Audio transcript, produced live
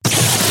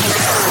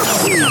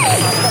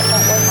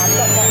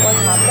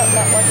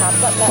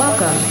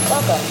Welcome.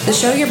 The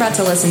show you're about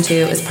to listen to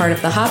is part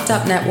of the Hopped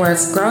Up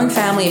Network's growing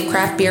family of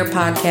craft beer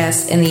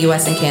podcasts in the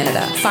U.S. and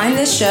Canada. Find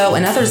this show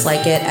and others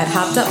like it at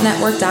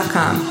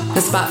hoppedupnetwork.com,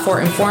 the spot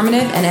for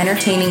informative and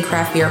entertaining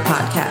craft beer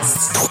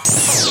podcasts.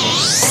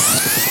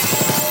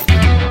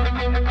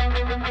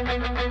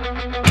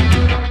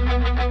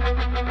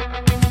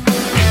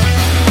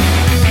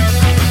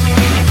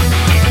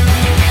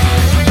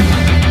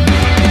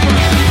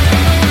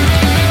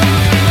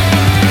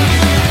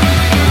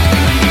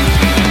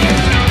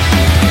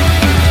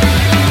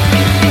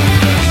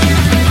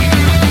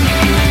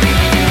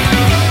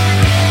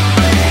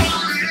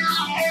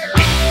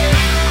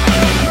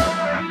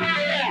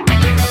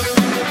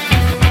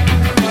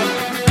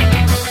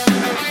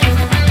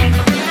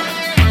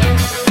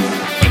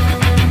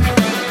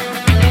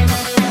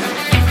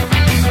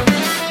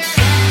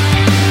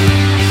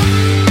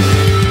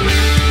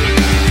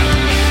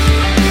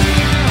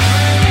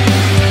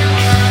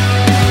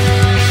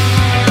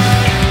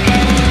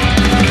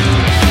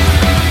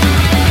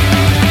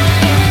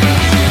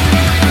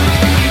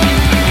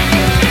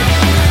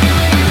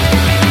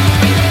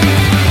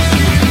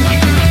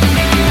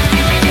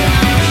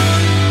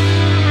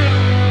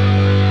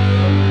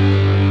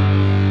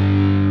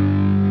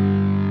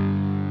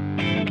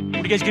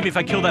 Give me if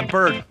I kill that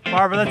bird.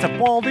 Barbara, that's a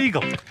bald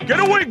eagle. Get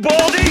away,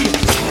 baldy!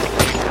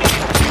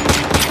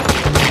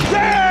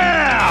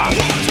 Yeah!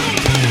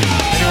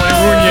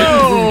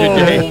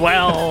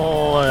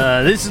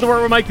 Well, this is the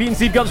Wort with Mike Pete and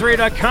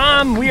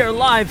SteveGubsRadio.com. We are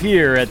live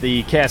here at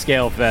the Cask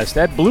Ale Fest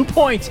at Blue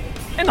Point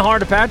in the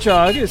heart of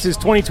Patchogue. This is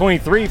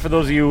 2023. For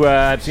those of you who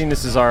have seen,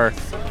 this is our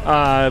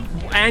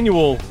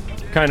annual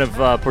kind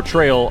of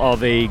portrayal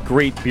of a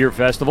great beer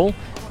festival.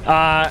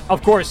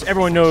 Of course,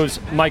 everyone knows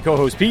my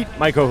co-host Pete,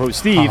 my co-host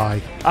Steve,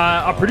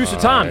 our producer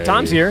Tom.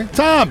 Tom's here.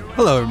 Tom!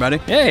 Hello, everybody.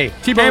 Hey.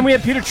 T-Bone. And we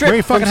have Peter Tripp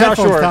Great from fucking South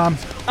headphones, Shore. Tom.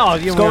 Oh,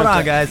 what's going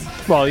on, guys?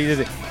 Well,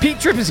 Pete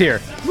Tripp is here.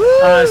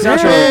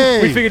 South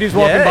Shore. We figured he was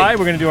walking by.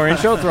 We're going to do our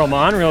intro, throw him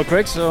on real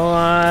quick. So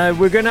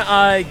we're going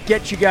to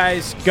get you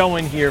guys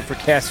going here for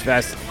Cask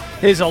Fest.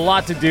 There's a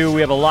lot to do. We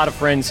have a lot of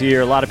friends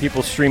here, a lot of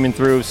people streaming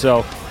through.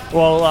 So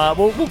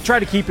we'll try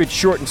to keep it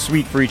short and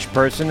sweet for each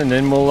person, and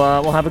then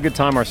we'll have a good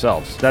time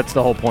ourselves. That's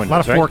the whole point. A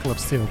lot of of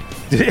forklifts, too.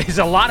 There's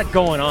a lot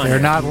going on. They're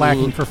here. not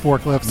lacking for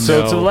forklifts.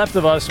 So to the left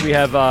of us, we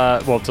have,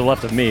 to the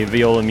left of me,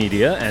 Viola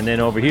Media, and then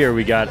over here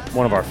we got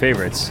one of our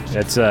favorites.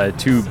 It's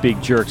two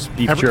big jerks,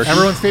 beef jerky.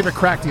 Everyone's favorite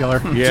crack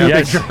dealer. Yeah. Two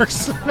big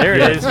jerks. There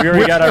it is. We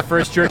already got our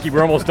first jerky.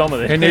 We're almost done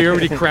with it. And they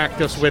already cracked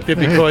us with it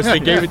because they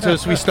gave it to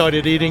us. We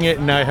started eating it,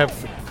 and I have...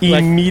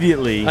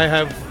 Immediately. I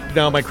have...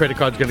 Now my credit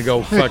card's going to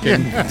go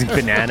fucking...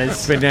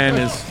 Bananas.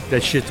 Bananas.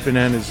 That shit's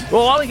bananas.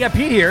 Well, while we got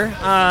Pete here,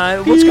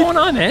 what's going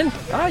on, man?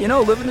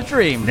 Living the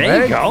dream.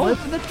 There you go.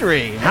 Living the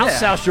dream. How's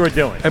South Shore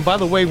doing? And by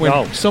the way,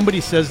 when somebody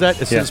says that,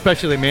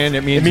 especially a man,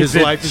 it means his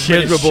life is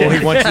miserable. Shit.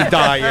 He wants to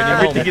die.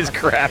 And Everything is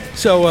crap.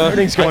 So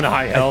everything's going to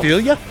high hell. I feel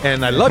you,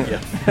 and I love you.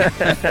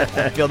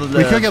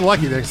 We could get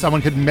lucky that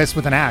someone could miss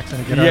with an axe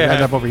and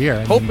end up over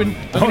here. Hoping.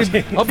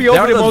 I'll be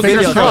over there most of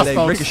the show. They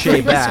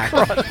ricochet back.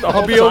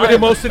 I'll be over there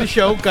most of the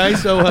show,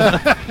 guys. So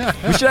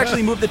we should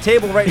actually move the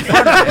table right in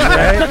front of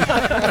it,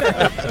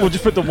 right? We'll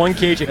just put the one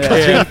cage at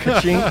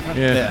ka-ching.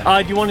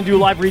 Yeah. Do you want to do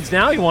live reads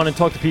now? Or you want to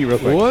talk to Pete real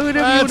quick?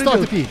 Let's talk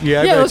to Pete.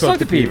 Yeah, let's talk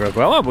to Pete real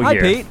quick. Hi,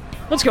 Pete.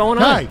 What's going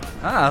on?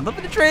 Hi.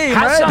 Living the dream,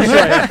 How's right?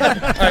 South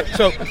Shore? All right,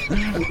 so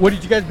what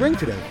did you guys bring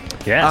today?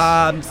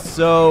 Yes.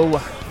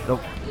 So the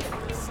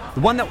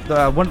one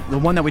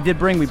that we did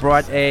bring, we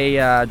brought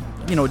a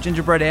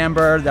gingerbread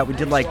amber that we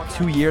did like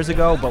 2 years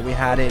ago, but we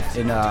had it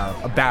in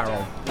a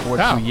barrel for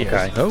 2 years.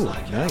 Okay. Oh,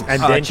 nice.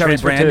 And then cherry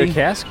transferred brandy. to the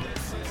cask?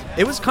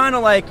 It was kind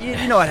of like you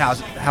know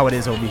how it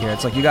is over here.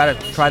 It's like you got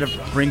to try to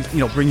bring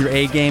your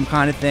A game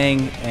kind of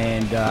thing.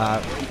 And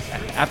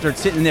after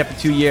sitting there for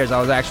 2 years, I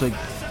was actually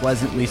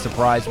pleasantly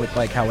surprised with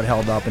like how it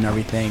held up and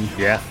everything.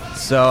 Yeah.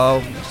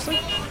 So just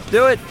like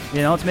do it.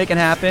 Let's make it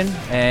happen.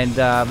 And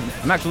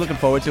I'm actually looking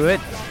forward to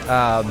it.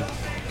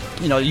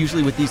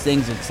 Usually with these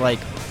things, it's like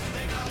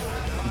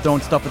you're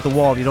throwing stuff at the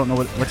wall. You don't know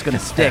what's going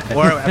to stick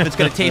or if it's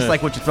going to taste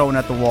like what you're throwing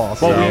at the wall.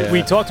 So. Well,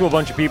 we talked to a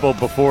bunch of people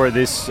before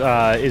this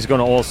is going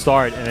to all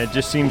start, and it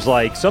just seems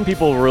like some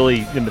people are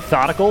really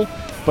methodical,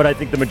 but I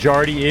think the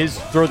majority is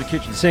throw the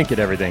kitchen sink at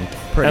everything.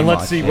 Pretty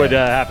let's much, see what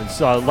happens.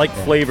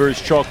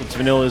 Flavors, chocolates,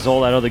 vanillas,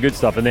 all that other good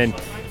stuff. And then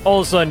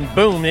all of a sudden,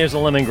 boom, there's a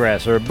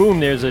lemongrass, or boom,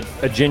 there's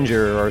a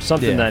ginger, or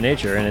something of that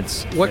nature. And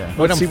it's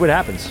let's see what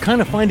happens.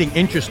 Kind of finding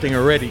interesting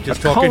already.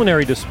 Just a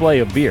culinary display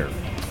of beer.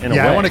 In a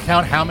way. I want to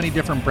count how many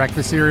different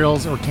breakfast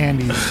cereals or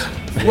candies.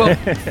 Well,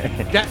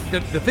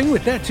 the thing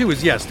with that too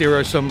is yes, there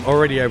are some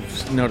already.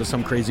 I've noticed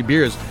some crazy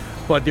beers,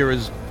 but there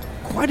is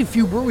quite a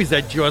few breweries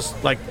that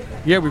just like.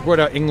 Yeah, we brought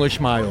out English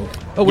mild.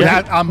 Oh,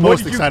 yeah, I'm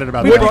most excited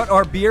about that. We brought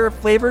our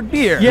beer-flavored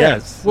beer.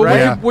 Yes. Well,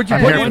 right? What'd you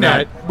put in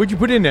that? What'd you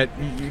put in that?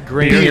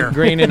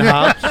 Grain and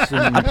hops.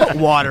 And, I put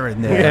water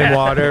in there. And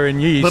water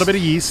and yeast. A little bit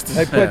of yeast.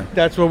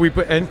 That's what we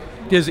put. And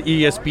there's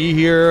ESB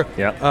here.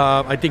 Yeah.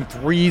 I think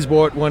Three's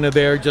bought one of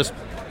their just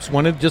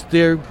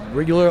their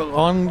regular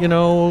on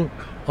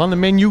on the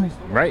menu.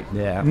 Right.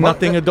 Yeah.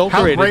 Nothing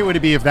adulterated. How great would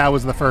it be if that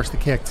was the first to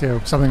kick,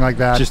 too? Something like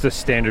that. Just a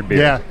standard beer.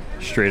 Yeah.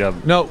 Straight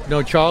up.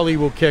 No, Charlie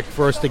will kick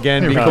first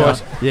again Here we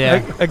because,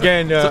 Yeah.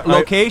 again...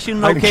 location.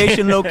 No, right?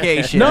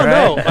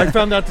 no. I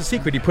found out the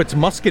secret. He puts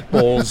musket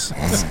balls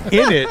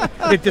in it.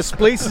 It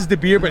displaces the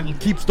beer, but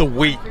it keeps the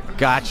weight.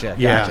 Gotcha.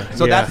 Yeah.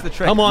 So yeah. that's the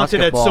trick. I'm on to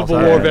that Musket balls, Civil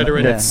all War right.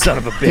 veteran. That son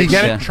of a Do you bitch.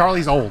 get Yeah. it?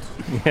 Charlie's old.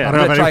 Yeah. I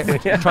don't know Try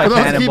if try For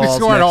those keeping cannonballs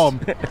score at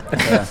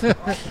next. home.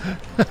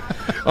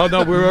 Oh,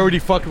 no, we're already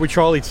fucking with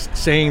Charlie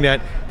saying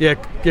that they're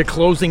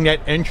closing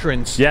that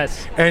entrance.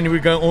 Yes. And we're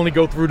going to only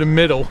go through the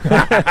middle.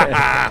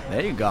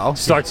 There you go.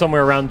 Start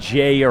somewhere around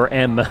J or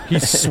M.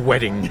 He's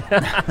sweating.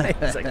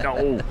 It's like,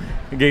 no.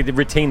 You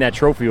retain that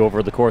trophy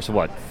over the course of,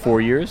 what,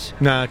 4 years?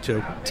 Nah,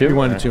 2. 2? We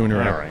won 2 in a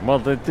row. All right. Well,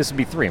 this would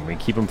be 3, and we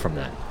keep them from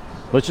that.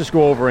 Let's just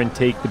go over and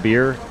take the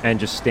beer and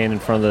just stand in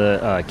front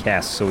of the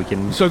cask so we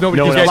can... So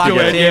nobody no can one get else to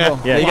can it.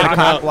 get Yeah. Yeah. You got to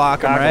cock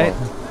block them, right?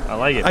 I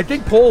like it. I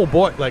think Paul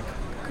bought, like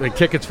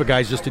tickets for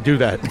guys just to do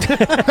that. Just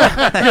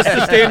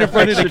to stand in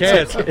front of the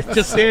cask.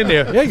 Just stand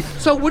there. Hey,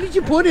 so what did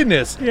you put in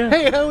this? Yeah.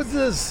 Hey, how is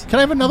this? Can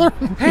I have another?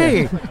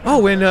 Hey.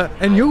 Oh,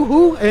 and you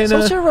who? And So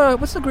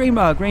what's the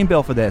grain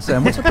bill for this?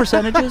 And what's the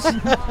percentages?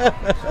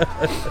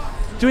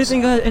 Do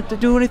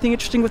anything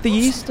interesting with the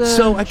yeast?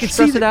 so I could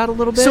stress see it out a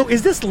little bit. So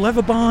is this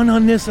Levabon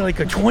on this like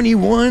a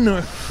 21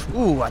 or?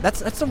 Ooh,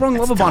 that's the wrong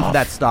Levabon for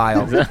that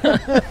style.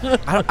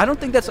 I don't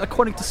think that's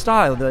according to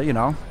style.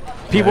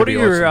 Pete, what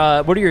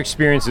are your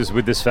experiences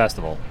with this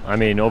festival? I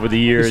mean, over the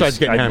years, Besides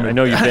getting I hammered.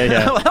 know you've been.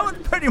 Yeah. That was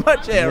pretty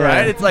much it,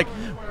 right? It's like,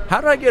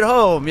 how do I get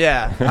home?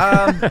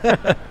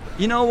 Yeah.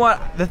 You know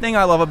what? The thing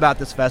I love about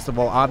this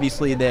festival,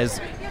 obviously, there's,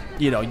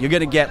 you're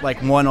gonna get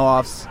like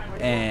one-offs,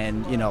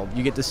 and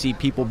you get to see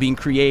people being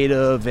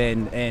creative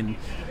and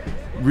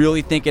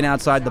really thinking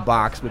outside the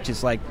box, which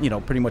is like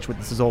pretty much what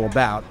this is all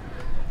about.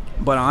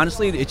 But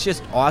honestly, it's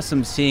just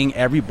awesome seeing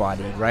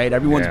everybody, right?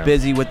 Everyone's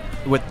busy with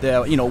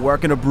the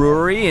working a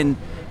brewery, and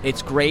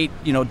it's great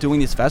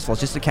doing these festivals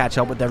just to catch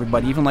up with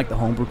everybody, even like the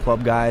homebrew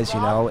club guys.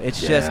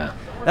 It's just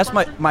that's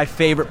my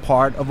favorite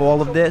part of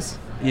all of this.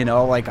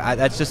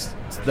 That's just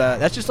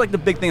like the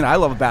big thing that I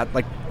love about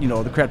the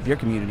craft beer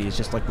community is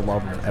just like the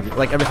love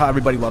of how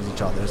everybody loves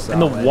each other. So,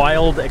 and the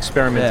wild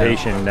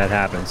experimentation that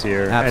happens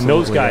here. Absolutely, and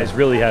those guys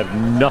really have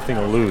nothing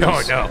to lose.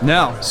 Oh,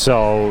 no.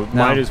 So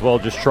might as well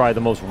just try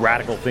the most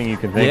radical thing you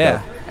can think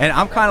of. And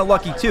I'm kind of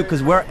lucky too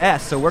because we're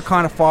S, so we're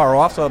kind of far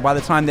off. So by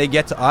the time they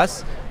get to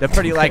us, they're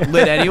pretty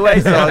lit anyway.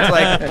 So it's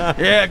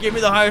like, give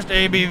me the highest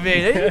ABV.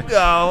 There you go.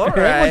 All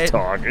right. We're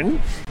talking.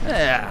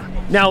 Yeah.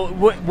 Now,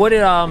 what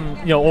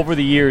over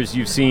the years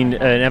you've seen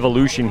an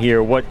evolution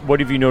here. What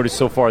have you noticed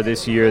so far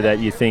this year that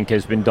you think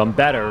has been done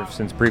better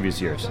since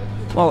previous years?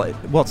 Well,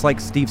 it's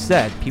like Steve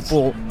said.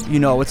 People,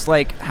 it's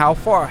like how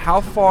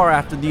far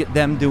after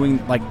them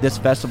doing like this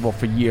festival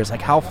for years,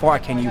 like how far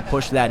can you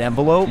push that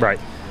envelope? Right.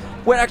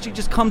 What actually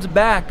just comes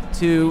back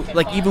to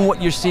like even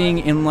what you're seeing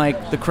in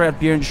like the craft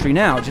beer industry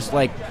now, just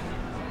like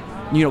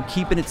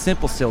keeping it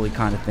simple, silly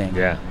kind of thing.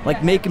 Yeah.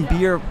 Like making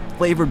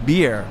flavored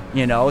beer.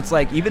 It's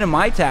like even in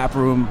my tap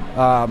room.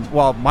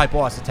 My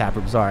boss at tap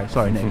room.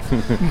 Sorry, Nick.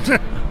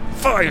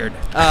 Fired.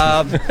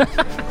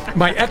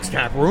 My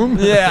ex-tap room.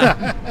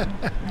 Yeah.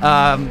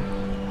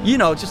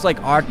 Just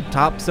like our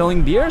top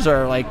selling beers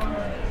are like,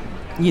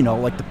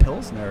 like the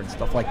Pilsner and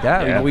stuff like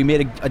that. Yeah. We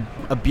made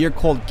a beer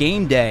called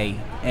Game Day,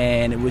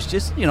 and it was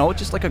just,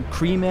 just like a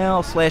cream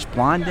ale /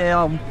 blonde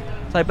ale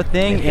type of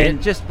thing.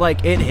 And just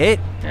like it hit.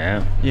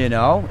 Yeah.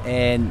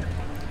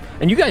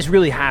 And you guys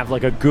really have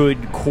like a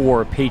good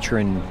core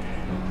patron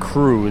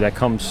crew that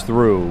comes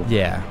through.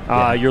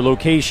 Yeah. Your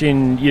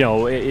location,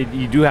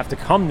 you do have to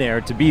come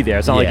there to be there.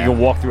 It's not like you can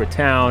walk through a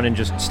town and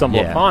just stumble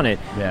upon it.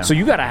 Yeah. So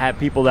you got to have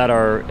people that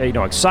are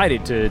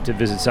excited to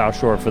visit South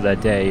Shore for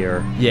that day.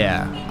 Or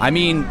I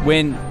mean,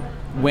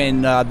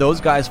 when those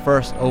guys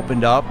first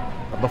opened up,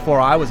 before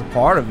I was a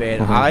part of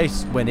it, I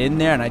went in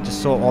there and I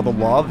just saw all the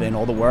love and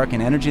all the work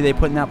and energy they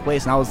put in that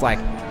place, and I was like,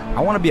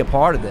 I want to be a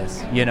part of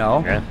this,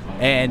 Yeah.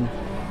 And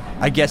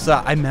I guess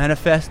I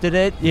manifested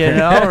it,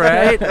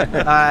 right?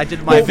 I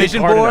did my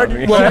vision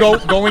board.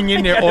 Well, going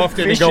in there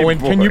often and going,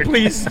 can you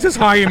please just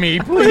hire me,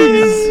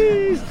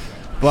 please?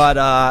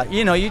 But,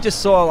 you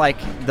just saw, like,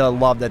 the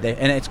love that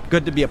and it's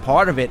good to be a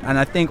part of it. And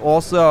I think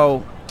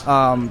also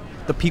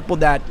the people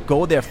that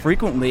go there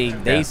frequently,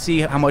 they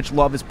see how much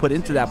love is put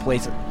into that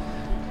place.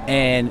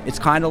 And it's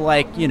kind of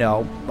like,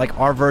 like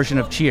our version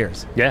of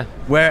Cheers. Yeah.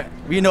 Where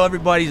we know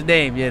everybody's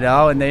name,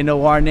 and they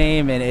know our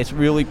name, and it's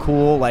really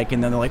cool. Like,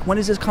 and then they're like, when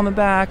is this coming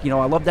back?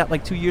 I love that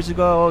like 2 years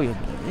ago.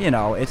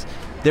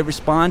 They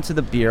respond to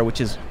the beer, which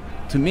is,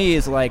 to me,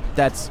 is like,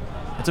 it's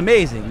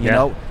amazing, you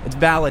know? It's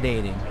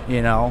validating,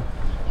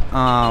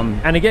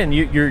 and again,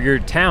 your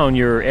town,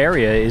 your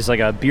area is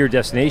like a beer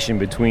destination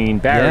between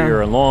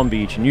Barrier and Long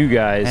Beach, and you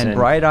guys, and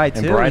Bright Eye too.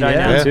 And Bright Eye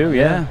now too.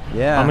 Yeah.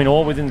 I mean,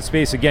 all within the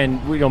space.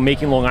 Again,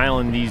 making Long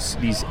Island these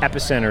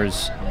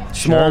epicenters,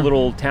 small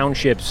little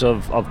townships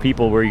of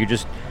people where you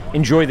just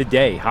enjoy the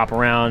day, hop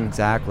around,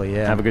 exactly,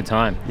 have a good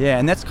time. Yeah,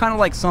 and that's kind of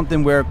like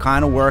something we're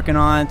kind of working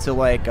on to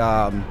like.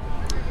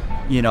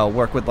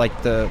 work with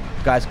like the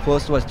guys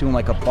close to us doing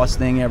like a bus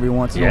thing every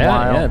once in a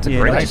while. Yeah, it's a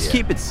great idea. Just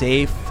keep it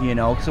safe,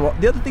 So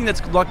the other thing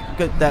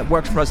that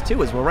works for us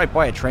too is we're right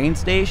by a train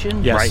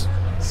station. Yes. Right.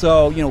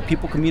 So,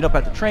 people can meet up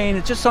at the train.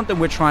 It's just something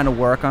we're trying to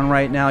work on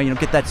right now,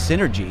 get that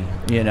synergy,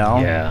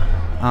 Yeah.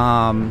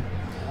 And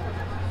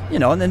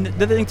then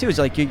the other thing too is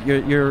like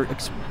you're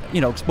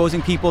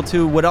exposing people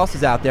to what else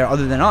is out there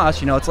other than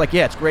us. It's like,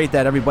 it's great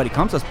that everybody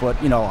comes to us, but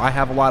I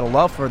have a lot of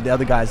love for the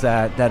other guys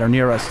that are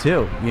near us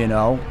too.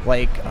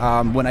 Like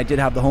when I did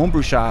have the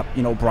homebrew shop,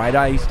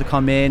 Brigade used to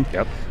come in.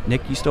 Yep.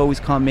 Nick used to always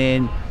come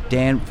in.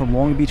 Dan from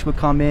Long Beach would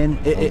come in,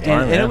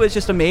 and it was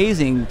just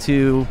amazing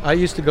to. I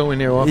used to go in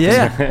there often.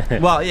 Yeah.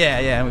 Well, yeah,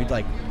 and we'd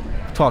like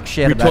talk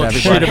shit about everybody.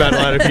 Shit about a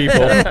lot of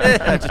people.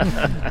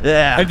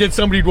 Yeah. And then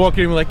somebody'd walk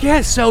in and be like, yeah,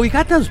 so you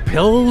got those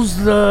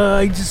pills?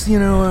 I just,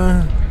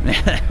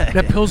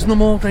 that pills in the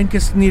malt, I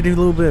just need a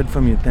little bit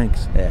from you,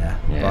 thanks. Yeah.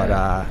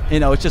 But,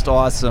 it's just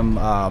awesome.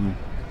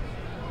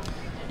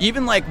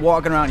 Even like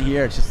walking around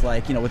here, it's just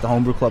like, with the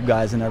homebrew club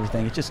guys and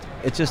everything,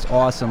 it's just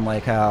awesome,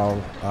 like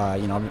how,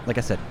 like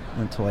I said,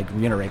 to like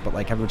reiterate, but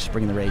like everyone's just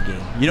bringing the Ray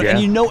game.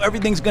 And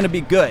everything's going to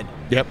be good.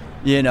 Yep.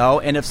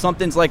 And if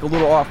something's like a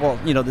little off, well,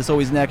 there's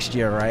always next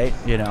year, right?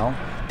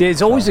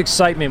 There's always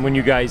excitement when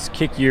you guys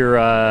kick your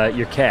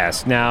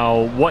cask.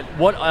 Now,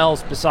 what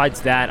else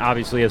besides that,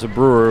 obviously, as a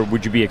brewer,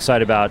 would you be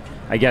excited about?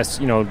 I guess,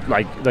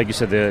 like you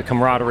said, the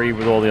camaraderie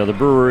with all the other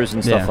brewers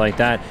and stuff like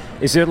that.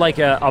 Is there like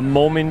a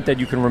moment that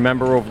you can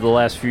remember over the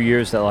last few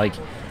years that like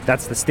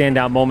that's the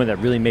standout moment that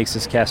really makes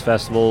this cask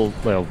festival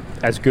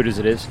as good as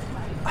it is?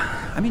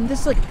 I mean,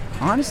 this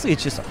honestly,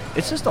 it's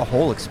just a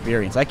whole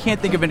experience. I can't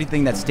think of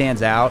anything that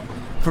stands out.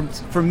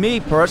 For me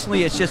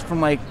personally, it's just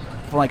from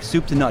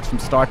soup to nuts, from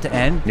start to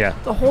end. Yeah.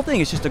 The whole thing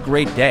is just a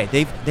great day.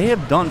 They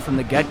have done from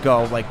the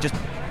get-go like just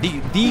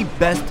the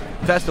best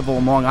festival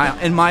in Long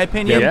Island, in my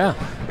opinion. Yeah.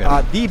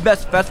 The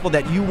best festival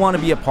that you want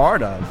to be a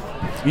part of.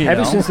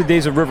 Ever since the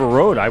days of River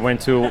Road, I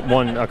went to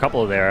a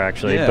couple of there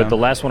actually, but the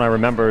last one I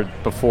remember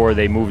before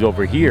they moved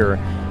over here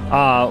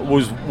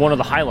was one of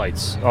the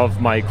highlights of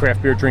my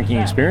craft beer drinking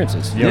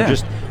experiences.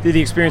 Just the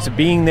experience of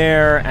being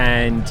there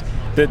and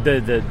the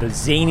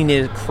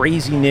zaniness,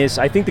 craziness.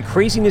 I think the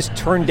craziness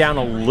turned down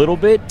a little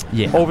bit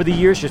over the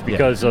years just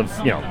because of,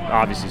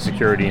 obviously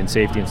security and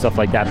safety and stuff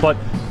like that. But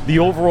the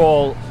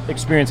overall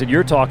experience that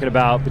you're talking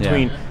about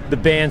between the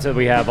bands that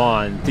we have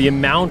on, the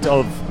amount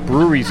of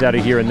breweries that are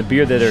here and the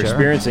beer that they're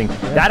experiencing,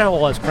 that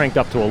all has cranked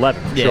up to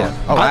 11. Yeah.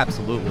 Oh,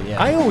 absolutely.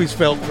 Yeah. I always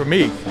felt for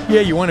me,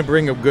 you want to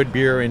bring a good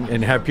beer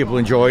and have people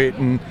enjoy it.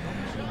 And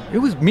it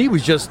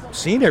was just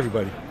seeing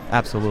everybody.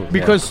 Absolutely.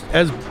 Because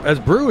as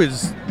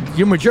brewers,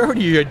 your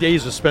majority of your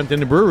days are spent in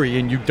the brewery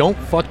and you don't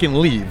fucking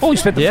leave. Oh, we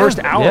spent the first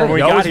hour when we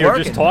got here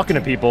just talking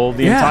to people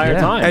the entire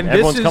time. And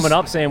everyone's coming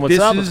up saying, what's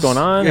up, what's going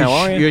on, how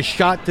are you? You're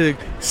shot to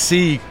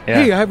see,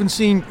 hey, I haven't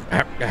seen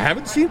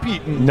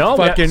Pete in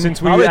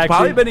since we it's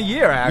probably been a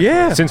year, actually.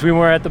 Yeah. Since we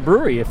were at the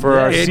brewery for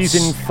our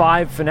season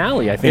 5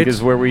 finale, I think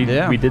is where we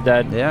did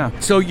that. Yeah.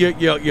 So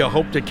you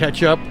hope to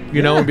catch up,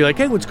 and be like,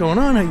 hey, what's going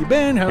on? How you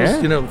been?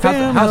 How's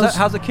fam?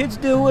 How's the kids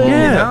doing?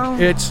 Yeah.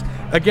 It's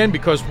again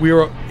because we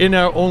were in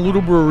our own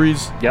little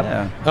breweries.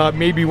 Yep. Yeah.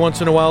 Maybe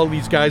once in a while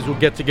these guys will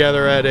get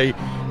together at a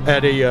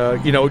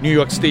New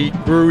York State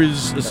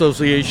Brewers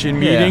Association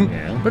meeting.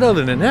 Yeah. But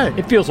other than that,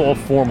 it feels all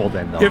formal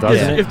then, though.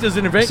 If there's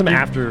an event,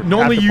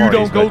 normally you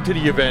don't go to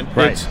the event.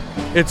 Right.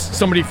 It's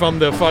somebody from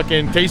the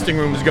fucking tasting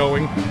room is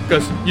going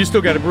because you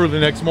still got to brew the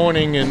next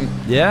morning and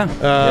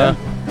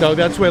so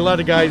that's where a lot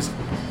of guys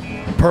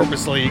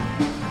purposely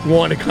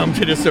want to come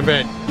to this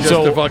event just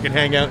to fucking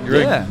hang out and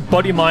drink. Yeah.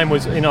 Buddy of mine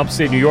was in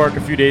upstate New York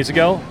a few days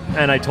ago,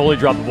 and I totally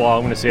dropped the ball.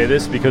 I'm going to say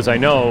this because I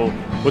know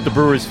what the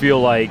brewers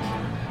feel like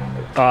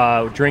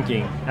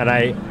drinking, and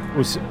I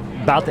was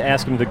about to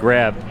ask him to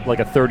grab like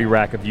a 30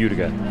 rack of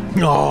Utica.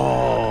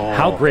 Oh.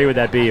 How great would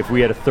that be if we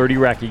had a 30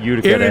 rack of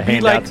Utica to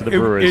hand out to the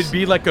brewers? It'd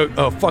be like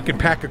a fucking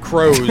pack of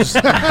crows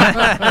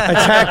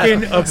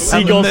attacking a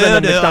seagulls in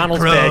a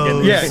McDonald's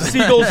bag.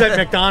 Seagulls at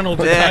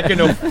McDonald's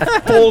attacking a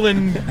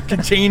fallen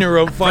container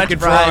of fucking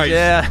fries.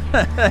 Yeah.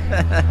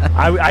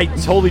 I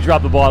totally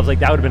dropped the ball. I was like,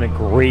 that would have been a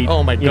great,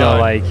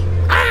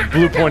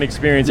 Blue Point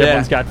experience.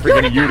 Everyone's got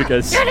freaking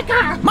Uticas.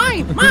 Utica!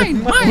 Mine!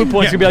 Blue Point's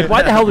going to be like,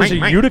 why the hell there's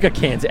a Utica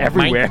cans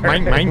everywhere?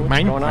 Mine.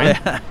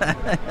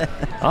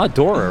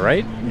 Dora,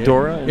 right? Yeah.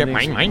 Dora? Yeah,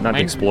 mine. Not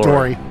the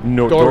Explorer.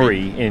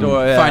 Dory. In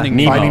Finding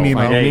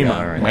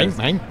Nemo.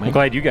 Mine. I'm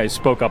glad you guys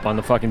spoke up on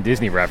the fucking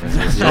Disney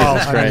references.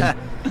 That's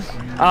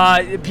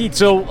great. Pete,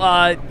 so,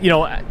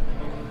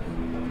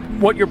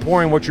 what you're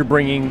pouring, what you're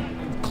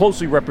bringing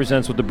closely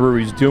represents what the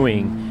brewery's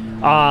doing.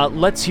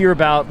 Let's hear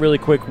about, really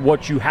quick,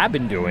 what you have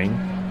been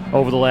doing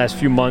over the last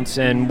few months,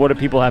 and what do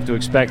people have to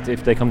expect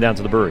if they come down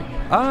to the brewery?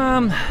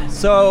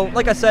 So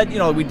like I said,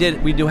 we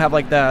do have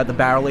like the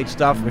barrel aged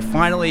stuff. We're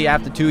finally,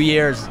 after 2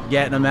 years,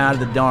 getting them out of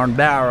the darn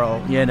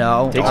barrel. Takes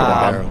a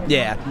while.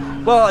 Yeah.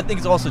 Well, I think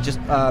it's also just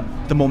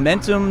the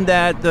momentum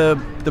that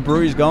the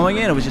brewery's going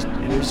in. It was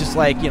just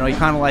like it's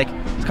kind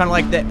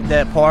kind of like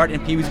that part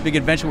in Pee-wee's Big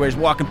Adventure where he's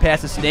walking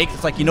past the snakes.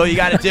 It's like, you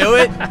got to do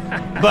it,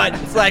 but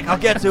it's like, I'll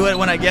get to it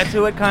when I get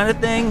to it kind of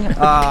thing.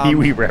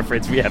 Pee-wee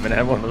reference. We haven't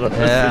had one of those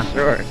for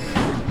sure.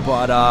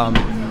 But,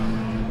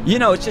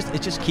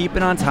 it's just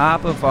keeping on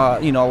top of, how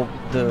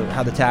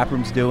the tap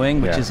room's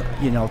doing, which is,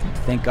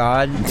 thank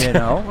God,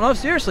 No,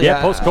 seriously.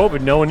 Yeah,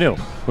 post-COVID, no one knew.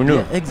 Who knew?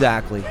 Yeah,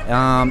 exactly.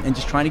 And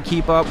just trying to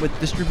keep up with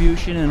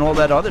distribution and all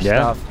that other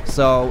stuff.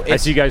 So I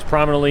see you guys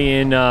prominently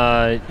in,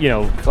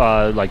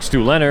 like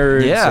Stu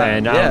Leonard's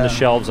and out on the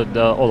shelves at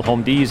all the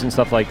Home D's and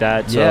stuff like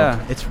that. So.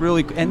 Yeah, it's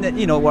really, and then,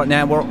 what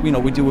now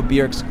we do a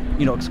beer,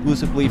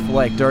 exclusively for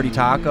like Dirty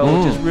Taco,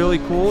 which is really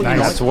cool. Nice.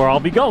 That's where I'll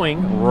be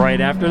going right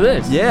after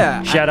this.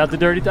 Yeah. Shout out to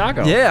Dirty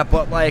Taco. Yeah,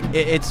 but like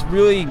it's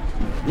really,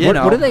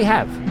 what do they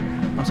have?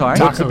 I'm sorry?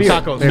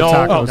 Tacos. No.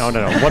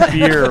 What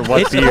beer?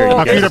 What beer?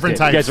 A few different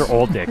types. You guys are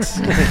old dicks.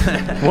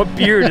 What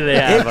beer do they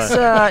have?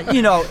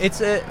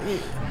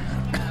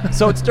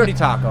 So it's Dirty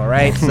Taco,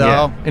 right?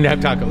 So and they have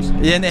tacos.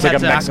 Yeah, and they it's have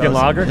like a tacos. Mexican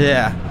lager.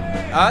 Yeah.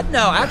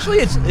 No, actually,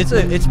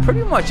 it's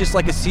pretty much just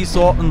like a sea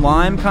salt and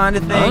lime kind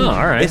of thing. Oh,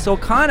 all right. So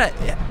kind of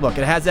look,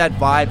 it has that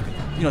vibe,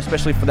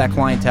 especially for that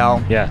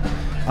clientele. Yeah.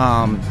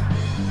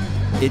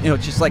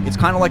 It's just like, it's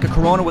kind of like a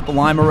Corona with the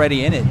lime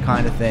already in it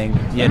kind of thing,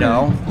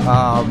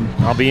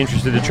 I'll be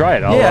interested to try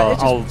it.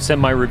 I'll send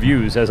my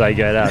reviews as I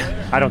get out.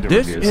 I don't do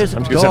reviews.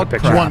 I'm just going to send a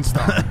picture. One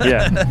star.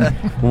 Yeah.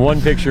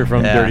 One picture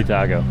from Dirty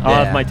Taco.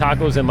 I'll have my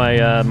tacos and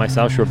my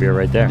South Shore beer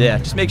right there. Yeah,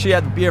 just make sure you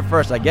have the beer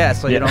first, I guess,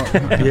 so you don't...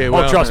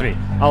 Trust me.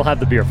 I'll have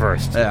the beer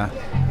first. Yeah.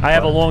 I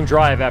have a long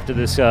drive after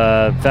this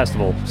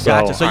festival. So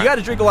gotcha. So you got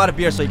to drink a lot of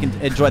beer so you can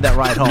enjoy that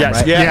ride home, yes.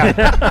 right?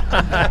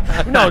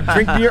 Yeah. No,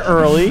 drink beer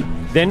early,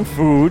 then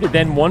food,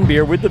 then one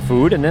beer with the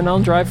food, and then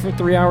I'll drive for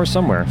 3 hours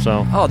somewhere.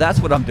 So. Oh,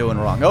 that's what I'm doing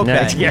wrong.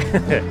 Okay.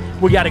 Yeah.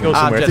 We got to go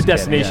somewhere. It's a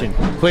destination.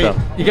 Kidding,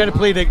 You got to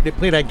play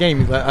that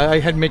game. I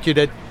had met you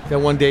that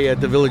one day at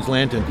the Village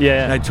Lantern.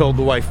 Yeah. And I told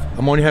the wife,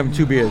 I'm only having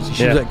 2 beers.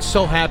 She was like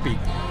so happy.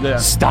 Yeah.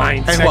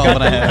 Steins. And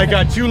I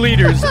got 2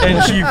 liters,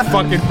 and she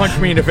fucking punched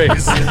me in the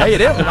face. Hey, you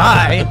didn't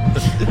lie.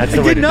 That's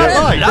the way to do it.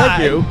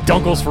 Thank you.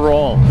 Dunkles for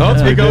all. Oh,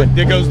 there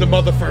goes the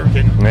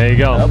motherfucking. There you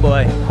go. Oh,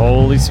 boy.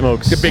 Holy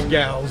smokes. The big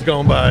gals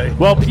going by.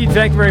 Well, Pete,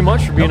 thank you very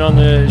much for being on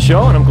the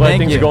show, and I'm glad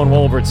things are going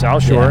well over at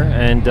South Shore. Yeah.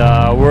 And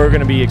we're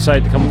going to be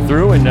excited to come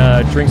through and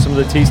drink some of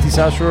the tasty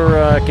South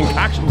Shore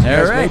concoctions you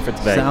guys made for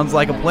today. Sounds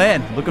like a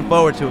plan. Looking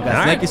forward to it,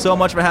 guys. Thank you so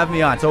much for having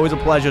me on. It's always a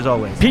pleasure, as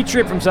always. Pete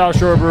Tripp from South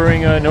Shore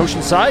Brewing in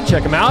Oceanside.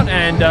 Check him out.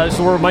 And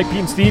so we're Mike, Pete,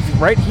 and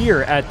Steve right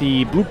here at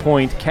the Blue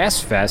Point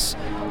Cask Fest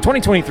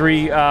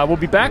 2023. We'll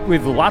be back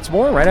with lots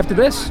more right after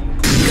this.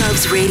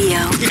 Govs Radio.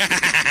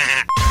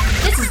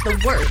 This is the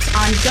Wort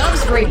on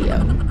Govs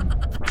Radio.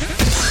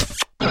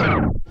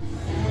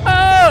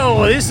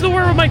 Oh, this is the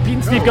Word with Mike, Pete,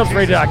 and Steve,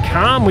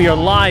 GovsRadio.com. We are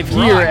live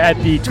here at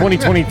the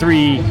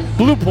 2023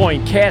 Blue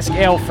Point Cask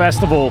Ale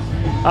Festival.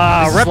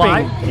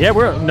 Repping. Yeah,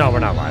 we're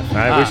not live.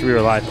 I wish we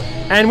were live.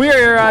 And we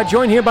are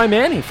joined here by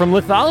Manny from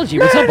Lithology.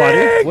 What's up,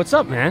 buddy? What's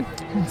up, man?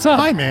 What's up?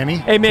 Hi, Manny.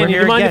 Hey, Manny,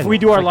 you mind if we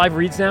do our live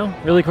reads now,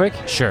 really quick?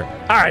 Sure.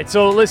 All right,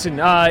 so listen,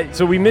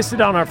 so we missed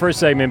it on our first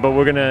segment, but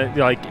we're going to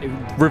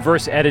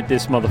reverse edit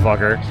this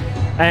motherfucker.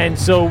 And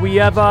so we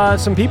have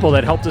some people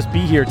that helped us be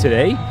here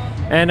today.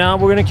 And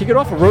we're going to kick it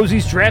off with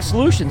Rosie's Draft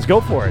Solutions.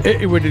 Go for it.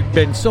 It would have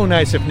been so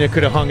nice if Nick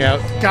could have hung out.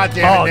 God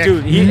damn it, Nick.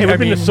 Dude, it would have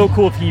been so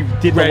cool if he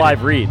did the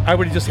live read. I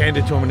would have just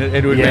handed it to him, and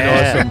it would have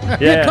been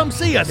awesome. Yeah, come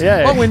see us.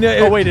 Yeah. Oh,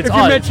 wait,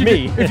 it's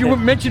me. If you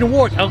mention a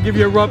Wort, I'll give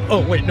you a rub. Oh,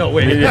 wait, no,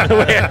 wait.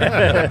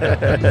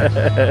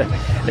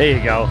 There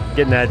you go.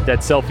 Getting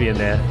that selfie in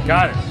there.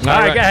 Got it. All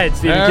right, go ahead,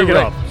 Steve. Kick it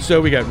off.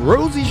 So we got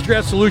Rosie's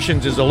Draft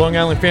Solutions is a Long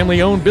Island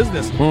family-owned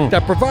business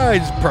that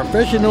provides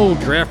professional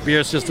draft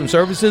beer system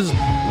services,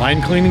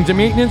 line cleanings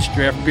and maintenance,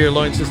 draft beer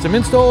line system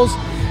installs,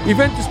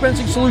 event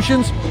dispensing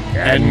solutions,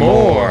 and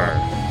more.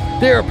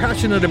 They are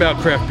passionate about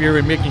craft beer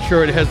and making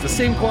sure it has the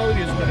same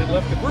quality as when it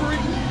left the brewery.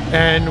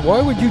 And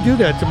why would you do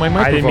that to my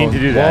microphone? I didn't mean to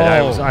do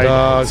that.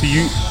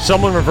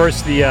 Someone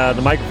reversed the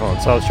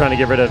microphone, so I was trying to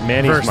get rid of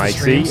Manny's mic,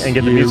 and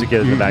get the music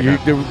in the background.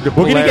 We're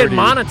going to get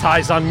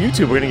monetized on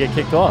YouTube. We're going to get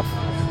kicked off.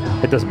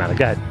 It doesn't matter.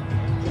 Go ahead.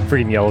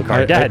 Freaking yellow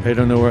card. Go ahead. I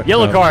don't know where.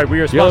 Yellow card.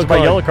 We are sponsored by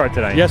Yellow Card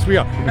tonight. Yes, we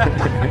are.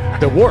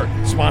 The Wort,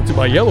 sponsored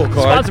by Yellow Card.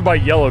 Sponsored by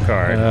Yellow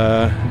Card.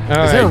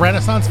 Is there a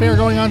Renaissance fair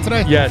going on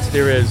today? Yes,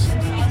 there is.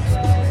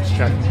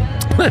 Check.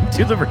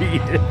 Do the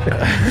read.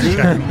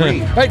 All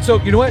right,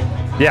 so you know what?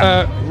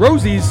 Yeah.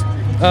 Rosie's,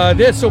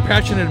 they're so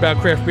passionate about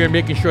craft beer and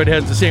making sure it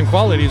has the same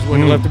quality as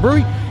when it left the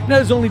brewery. And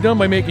that is only done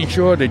by making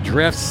sure the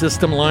draft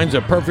system lines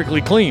are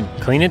perfectly clean.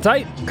 Clean and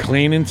tight.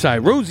 Clean inside.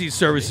 Rosie's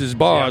services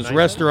bars,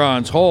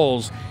 restaurants,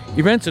 halls,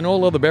 events, and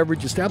all other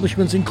beverage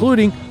establishments,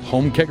 including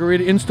home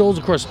kegerator installs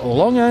across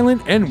Long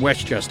Island and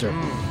Westchester.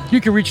 You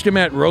can reach them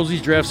at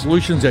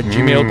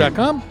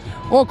rosiesdraftsolutions@gmail.com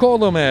or call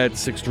them at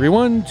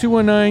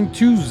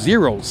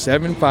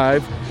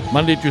 631-219-2075,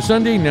 Monday through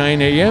Sunday,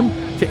 9 a.m.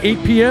 to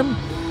 8 p.m.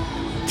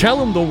 Tell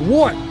them the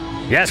Wort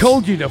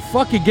told you to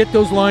fucking get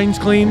those lines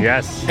clean.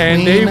 Yes.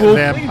 And clean they will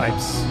them clean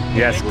pipes.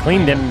 Yes,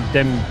 clean them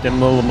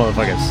little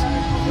motherfuckers.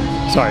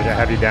 Sorry to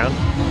have you down.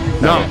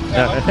 No.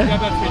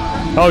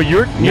 Oh,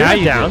 you're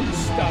down.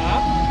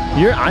 Stop.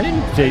 I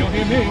didn't say. You don't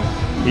hear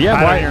me.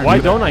 Yeah, why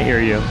don't I hear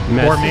you?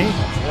 Or me?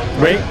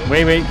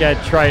 Wait,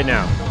 try it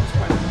now.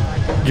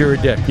 You're a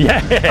dick.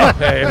 Yeah.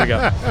 Okay, here we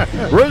go.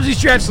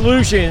 Rosie's Draft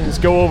Solutions.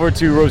 Go over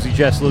to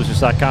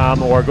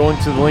rosiedraftsolutions.com or go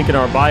into the link in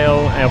our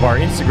bio of our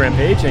Instagram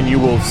page, and you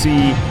will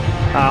see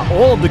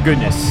all of the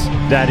goodness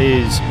that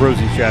is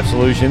Rosie's Draft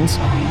Solutions.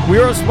 We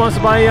are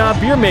sponsored by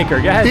Beer Maker.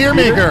 Go ahead. Beer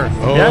Maker.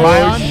 Oh, am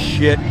I on?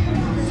 shit.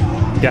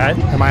 Go ahead.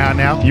 Am I on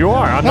now? You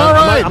are.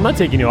 I'm not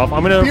taking you off.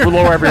 I'm going to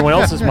lower everyone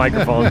else's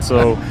microphone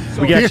so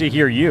we can actually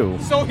hear you.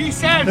 So he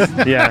says.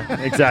 Yeah,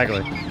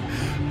 exactly.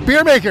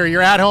 Beer Maker,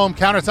 your at-home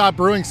countertop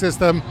brewing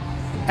system.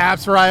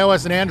 Apps for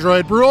iOS and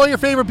Android. Brew all your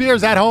favorite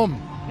beers at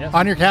home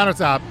on your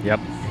countertop. Yep.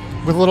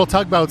 With little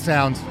tugboat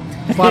sounds.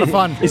 It's a lot of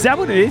fun. Is that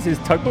what it is? Is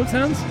tugboat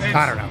sounds?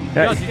 I don't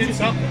know. It's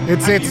something.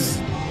 It's.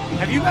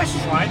 Have you guys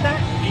tried that?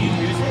 Do you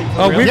use it?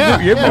 Oh,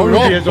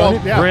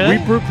 Really?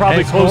 we brewed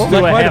probably close to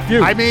quite a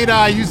few. I made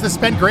used the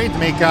spent grain to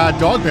make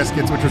dog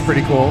biscuits, which was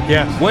pretty cool.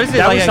 Yeah. What is it?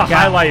 That like was the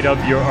highlight of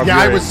your.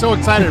 I was so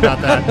excited about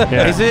that.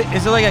 Yeah. Is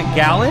it like a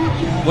gallon?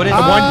 What is it?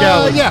 1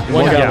 gallon. Yeah,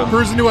 1 gallon.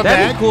 Brews into a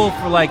That'd bag. be cool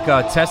for like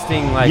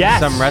testing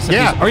some recipes,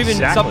 Yeah, or even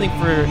exactly. something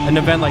for an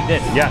event like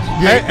this. Yes.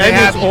 They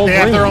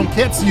have their own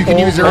kits. You can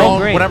use your all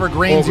own grain. whatever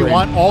grains you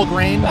want. All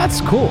grain. That's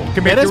cool.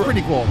 It is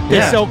pretty cool.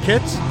 They sell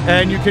kits,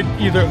 and you can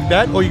either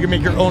that or you can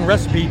make your own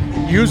recipe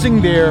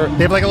using their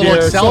They have like a little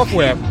their Excel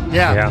software. sheet.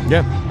 Yeah.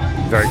 Yeah.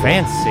 Very cool.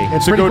 Fancy.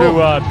 It's So pretty go cool.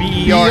 to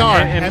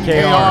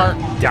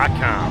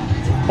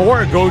BERMKR.com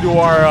or go to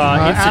our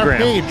Instagram. Our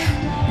page.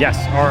 Yes.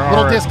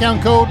 Little Our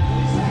discount code.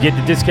 get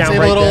the discount Save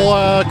right a little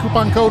there.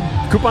 coupon code.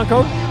 Coupon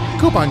code?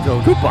 Coupon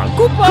code. Coupon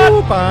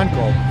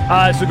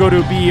code. So go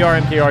to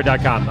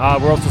BERMKR.com.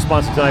 We're also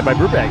sponsored tonight by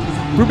Brewbag.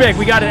 Brewbag,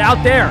 we got it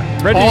out there.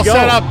 Ready All to go.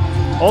 set up.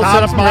 All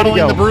set Tom's up and ready to modeling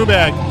go. the brew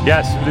bag.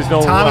 Yes. There's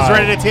no. Tom is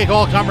ready to take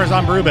all comers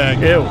on brew bag.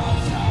 Ew.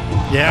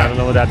 I Yeah. don't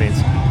know what that means.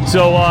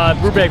 So,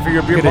 Brewbag for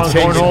your beer pong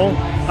cornhole.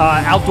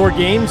 Outdoor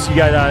games, you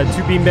got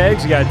 2 bean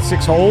bags, you got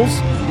 6 holes.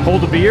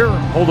 Hold a beer,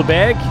 hold a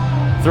bag,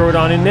 throw it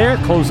on in there,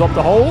 close up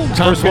the hole.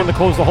 First one to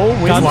close the hole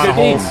wins the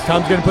game.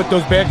 Tom's going to put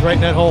those bags right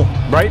in that hole.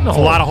 Right in the A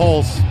hole. lot of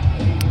holes.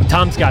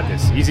 Tom's got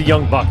this. He's a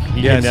young buck.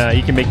 He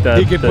can make the.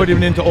 He can put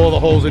him into all the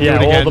holes and do it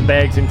all again. the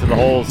bags into the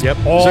holes. Yep.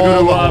 So All go the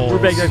to holes.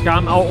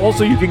 brewbag.com.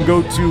 Also, you can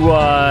go to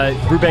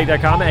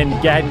brewbag.com and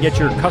go ahead and get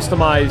your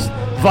customized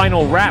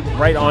vinyl wrap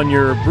right on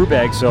your brew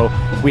bag. So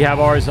we have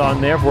ours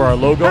on there for our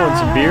logo and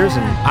some beers.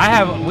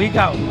 And We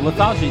got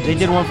Lithology. They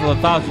did one for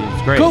Lithology.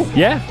 It's great. cool.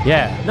 Yeah.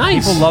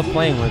 Nice. People love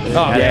playing with it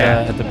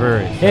at the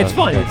brewery. So it's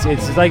fun. It's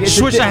like it's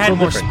Just wish I had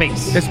more different.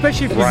 space.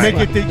 Especially if you Right.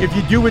 make it, if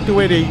you do it the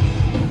way they.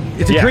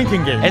 It's a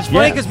drinking game. It's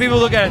funny because people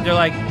look at it, they're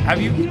like,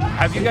 have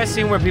you guys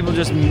seen where people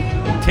just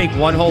take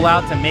one hole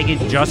out to make it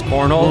just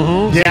cornhole?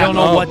 Mm-hmm. They Yeah. don't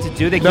know what to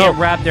do. They can't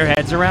wrap their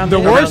heads around The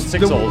it. worst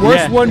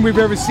holes. one we've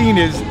ever seen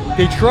is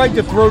they tried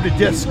to throw the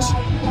discs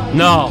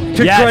No.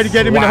 to try to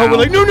get him in the hole. We're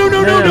like, no, don't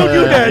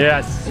do that.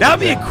 Yes. That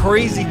would be a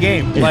crazy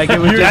game. Like, it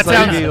would That just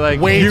sounds be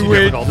like, way too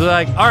difficult. they're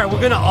like, all right, we're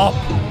going to up.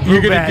 You're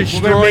brew gonna bags.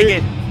 We're destroy going to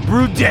it. make it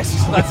brew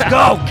discs. Let's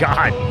go. Oh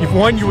God. If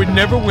one, you would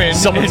never win.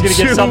 Someone's and going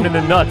to get two, something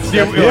in the nuts.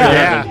 Yeah.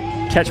 Yeah.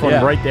 Catch one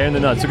right there in the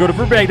nuts. So go to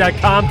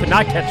brewbag.com to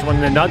not catch one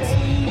in the nuts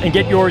and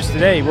get yours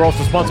today. We're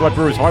also sponsored by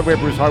Brewers Hardware.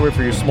 Brewers Hardware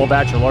for your small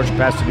batch or large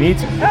capacity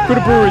needs. Go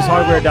to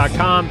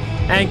brewershardware.com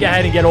and go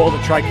ahead and get all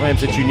the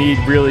tri-clamps that you need.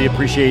 Really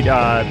appreciate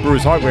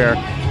Brewers Hardware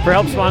for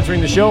help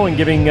sponsoring the show and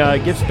giving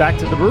gifts back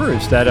to the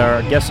brewers that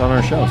are guests on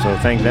our show. So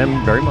thank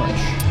them very much.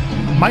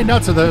 My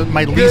nuts are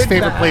my least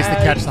favorite place to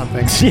catch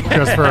something.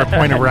 Just for a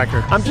point of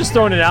record. I'm just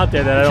throwing it out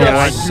there that I don't I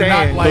like do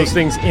not like those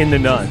things in the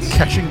nuts.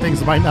 catching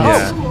things in my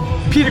nuts.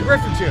 Peter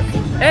Griffin's here.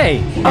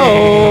 Hey.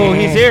 Oh,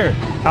 he's here.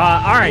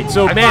 All right,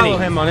 so I Manny. follow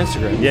him on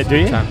Instagram. Yeah, do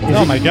you?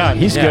 Oh my God.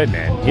 He's Yeah. good,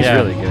 man. He's Yeah.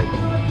 really good.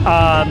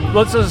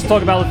 Let's just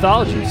talk about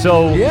Lithology.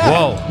 So,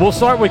 we'll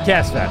start with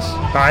Cask Fest.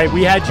 All right,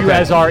 we had you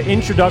as our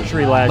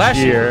introductory last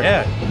year.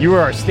 Yeah. You were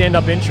our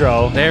stand-up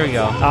intro. There we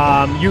go.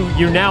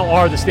 You now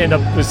are the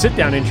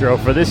sit-down intro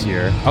for this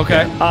year.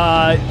 Okay.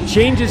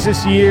 Changes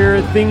this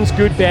year, things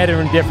good, bad, or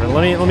indifferent.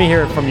 Let me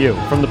hear it from you,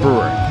 from the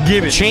brewer.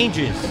 Give it.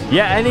 Changes.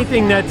 Yeah,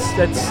 anything that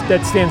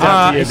stands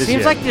out to you It this seems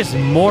year. like there's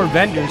more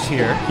vendors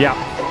here. Yeah.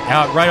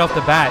 Right off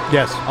the bat.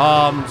 Yes.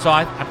 So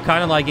I'm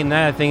kind of liking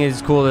that. I think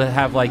it's cool to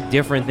have like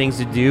different things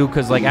to do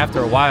because like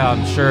after a while,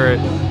 I'm sure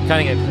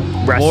kind of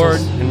get bored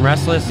Restless. and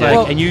restless. Yeah. Like,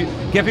 Well- and you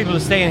get people to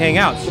stay and hang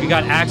out. So you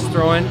got axe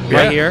throwing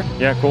right here.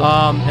 Yeah, cool.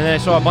 And then I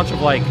saw a bunch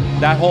of like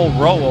that whole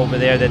row over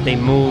there that they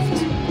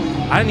moved.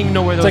 I didn't even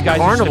know where those It's like guys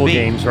carnival used to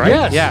be. games,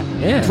 right? Yes.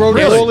 Yeah. Throw the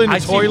Really? ball in the I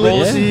see toilet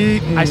roller-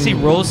 seat. I see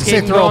roller Say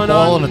skating throw a going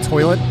ball on. in a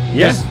toilet.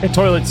 Yes. A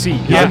toilet seat.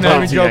 I'm not toilet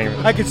even seat joking.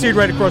 hanging. I can see it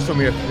right across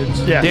from here.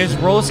 Yeah. There's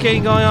roller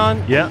skating going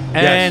on. Yeah.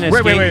 And Yes.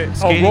 Wait. skating-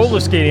 Oh, roller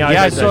skating.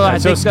 Yeah, I saw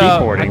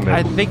skateboarding.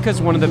 I think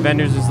because one of the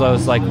vendors is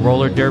those like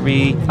roller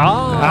derby.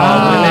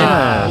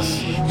 Ah.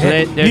 women. So they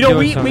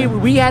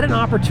we had an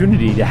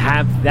opportunity to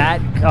have that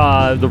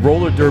the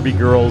roller derby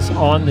girls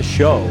on the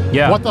show.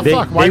 Yeah. What the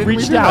fuck? Why they didn't we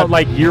reached do out that?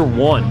 like year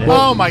one.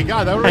 Oh my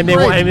god, that would be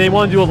great. And they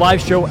want to do a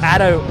live show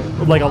at a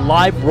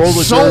live roller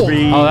Sold.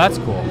 derby. Oh, that's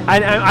cool.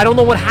 I don't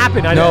know what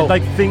happened. I No. from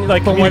what I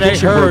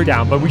communication heard, broke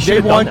down, but we should they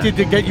have done wanted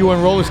to get you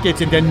on roller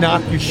skates and then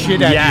knock your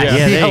shit out Yes. of you.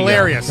 Yeah, Be there you go.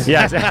 hilarious.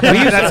 Yes.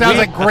 That sounds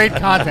like great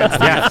content.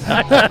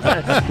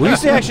 Yes. We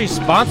used to actually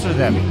sponsor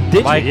them.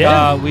 Did you?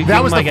 Yeah. We That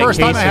gave was them, the like, a first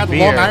time case I of had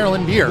beer. Long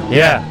Island beer.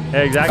 Yeah,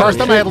 exactly. First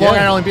time I had Long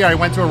Yeah. Island beer, I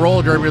went to a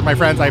roller derby with my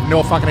friends. I have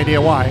no fucking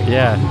idea why.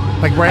 Yeah.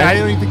 Like, I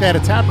don't even think they had a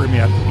tap room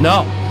yet.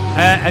 No.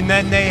 And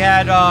then they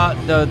had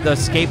the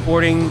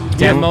skateboarding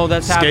demo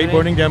that's happening.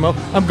 Skateboarding demo.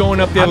 I'm going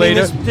up there I mean,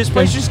 later. this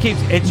place just gets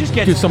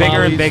Do some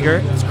bigger and ollies.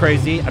 bigger. It's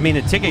crazy. I mean,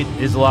 the ticket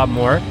is a lot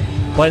more,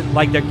 but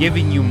like they're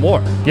giving you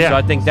more. Yeah. So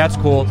I think that's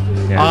cool.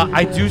 Yeah.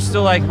 I do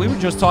still like. We were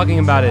just talking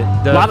about it.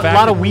 A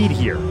lot of weed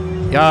here.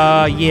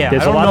 Yeah.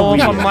 There's I a don't lot of know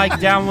if weed. I'm like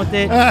down with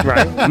it.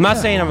 Right. I'm not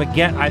saying I'm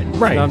against.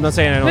 Right. I'm not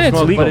saying I don't It's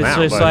smoke, legal but it's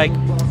now, just but- like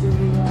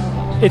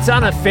It's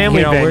on a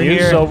family we're venue,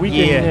 here. so we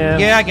can.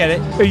 Yeah, I get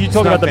it. Are you It's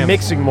talking not about the family.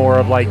 mixing more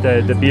of like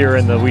the beer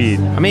and the weed?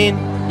 I mean,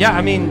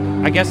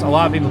 I guess a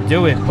lot of people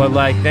do it, but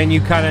like then you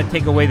kind of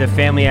take away the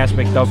family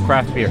aspect of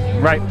craft beer.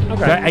 Right.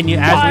 Okay. And you,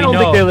 Well, as I we don't know,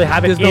 think they'll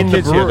have it There's no in the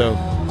kids here, brewery.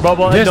 though.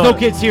 Well, there's no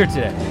kids here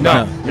today.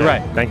 No, you're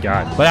right. Thank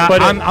God. But,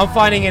 But I'm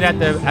finding it at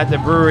the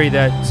brewery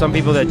that some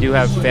people that do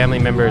have family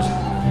members,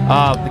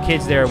 the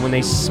kids there, when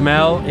they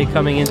smell it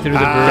coming in through the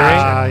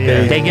brewery,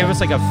 yeah. they give us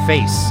like a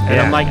face, and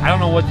Yeah. I'm like, I don't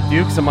know what to do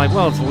because I'm like,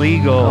 well, it's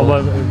legal. Oh,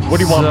 well, what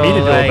do you want me to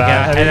do like,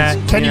 about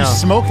it? Can you know,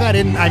 smoke that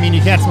in? I mean,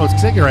 you can't smoke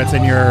cigarettes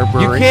in your You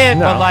brewery. can't,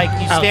 No. but like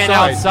you stand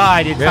Outside.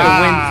 outside, it's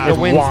Yeah. the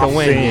wind's the wind,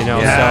 wafting. you know.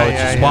 Yeah, so it's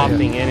yeah, just yeah,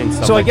 wafting in and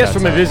stuff. So I like guess that,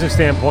 from a business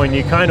standpoint,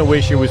 you kind of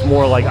wish it was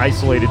more like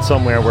isolated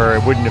somewhere where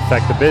it wouldn't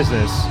affect the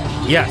business.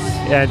 yes.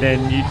 And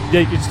then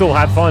they could still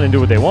have fun and do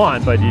what they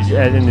want, but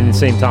and in the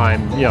same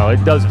time,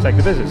 it does affect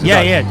the business. It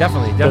Yeah, does. yeah,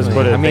 definitely, Does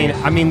put definitely.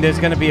 a I mean, there's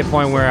going to be a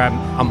point where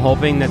I'm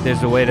hoping that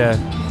there's a way to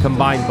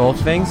combine both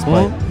things.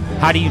 But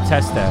how do you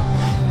test that?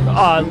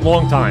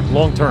 Long term.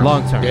 Long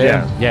term.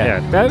 Yeah. Yeah.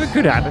 That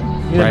could happen.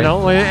 You Right.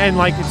 know, and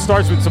like it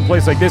starts with some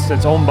place like this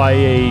that's owned by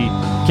a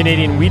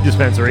Canadian weed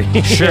dispensary.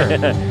 Sure.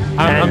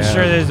 I'm And,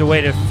 sure there's a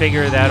way to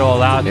figure that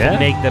all out Yeah. to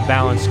make the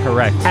balance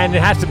correct. And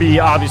it has to be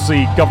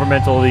obviously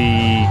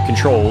governmentally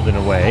controlled in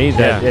a way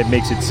that Yeah. it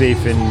makes it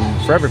safe and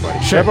for everybody.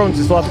 Sure. Everyone's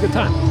just have a good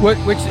time.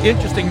 What's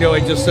interesting, though, I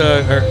just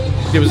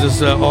there was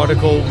this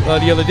article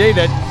the other day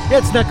that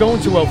it's not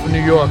going too well for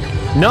New York.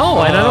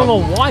 No, and I don't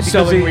know why, because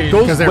selling it weed.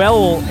 goes 'Cause they're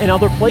well in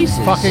other places.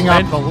 Fucking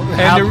up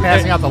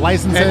passing out the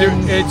licensing.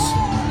 And it's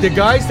the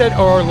guys that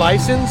are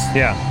licensed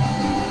Yeah.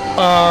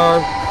 are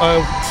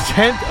a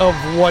tenth of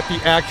what the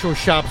actual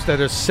shops that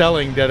are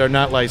selling that are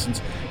not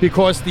licensed,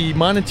 because the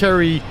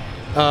monetary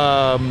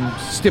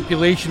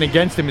stipulation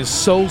against them is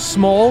so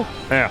small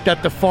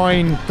that the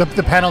fine the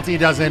penalty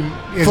is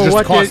for just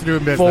what cost of they're-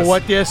 doing business. for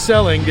what they're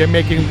selling, they're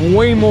making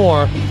way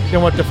more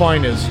than what the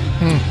fine is.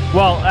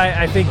 Well,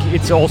 I think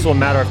it's also a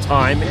matter of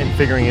time and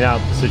figuring it out,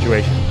 the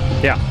situation.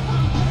 Yeah.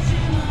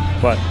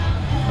 But,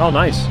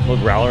 nice. Little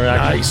growler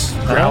action.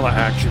 growler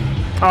action.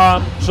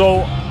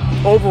 So,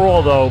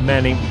 overall, though,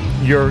 Manny,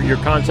 your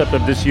concept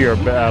of this year,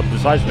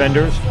 besides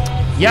vendors,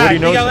 Yeah, what I do you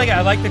think notice?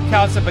 I like the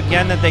concept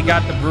again that they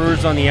got the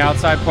brewers on the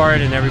outside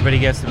part and everybody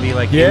gets to be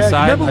like Yeah,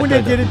 inside. remember when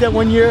they did it that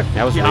one year?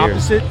 That was the weird.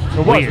 opposite.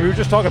 It was. We were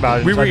just talking about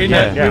it. We were in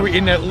Yeah, that. We were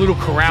in that little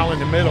corral in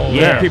the middle.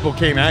 Yeah. And people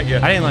came at you.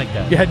 I didn't like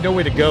that. You had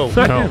nowhere to go.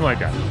 Oh my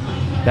God.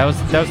 That was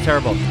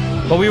terrible.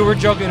 But we were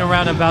joking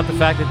around about the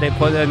fact that they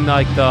put in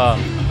like the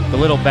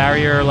little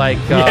barrier, like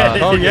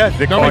Oh yeah,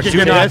 The nobody car can should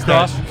get not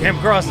past that. can't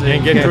cross it.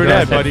 Can't get through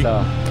that, cross buddy.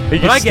 You But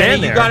can I get stand it.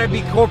 You there. got to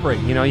be corporate.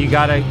 You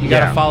gotta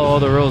Yeah. follow all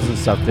the rules and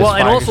stuff. There's Well,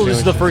 and fire also this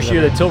is the first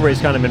year that extinguishers.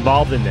 Tilray's kind of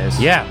involved in this.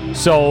 Yeah.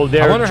 So I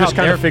they're wonder just how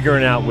kind of they're-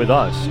 figuring it out with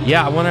us.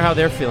 Yeah, I wonder how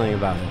they're feeling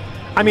about it.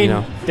 I mean, You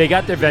know. they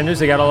got their vendors.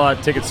 They got a lot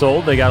of tickets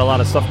sold. They got a lot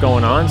of stuff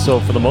going on.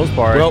 So for the most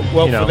part, Well,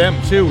 you know, for them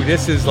too.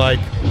 This is like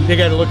they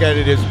got to look at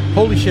it as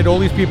holy shit. All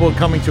these people are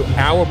coming to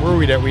our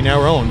brewery that we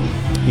now own.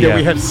 Yeah. Yeah,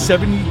 we have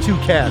 72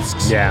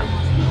 casks. Yeah.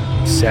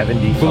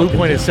 70. Blue fucking-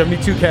 Point is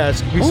 72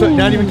 casks. We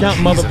not even count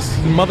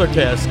mother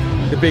cask,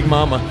 the big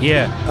mama.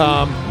 Yeah.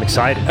 I'm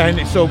excited.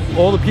 And so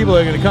all the people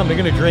that are going to come, they're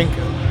going to drink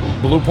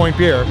Blue Point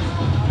beer.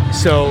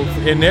 So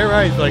in their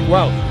eyes, like,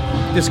 wow,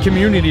 this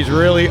community's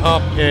really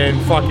up and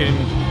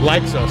fucking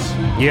likes us.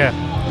 Yeah.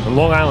 And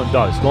Long Island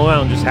does. Long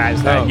Island just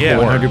has that. Yeah,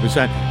 core.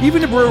 100%.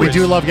 Even the breweries. we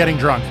do love getting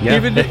drunk. Yeah.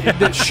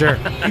 Even sure.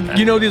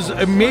 You know, there's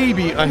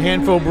maybe a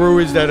handful of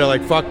breweries that are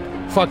like, fuck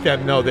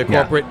them. No, they're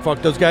Yeah. corporate.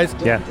 Fuck those guys.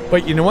 Yeah.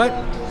 But you know what?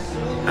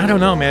 I don't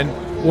know, man.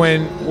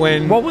 When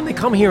Well, when they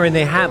come here and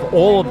they have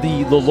all of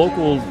the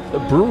local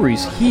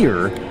breweries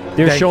here,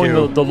 they're Thank showing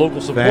you. the local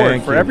support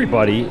Thank for you.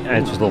 everybody, and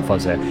it's just a little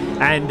fuzz there,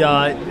 and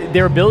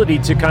their ability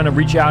to kind of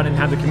reach out and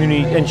have the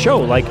community and show,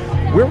 like,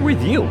 we're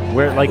with you.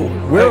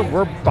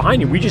 We're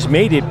behind you. We just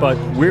made it, but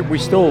we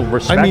still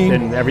respect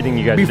and everything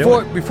you guys are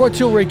doing. before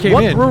Tilray came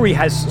What in. brewery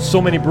has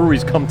so many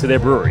breweries come to their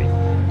brewery?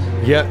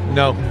 Yeah,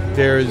 no,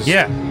 there's.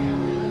 Yeah.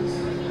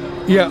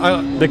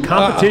 Yeah, the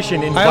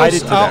competition invited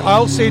to them.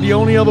 I'll say the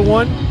only other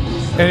one,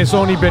 and it's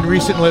only been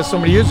recent in the last so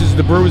many years, is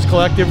the Brewers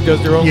Collective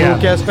does their own Blue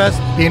Cask Fest.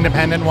 The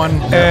independent one.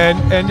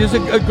 And there's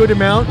a good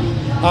amount.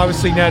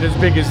 Obviously not as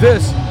big as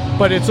this,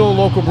 but it's all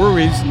local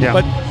breweries. Yeah.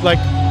 But like,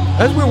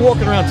 as we're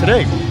walking around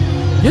today,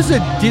 there's a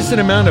decent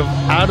amount of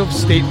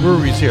out-of-state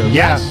breweries here.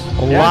 Yes.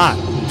 A lot.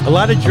 A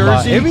lot of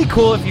Jersey. It'd be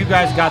cool if you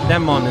guys got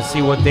them on to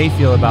see what they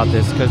feel about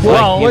this. Because,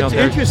 well, like, what's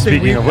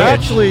interesting, we've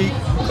actually,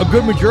 a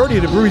good majority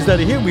of the breweries that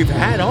are here, we've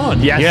had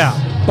on. Yes.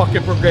 Yeah.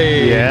 Bucket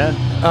Brigade. Yeah.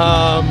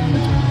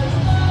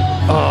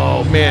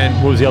 Oh, man.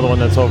 What was the other one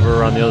that's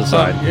over on the other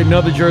side?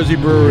 Another Jersey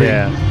brewery.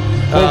 Yeah.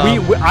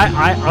 Well,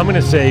 I'm going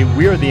to say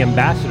we're the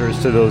ambassadors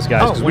to those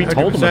guys because we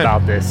told them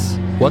about this.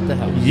 What the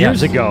hell?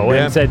 Years ago,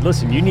 and said,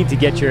 listen, you need to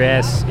get your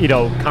ass,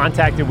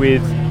 contacted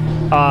with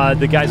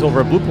the guys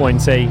over at Blue Point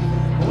and say,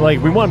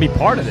 like, we want to be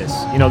part of this.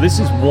 This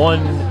is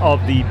one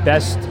of the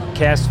best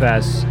cask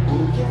fests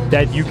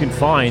that you can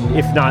find,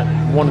 if not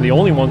one of the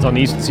only ones on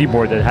the Eastern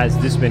Seaboard that has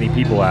this many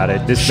people at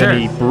it, this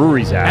many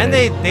breweries at it. And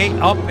they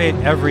up it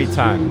every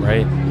time,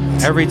 right?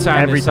 Every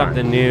time there's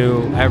something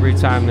new. Every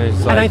time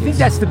there's like... And I think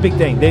that's the big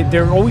thing.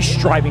 They're always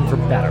striving for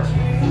better.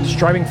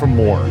 Striving for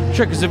more.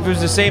 Sure, because if it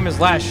was the same as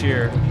last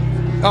year...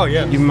 Oh,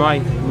 yeah. You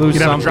might lose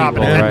some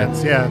people,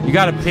 right? Yeah. You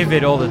got to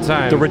pivot all the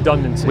time. The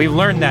redundancy. We've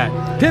learned that.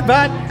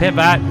 Pivot.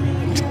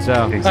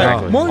 So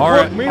exactly.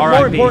 More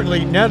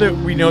importantly, now that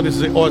we know this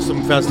is an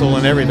awesome festival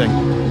and everything,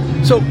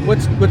 so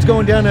what's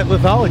going down at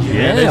Lithology?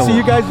 Yeah. I see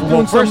you guys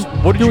doing certain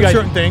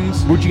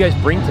things. What did you guys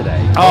bring today?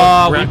 We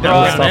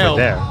brought brown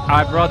ale.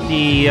 I brought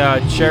the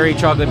cherry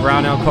chocolate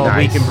brown ale called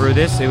We Can Brew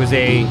This. It was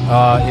a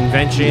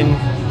invention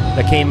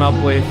that came up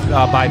with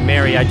by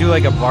Mary. I do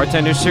like a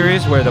bartender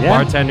series where the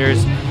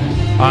bartenders,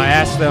 I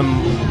ask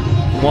them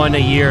one a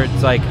year.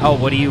 It's like, oh,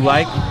 what do you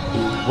like?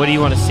 What do you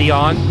want to see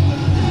on?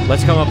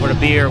 Let's come up with a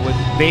beer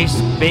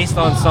based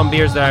on some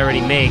beers that I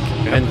already make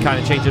and kind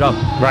of change it up.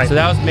 Right. So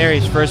that was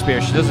Mary's first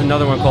beer. She does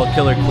another one called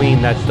Killer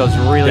Queen that does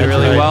really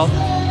well.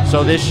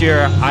 So this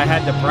year I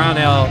had the brown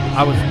ale.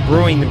 I was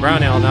brewing the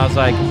brown ale and I was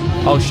like,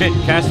 oh shit,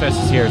 Cask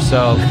Fest is here.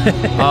 So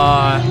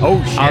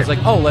I was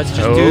like, oh, let's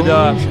just do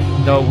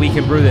the We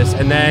Can Brew This.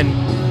 And then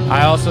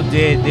I also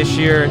did this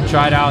year,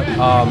 tried out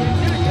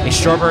a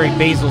strawberry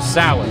basil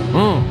sour.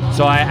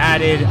 So I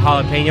added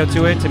jalapeno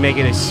to it to make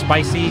it a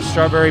spicy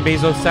strawberry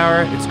basil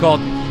sour. It's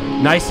called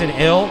Nice and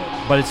Ill,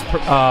 but it's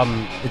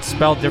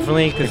spelled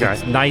differently because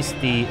it's nice.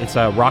 It's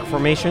a rock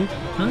formation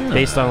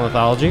based on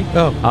Lithology.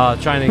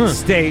 Trying to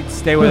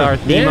stay with our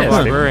theme of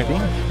our brewing.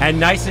 And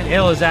Nice and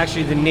Ill is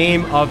actually the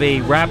name of a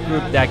rap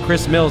group that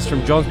Chris Mills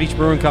from Jones Beach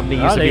Brewing Company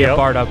used to be a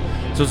part of.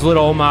 So it's a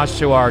little homage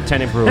to our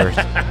tenant brewers.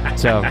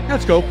 So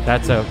that's cool.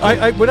 That's a.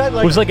 It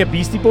was like a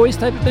Beastie Boys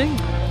type of thing.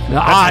 They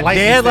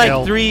had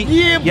like three.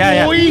 Boy.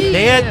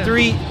 They had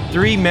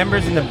three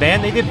members in the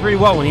band. They did pretty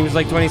well when he was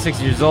like 26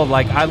 years old.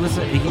 Like I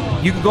listen,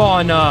 you can go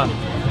on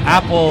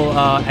Apple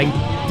and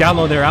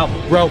download their album.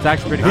 Bro, it's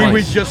actually pretty. He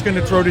was just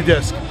gonna throw the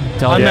disc.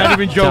 I'm not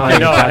even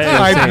joking.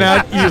 I'm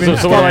not even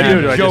so what do I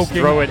do? Do I joking. just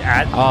throw it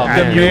at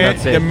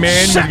the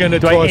man was gonna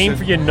do toss I aim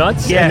for your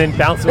nuts and then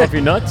bounce it off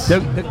your nuts?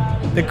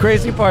 The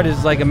crazy part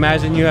is, like,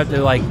 imagine you have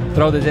to, like,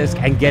 throw the disc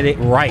and get it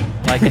right.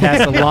 Like, it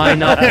has to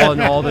line up on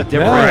all the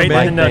different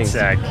right in the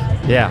nutsack.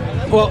 Yeah.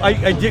 Well,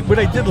 I did what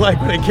I did like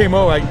when I came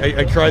over.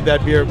 I tried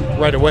that beer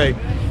right away,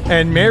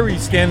 and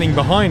Mary's standing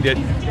behind it,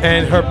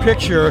 and her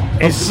picture,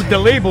 the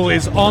label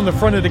is on the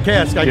front of the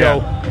cask. I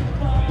go,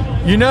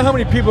 you know how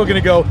many people are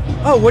gonna go?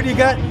 Oh, what do you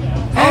got?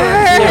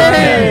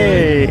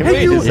 Hey,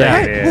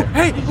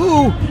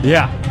 ooh,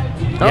 yeah.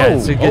 Yeah,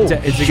 it's a good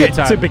time.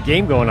 It's a big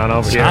game going on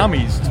over here. I'm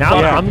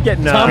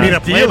getting Tommy's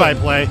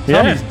play-by-play.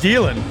 Tommy's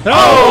dealing.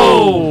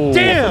 Oh,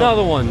 damn!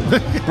 Another one.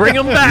 Bring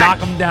them back. Knock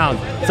them down.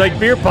 It's like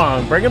beer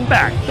pong. Bring them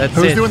back.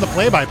 Who's doing the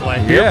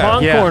play-by-play? Beer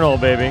pong cornhole,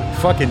 baby.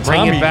 Fucking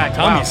Bring Tommy. it back.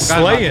 Tommy's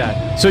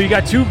slaying. So you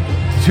got two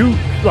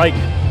like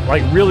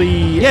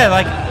really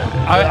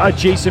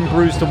adjacent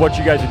brews to what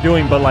you guys are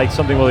doing, but like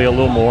something really a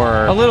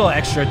little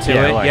extra to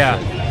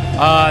it.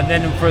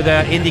 Then for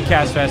the Indie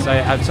Cask Fest, I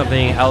have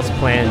something else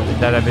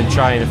planned that I've been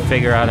trying to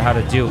figure out how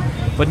to do.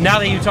 But now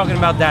that you're talking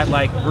about that,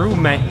 like, brew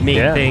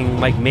thing,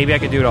 like, maybe I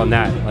could do it on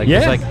that. Like,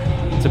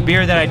 it's a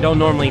beer that I don't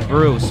normally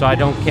brew, so I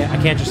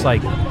can't just,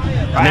 like, make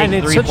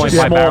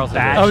 3.5 barrels.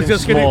 I was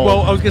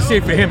gonna say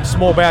for him,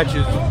 small batch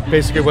is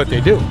basically what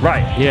they do.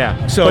 Right.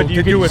 Yeah. So but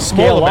you do a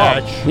smaller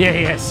batch.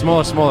 Yeah,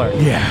 smaller.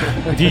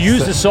 Yeah. Do you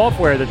use the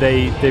software that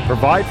they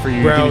provide for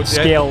you? Bro, you can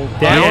scale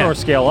down or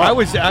scale up? I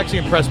was actually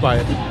impressed by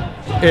it.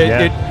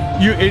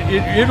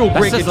 It'll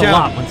break it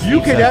down. You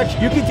could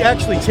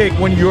actually take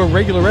one of your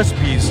regular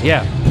recipes,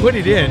 put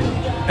it in,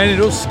 and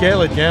it'll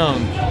scale it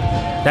down.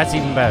 That's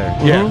even better.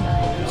 Yeah.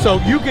 Mm-hmm. So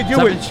you could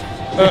do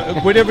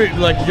it, whatever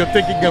like you're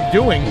thinking of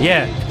doing.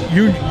 Yeah.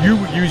 You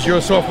use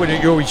your software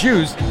that you always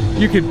use.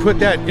 You can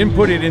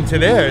input it into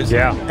theirs.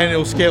 Yeah. And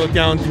it'll scale it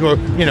down to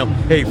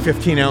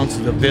 15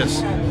 ounces of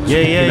this.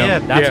 Yeah.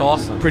 That's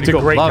awesome. It's a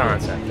great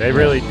concept. They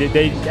really did.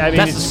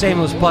 That's a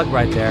shameless plug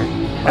right there.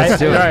 Let's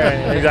do it.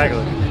 Right,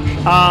 exactly.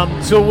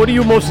 So what are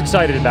you most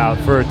excited about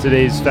for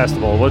today's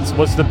festival?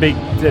 What's the big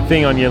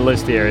thing on your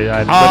list here?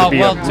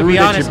 To be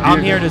honest,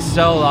 I'm here to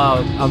sell.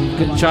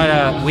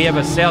 We have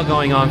a sale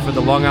going on for the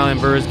Long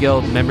Island Brewers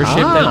Guild membership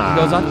that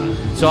goes on.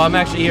 So I'm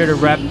actually here to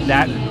rep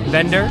that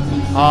vendor.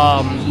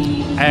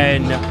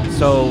 And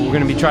so we're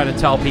going to be trying to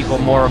tell people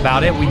more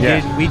about it.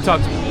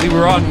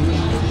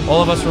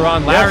 All of us were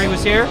on. Larry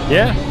was here.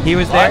 Yeah. He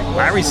was there.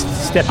 Larry's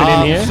stepping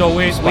in here. So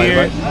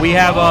we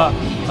have a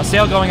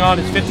sale going on.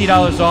 It's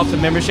 $50 off the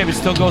membership. It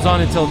still goes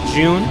on until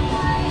June.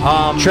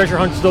 Treasure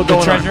hunt's still going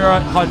on. Treasure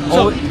hunt.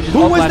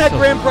 Who was that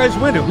grand prize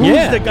winner? Who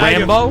was the guy?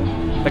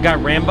 Rambo. The guy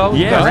Rambo.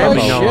 Yeah,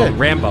 Rambo.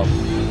 Rambo.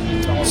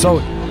 So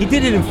he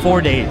did it in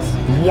 4 days.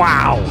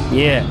 Wow.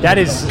 Yeah. That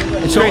is.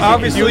 So crazy.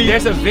 obviously,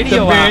 there's a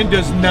video. The band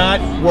does not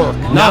work.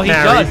 No, he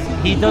does.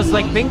 He does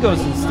like bingos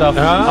and stuff.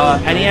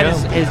 And he had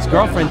his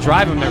girlfriend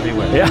drive him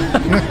everywhere. Yeah.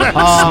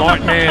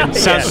 Smart man.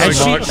 Sounds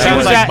smart. She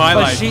was like my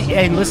life.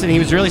 And listen, he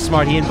was really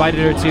smart. He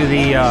invited her to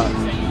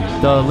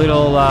the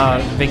little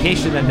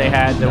vacation that they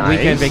had, the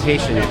weekend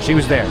vacation. She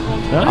was there.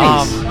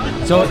 Nice.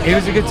 So it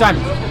was a good time.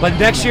 But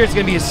next year it's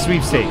going to be a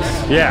sweepstakes.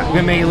 Yeah. We're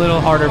going to make it a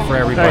little harder for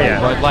everybody.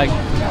 But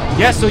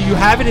so you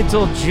have it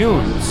until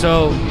June.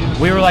 So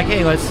we were like,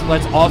 hey, let's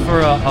offer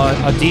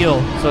a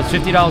deal. So it's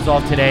 $50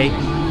 off today.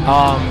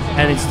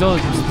 And it's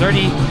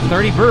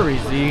 30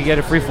 breweries. You get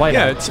a free flight.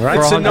 Yeah, it's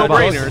a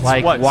no-brainer. It's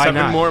like, what, why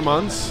 7 not? more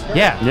months?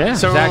 Yeah.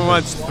 So everyone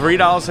wants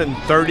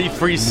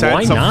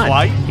 $3.33 not? a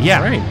flight?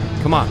 Yeah. Right.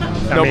 Come on.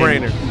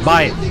 No-brainer.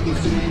 Buy it.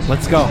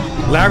 Let's go.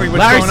 Larry's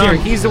Larry's going here.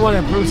 on? He's the one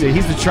that proves it.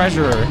 He's the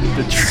treasurer.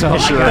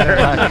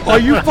 Are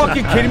you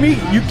fucking kidding me?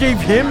 You gave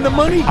him the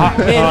money? Man,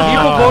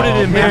 people voted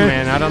him in,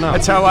 man. I don't know.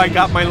 That's how I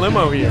got my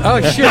limo here.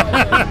 Oh shit!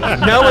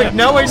 Now I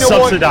know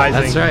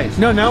Subsidizing. That's right.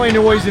 No, now I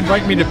know why he's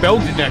inviting me to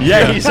Belgium next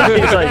Yeah, year. he's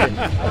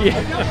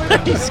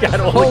like, he's got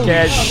all the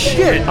cash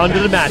shit. under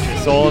the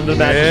mattress, all under the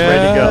mattress,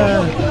 ready to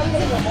go.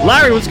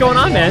 Larry, what's going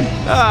on, man?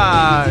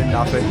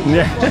 Nothing.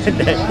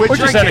 We're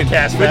just at a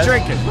cast We're fest.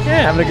 drinking.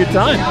 Yeah, having a good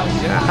time.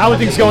 Yeah. How are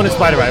things going in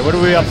Spider Ride? What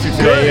are we up to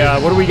today?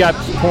 What do we got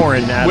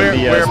pouring out of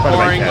the We're Spider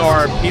pouring Ride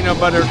our peanut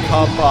butter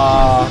cup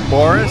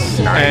Boris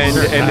and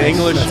an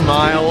English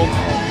mild,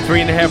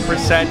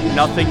 3.5%,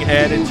 nothing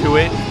added to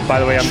it. By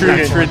the way, I'm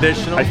True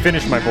traditional. I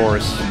finished my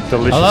Boris.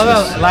 Delicious. I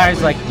love how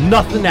Larry's like,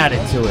 nothing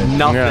added to it.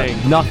 Nothing.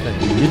 Yeah. Nothing.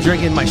 You're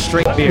drinking my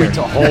straight beer.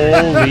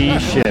 Holy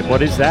shit.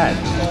 What is that?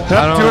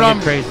 I don't know.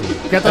 Get crazy.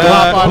 Get the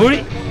top on.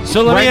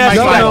 So let me ask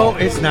you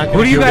guys. It's not.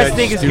 Who do you guys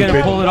think is going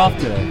to pull it off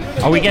today?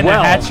 Are we getting a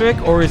hat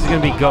trick, or is it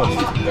going to be Ghost?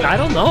 I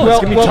don't know.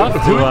 It's going to be tough to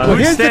Who's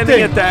here's the standing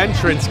thing. at the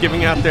entrance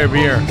giving out their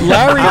beer?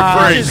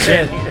 Larry,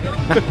 Shit.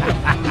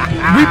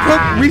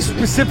 we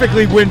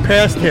specifically went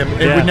past him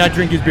and would not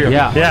drink his beer.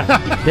 Yeah.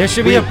 There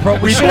should be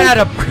we should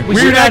have had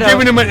We were not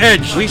giving him an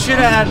edge. We should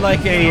have had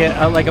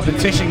like a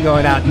petition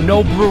going out.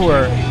 No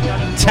brewer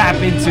tap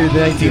into the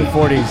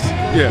 1940s.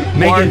 Yeah.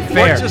 Make it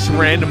fair. Or just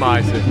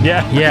randomize it.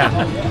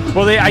 Yeah.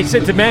 Well, I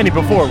said to Manny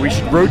before, we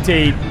should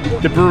rotate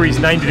the breweries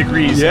 90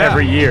 degrees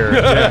every year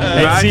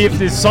and see if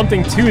there's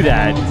something to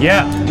that.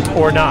 Yeah.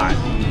 Or not.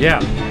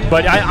 Yeah.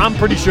 But I'm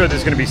pretty sure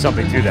there's going to be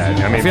something to that.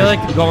 I feel like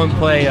go and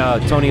play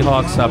Tony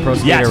Hawk's Pro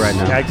Skater right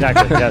now.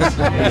 Exactly.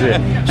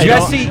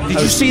 Yes.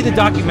 Did you see the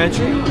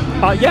documentary?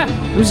 Yeah.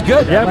 It was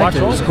good. Yeah, I watched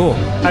it. It was cool.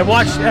 I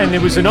watched, and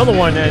there was another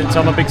one, and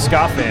so I'm a big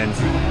ska fan.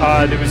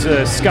 There was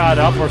a Ska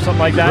Up or something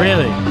like that.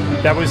 Really?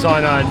 That was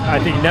on, I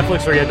think,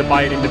 Netflix, or you had to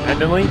buy it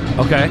independently.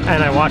 Okay.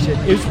 And I watched it.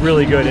 It was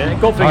really good. And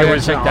go figure it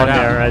was check on that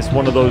out. there as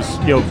one of those,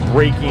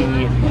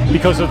 breaking,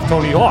 because of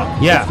Tony Hawk.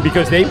 Yeah.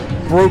 Because they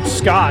broke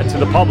ska to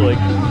the public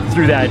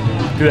through that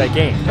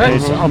game. And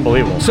it's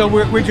unbelievable. So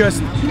we're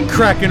just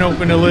cracking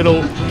open a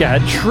little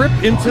trip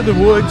into the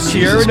woods,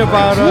 Sierra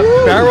Nevada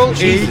Barrel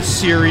Age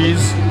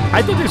Series.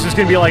 I thought this was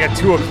going to be like a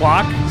 2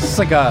 o'clock. It's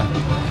like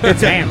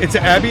It's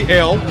an Abbey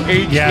Ale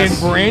aged in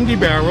brandy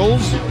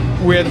barrels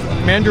with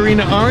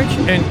mandarina orange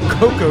and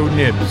cocoa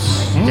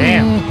nibs.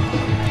 Damn.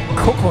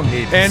 Cocoa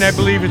nibs. And I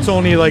believe it's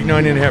only like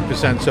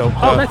 9.5%. So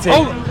that's it.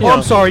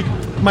 I'm sorry.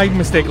 My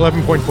mistake.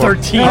 11.4.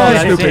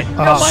 13. Stupid.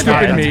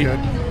 Stupid me.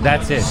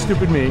 That's it.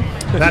 Stupid me.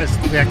 That is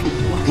thick.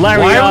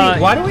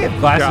 Larry, why do we have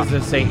glasses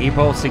that say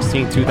April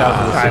 16,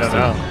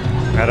 2016?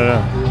 I don't know.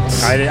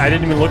 I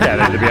didn't even look at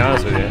it, to be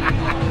honest with you.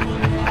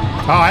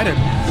 Oh, I didn't.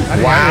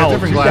 Wow.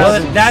 Different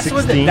Well, glasses.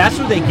 Well, that's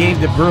what they gave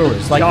the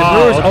brewers. Like the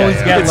brewers always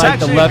get It's like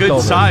the actually a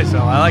leftovers. good size, though.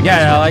 I like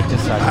I like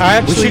this size. We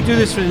actually- should do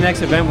this for the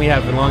next event we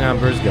have in Long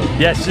Island Brewers Guild.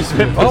 Yes, just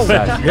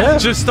Yeah.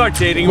 Just start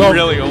dating Well,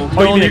 really old.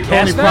 The you only mean a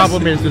cast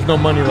problem is there's no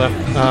money left.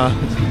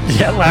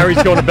 Yeah,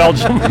 Larry's going to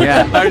Belgium.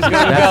 Yeah, Larry's going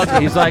to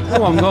Belgium. He's like,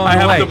 oh, I'm going I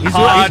have away. the He's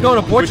pod going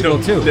to Portugal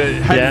with too. The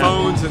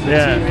headphones and the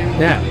TV.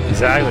 Yeah,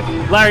 Exactly.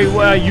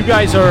 Larry, you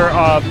guys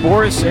are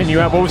Boris, and you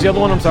have, what was the other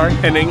one? I'm sorry?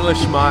 An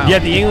English mile. Yeah,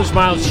 the English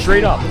mile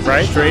straight up,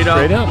 right? Straight up.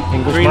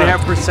 English mile.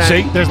 3.5%.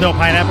 See, There's no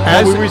pineapple.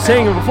 As we were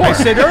saying it before. I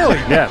said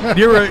earlier. Yeah.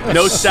 There are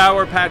No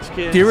Sour Patch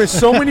Kids. There are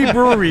so many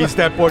breweries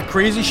that bought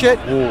crazy shit,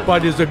 but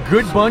there's a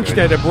good bunch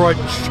that have brought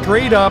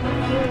straight up.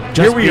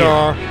 Here we beer.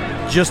 are,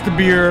 just the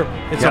beer.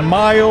 It's a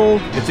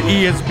mild. It's an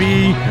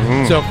ESB.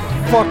 It's a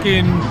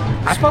fucking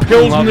fucking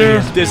Pilsner.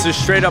 This is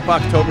straight up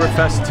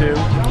Oktoberfest too.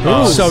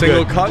 So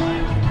single good. cut.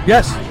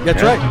 Yes,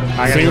 that's right.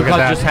 Single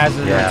Cut just has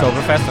it at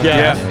Oktoberfest.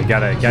 Yeah. You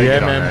gotta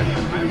get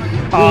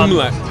on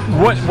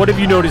that. What have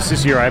you noticed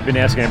this year? I've been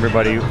asking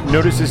everybody.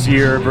 Noticed this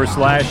year versus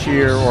last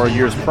year or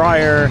years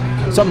prior?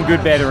 Something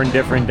good, bad, or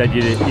indifferent that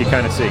you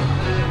kind of see.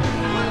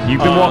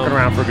 You've been walking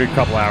around for a good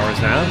couple hours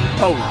now.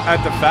 Oh,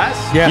 at the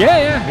fest? Yeah.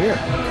 Here.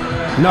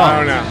 No, I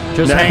don't know.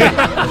 just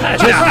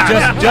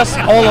hang, just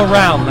all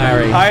around,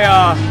 Larry.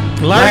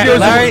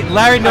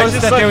 Larry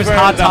noticed that there was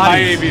hot the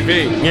high toddies.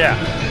 ABV.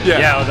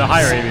 Yeah, the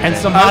higher ABV. And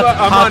some I'm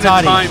hot on a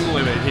toddies. time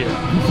limit here.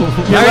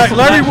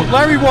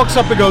 Larry walks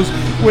up and goes,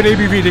 with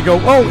ABV, they go,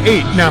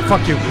 8. Nah,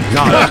 fuck you.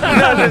 No.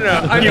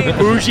 I you mean,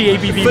 bougie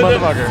ABV for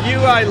motherfucker. the few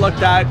I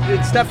looked at,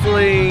 it's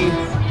definitely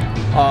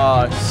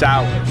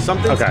sour.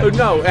 Something. Okay.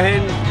 No,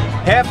 and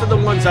half of the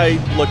ones I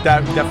looked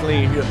at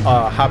definitely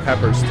hot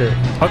peppers too.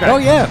 Okay. Oh,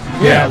 yeah.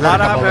 Yeah, a lot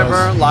of hot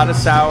pepper, a lot of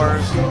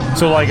sours.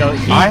 So like a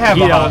heat, I have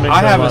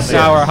a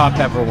sour Yeah. hot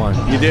pepper one.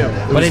 You do.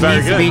 But it very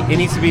needs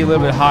good. to be a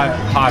little bit hotter.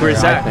 Where's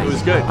I that? think. It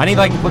was good. I need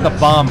like to put the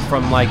bomb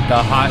from like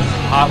the hot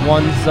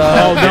ones.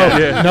 Oh,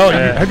 no. No,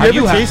 have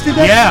you ever tasted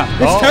that? Yeah.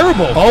 It's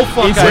terrible. Oh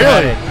fuck! It's I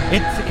had really?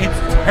 it. It's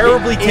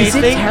terribly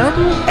tasting. Is it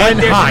terrible? And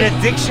there's hot. an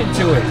addiction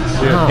to it.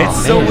 Yeah.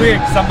 It's so weird.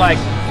 Cause I'm like,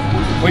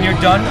 when you're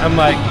done, I'm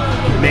like,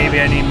 maybe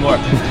I need more.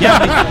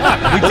 Yeah,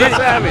 we did.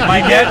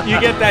 You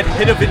get that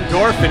hit of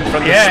endorphin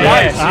from the Yeah,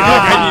 slice. yeah.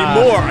 I need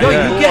more. No, I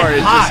need you more. get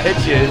It hot.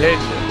 just hits you.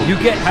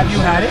 Have you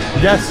had it?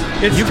 Yes.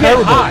 It's You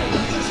terrible. get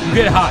high. You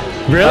get high.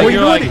 Really? Like,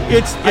 you're Well, like,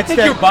 it's I think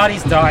that- your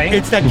body's dying.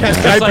 It's that It's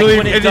I like believe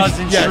when it does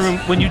in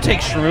yes. when you take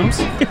shrooms,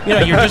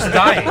 you're just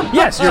dying.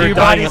 Yes, So you're your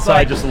dying body's inside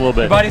like, just a little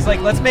bit. Your body's like,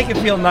 let's make it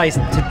feel nice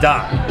to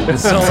die.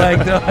 So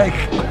like, they're like,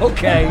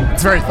 okay.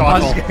 It's very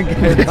thoughtful.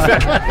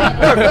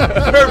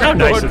 How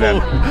nice of them.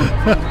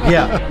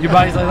 Yeah, your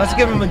body's like, let's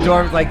give him a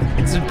door. Like,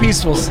 it's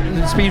peaceful,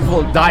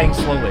 dying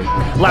slowly.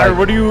 Larry,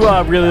 what are you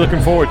really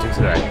looking forward to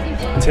today?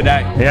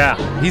 Today. Yeah.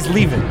 He's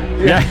leaving.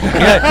 Yeah.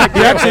 He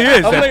actually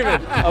is. I'm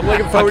leaving. I'm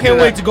looking I forward can't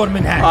to wait that. to go to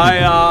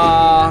Manhattan.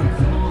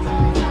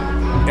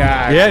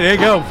 Yeah, there you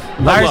go.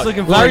 Larry's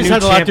looking for Larry's a new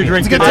had a lot to champion.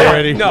 drink It's a good today time.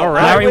 already. No, All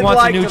right. I Larry would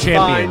wants a like new to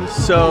champion. Find,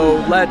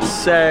 so let's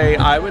say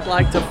I would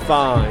like to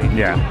find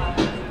Yeah.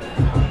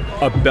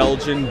 a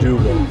Belgian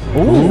Double.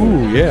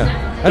 Ooh,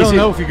 yeah. I don't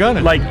know if you're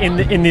gonna. Like in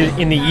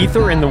the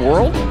ether in the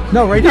world?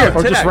 No, right here.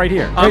 Or just right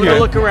here? I'm Right gonna here.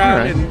 look around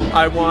All right. and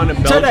I want a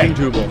Belgian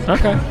Double.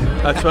 Okay.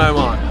 That's what I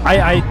want.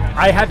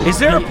 I have. Is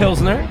there a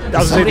Pilsner? I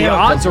was saying the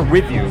odds are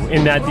with you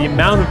in that the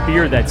amount of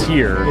beer that's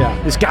here. Yeah.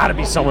 There's got to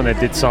be someone that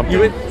did something.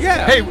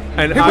 Hey,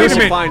 And hey, I wait a will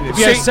minute. find it. If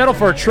you had to settle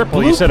for a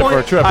triple, you settle for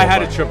a triple. I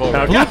had a triple.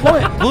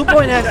 Okay. Blue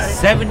Point has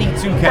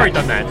 72 Already cans.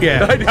 done that.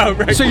 Yeah. I know,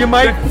 right? So you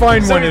might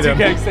find one of 72 them.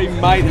 kegs, they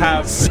might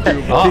have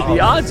a Double. The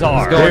odds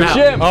are. going out.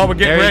 Jim, Oh, we're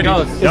getting There he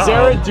ready. goes. is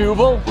there a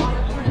Double?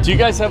 Do you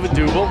guys have a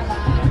Double?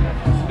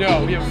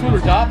 No, we have Fruit or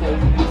Doppel.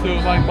 So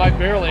my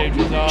barrel age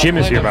is Jim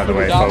is here, by the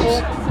way, folks.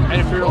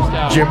 And Imperial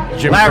Stout.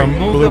 Jim Larry, from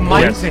move Blue the mic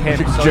Point. to him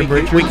so Jim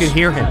we Richards. can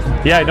hear him.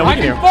 Yeah, no, we I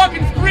can can hear.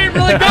 fucking scream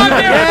really good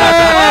there.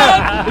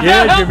 Yeah, Is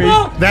that Jimmy.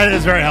 helpful? That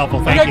is very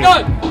helpful. Thank Okay,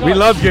 you. good. We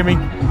love Jimmy. You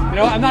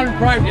know, I'm not in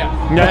prime yet.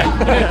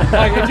 Yeah.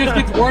 Like, it just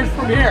gets worse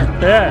from here.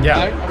 Yeah.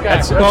 Okay.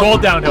 It's all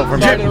downhill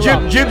from here.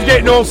 Jim's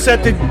getting all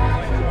set to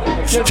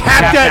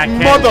tap that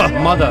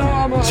mother.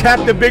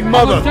 Tap the big I'm a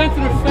mother.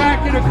 sensitive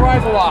factor that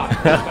cries a lot.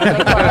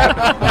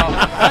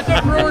 That's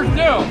what brewers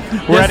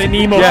do. We're at an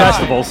emo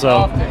festival,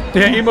 so.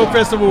 Yeah, emo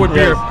festival with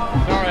beer. All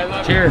right,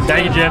 let's Cheers.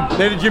 Thank you, Jim.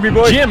 Later, Jimmy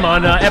boy. Jim,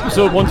 on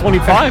episode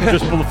 125,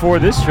 just before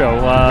this show,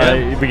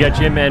 we got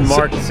Jim and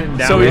Mark sitting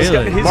down. So he's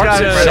got, Mark's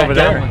sitting right over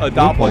there. a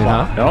Doppel.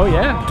 Oh,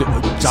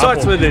 yeah.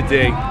 Starts with a D.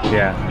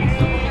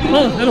 Yeah.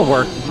 Well, it'll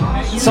work.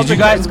 Did you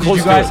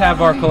guys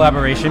have our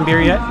collaboration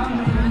beer yet?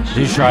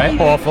 Did you try it?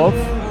 Off of?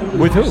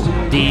 With who?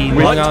 The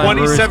What? Long Island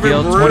 27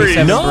 Brewers Guild, breweries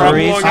 27 from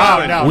breweries. Long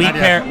Island. no, we not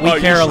yet. care. We Oh,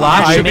 care you a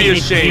lot. should We be made it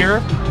ashamed.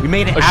 here. We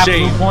made it at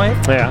Ashamed. Blue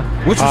Point, Yeah.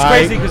 which was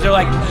crazy because they're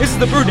like, "This is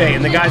the brew day,"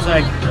 and the guy's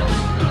like,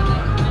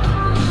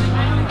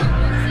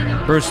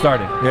 "Brew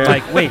started."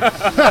 Like, wait,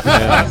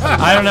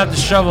 I don't have to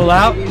shovel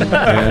out. I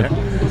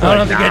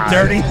don't have to get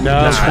dirty.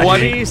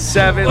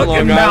 27 Look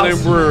Long at Island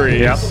Mouse. breweries.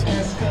 Yep.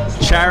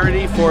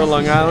 Charity for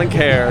Long Island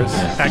Cares.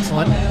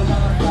 Excellent.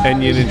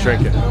 And you didn't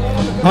drink it.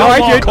 No, I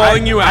did.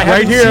 Calling you out.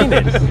 Right here.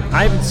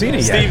 I haven't seen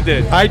it yet. Steve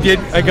did. I did.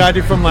 I got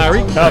it from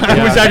Larry. I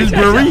yeah. was at his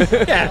brewery.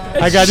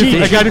 I got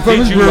it. I got it from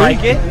his Did you brewery.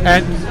 like it?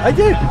 And I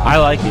did. I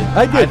like it.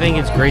 I did. I think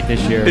it's great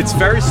this year. It's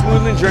very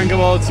smooth and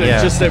drinkable. It's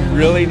Yeah. just a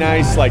really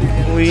nice, like,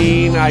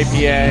 clean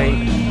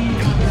IPA.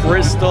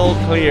 Crystal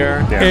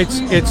clear. Yeah. It's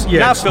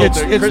Not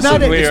filtered, it's crystal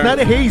not clear. it's not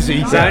a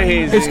hazy. It's not a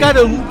hazy. It's got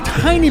a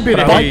tiny bit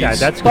I of like haze. that.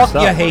 That's good Fuck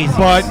stuff. yeah, hazy.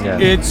 but Yeah.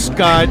 it's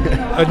got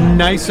a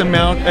nice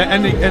amount,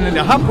 and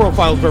the hop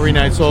profile is very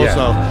nice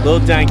also. A little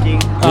danky.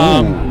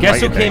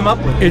 Guess who like it, came up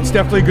with it? It's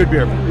definitely a good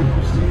beer.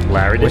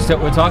 Larry did.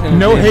 We're talking.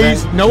 No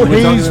haze,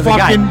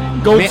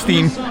 fucking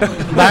Goldstein.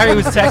 Larry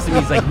was texting me.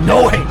 He's like,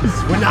 no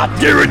haze. We're not.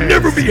 There would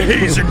never be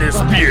haze in this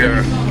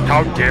beer.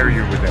 How dare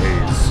you with the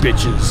haze,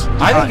 bitches?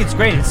 I think it's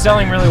great. It's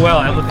selling really well.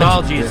 At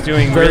Lithology, it's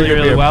doing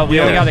really well. We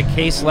only got a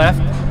case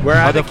left. We're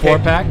out of the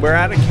 4-pack. We're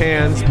out of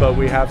cans, but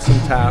we have some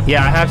tap.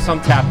 Yeah, I have some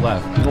tap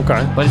left.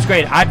 Okay, but it's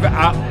great.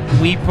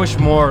 We push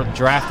more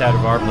draft out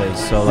of our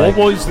place. So what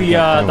was the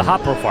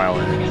hop profile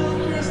in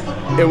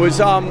it? It was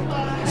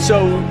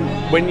so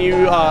when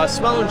you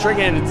smell and drink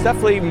it, it's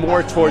definitely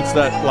more towards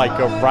the like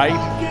a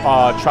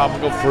ripe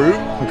tropical fruit.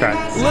 Okay,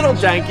 a little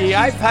danky.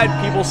 I've had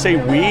people say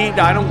weed.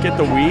 I don't get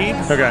the weed.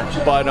 Okay,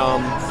 but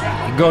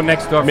go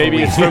next door. Maybe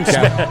for it's weed.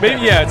 from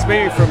it's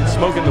maybe from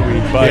smoking the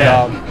weed. But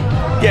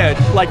yeah,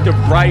 like the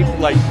ripe,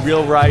 like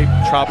real ripe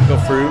tropical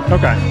fruit.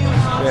 Okay.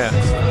 Yeah.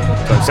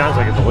 So it sounds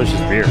like a delicious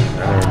beer.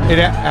 It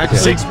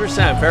actually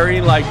 6%,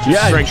 very like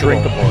just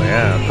drinkable.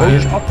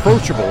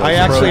 Approachable. I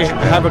actually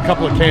have a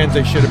couple of cans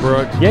I should have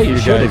brought. Yeah, you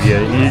should have.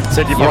 You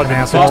said you brought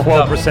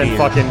 12%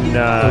 fucking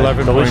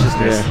 11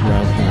 deliciousness.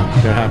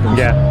 Yeah, that happens.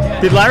 Yeah.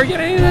 Did Larry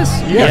get any of this?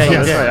 Yeah,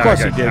 of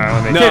course he did.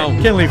 No,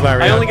 can't leave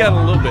Larry. I only got a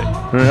little bit.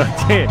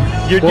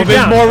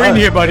 There's more in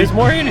here, buddy. There's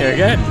more in here.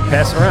 Again,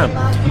 pass it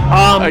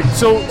around.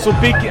 So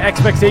big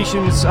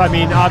expectations. I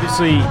mean,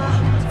 obviously.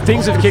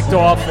 Things have kicked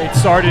off. It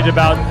started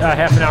about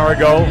half an hour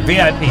ago.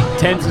 VIP.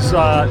 Tents is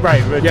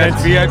right. Yeah,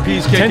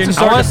 VIP's kicking.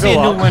 I want to see a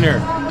new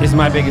winner. Is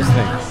my biggest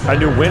thing. A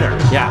new winner.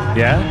 Yeah.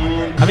 Yeah.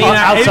 I mean,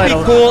 it'd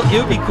be cool. It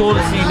would be cool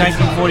to see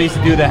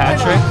 1940s do the hat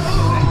trick.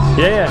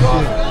 Yeah.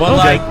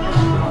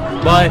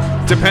 But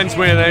but depends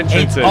where the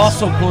entrance is. It's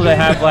also cool to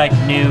have like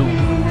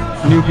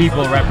new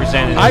people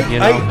represented.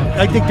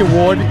 I think the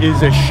award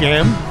is a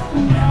sham.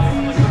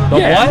 The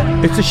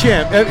what? It's a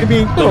sham. I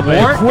mean, the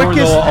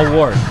quickest or the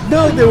award?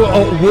 No, the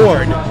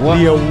award. What?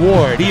 The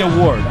award. The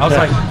award. I was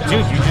like,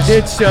 dude, you just.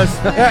 It's just.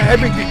 I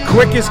mean, the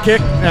quickest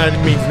kick.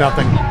 It means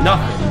nothing.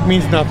 Nothing. It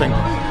means nothing.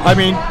 I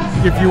mean,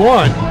 if you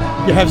want,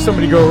 you have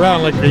somebody go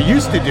around like they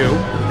used to do,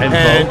 and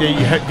they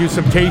do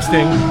some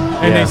tasting,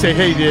 and they say,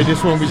 hey,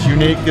 this one was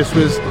unique. This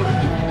was.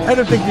 I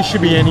don't think there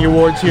should be any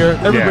awards here.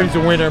 Everybody's a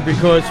winner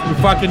because we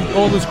fucking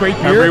all this great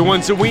beer.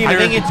 Everyone's a wiener. I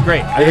think it's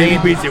great.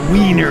 Everybody's a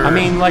wiener. I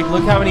mean, like,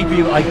 look how many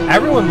people. Like,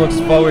 everyone looks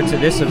forward to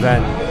this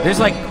event.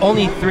 There's like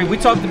only 3. We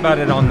talked about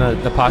it on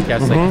the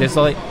podcast. Like, there's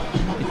like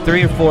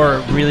 3 or 4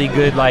 really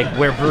good like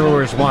where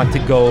brewers want to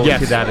go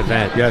to that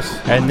event. Yes.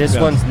 And this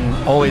one's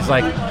always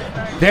like.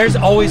 There's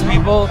always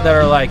people that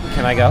are like,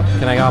 can I go?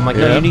 Can I go? I'm like,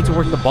 no, you need to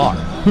work the bar.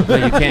 No,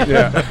 you can't.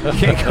 You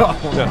can't go.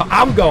 No.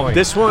 I'm going.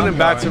 This one and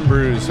Bats and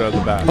Brews are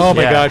the best. Oh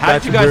my God! How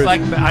did you guys like?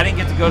 I didn't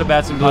get to go to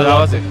Bats and Brews. I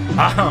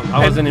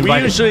wasn't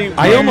invited.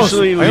 I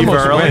usually leave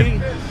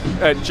early,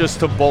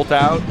 just to bolt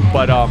out.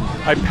 But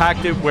I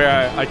packed it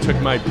where I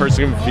took my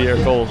personal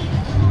vehicle,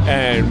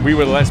 and we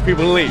were the last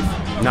people to leave.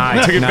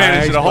 Nice. Took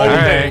advantage of the whole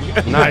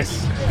thing.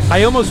 Nice.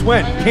 I almost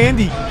went.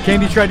 Candy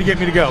tried to get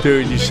me to go.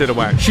 Dude, you should have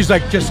went. She's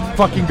like, just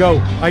fucking go.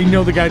 I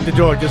know the guy at the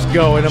door. Just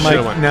go. And I'm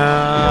like,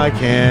 nah, I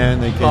can't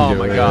do it. Oh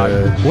my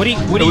God. What do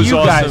you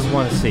guys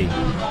want to see?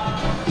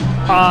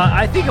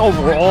 I think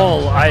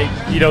overall,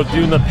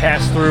 doing the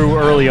pass through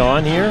early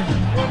on here,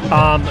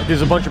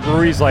 there's a bunch of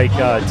breweries like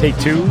Take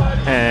Two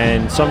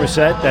and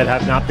Somerset that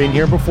have not been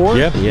here before.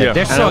 Yeah.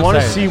 They're so I want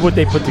to see what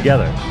they put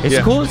together. It's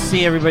cool to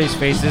see everybody's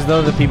faces,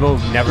 though, the people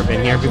who've never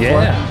been here before.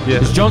 Yeah.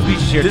 Because Jones Beach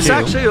is here, This too.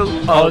 actually,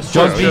 it's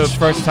Jones Beach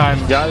first time.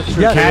 Yeah, that's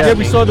true. Yeah,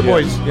 we saw the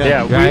boys.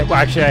 Yeah.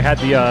 Actually, I had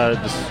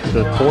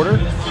the porter.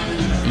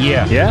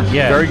 Yeah.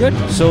 Very good.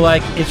 So,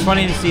 like, it's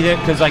funny to see that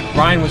because, like,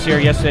 Brian was here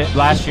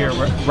last year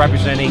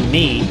representing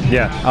me.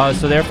 Yeah.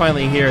 So they're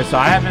finally here. So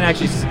I haven't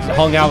actually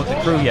hung out with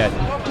the crew yet.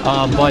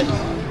 But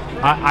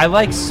I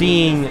like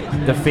seeing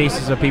the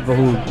faces of people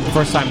who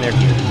first time they're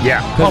here.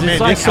 Yeah. Because it's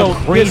like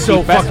a crazy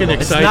so fucking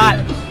festival.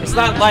 excited. It's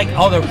not like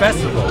other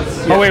festivals.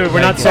 Oh, wait,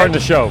 we're not starting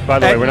the show. By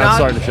the way, we're not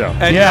starting the show.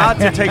 And not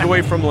to take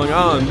away from Long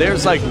Island,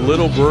 there's like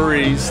little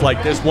breweries,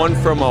 like there's one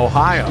from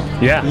Ohio.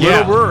 Yeah.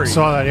 Little brewery.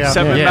 Saw that, yeah.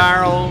 7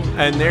 Barrel,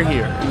 and they're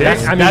here.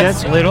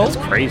 That's little. That's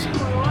crazy.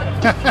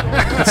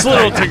 It's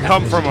little to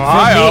come from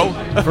Ohio.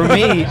 For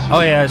me,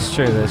 oh yeah, that's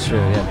true.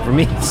 Yeah. For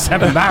me,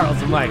 7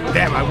 Barrels. I'm like,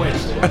 damn, I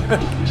wish.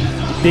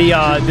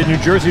 The New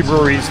Jersey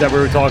breweries that we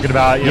were talking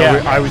about,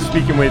 I was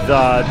speaking with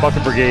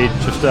Bucket Brigade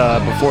just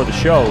before the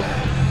show,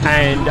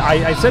 and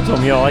I said to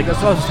him, like that's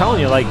what I was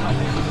telling you, like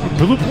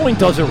Blue Point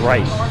does it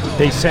right.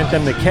 They sent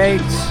them the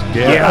kegs,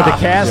 the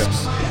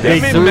casks. They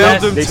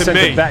mailed them to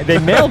me. They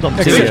mailed them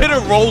to They you. could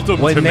have rolled them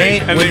to me,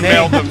 and they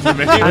mailed them to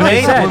me.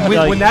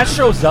 When that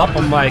shows up,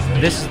 I'm like,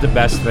 this is the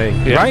best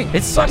thing. Right?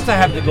 It sucks to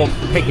have to go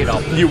pick it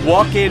up. You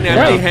walk in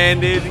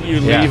empty-handed, you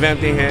leave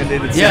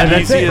empty-handed. It's the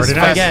easiest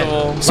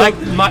festival.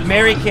 Like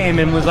Mary came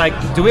and was like,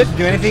 do we have to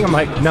do anything? I'm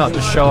like, no,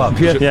 just show up.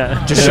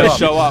 Yeah. Just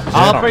show up.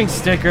 I'll bring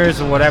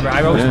stickers or whatever.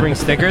 I always bring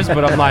stickers,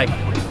 but I'm like,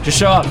 Just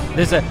show up.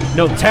 There's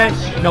no tent,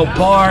 no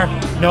bar,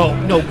 no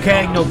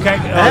keg,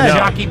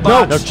 jockey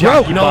box,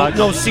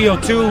 no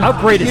CO2. How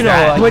great is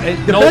that?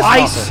 No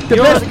ice. You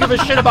don't give a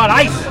shit about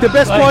ice. The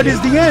best part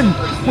is the end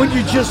when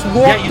you just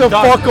walk the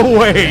fuck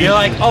away. You're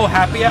like, oh,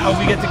 happy? Oh,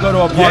 we get to go to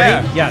a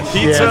party? Yes.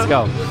 Pizza. Let's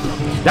go.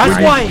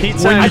 That's why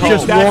pizza I think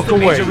just that's walk the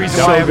major away.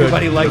 reason why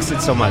everybody likes it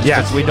so much.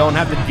 Because we don't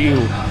have to do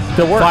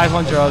the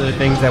 500 other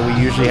things that we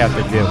usually have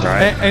to do.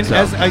 Right. And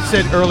as I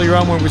said earlier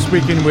on when we were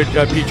speaking with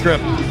Pete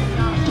Tripp,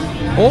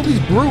 all these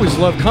brewers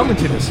love coming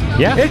to this.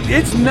 Yeah.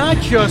 It's not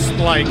just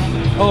like,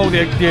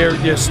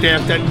 they're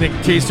staffed at the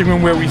tasting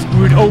room where we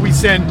would always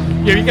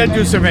send, you got to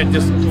do some event,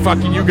 just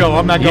fucking you go.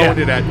 I'm not going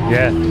to that.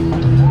 Yeah.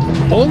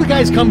 All the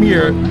guys come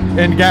here,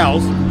 and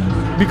gals,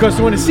 because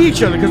they want to see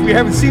each other, because we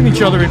haven't seen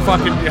each other in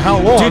fucking how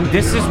long? Dude,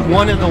 this is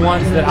one of the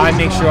ones that I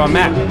make sure I'm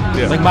at.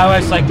 Yeah. Like, my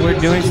wife's like, we're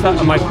doing stuff.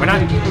 I'm like, we're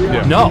not.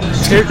 Yeah. No.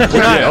 We're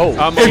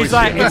not. She's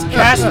like, it's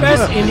Cask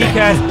Fest, Indie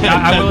Cask.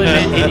 I will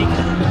admit,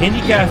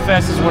 Indie Cask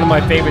Fest is one of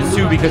my favorites,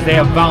 too, because they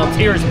have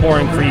volunteers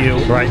pouring for you.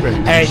 Right.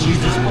 And you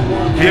just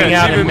hang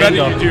out and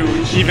mingle. You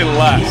do even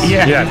less.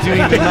 Yeah. You do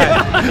even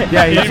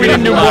less. If we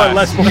didn't do more or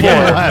less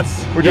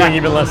before, we're doing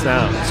even less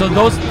now. So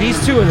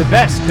these two are the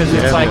best, because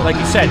it's like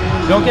you said,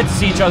 we don't get to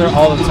see each other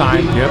all the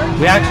time. Yep.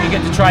 We actually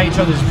get to try each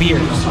other's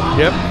beers.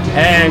 Yep.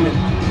 And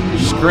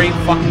just great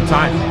fucking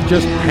time.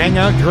 Just hang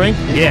out, drink.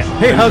 Yeah.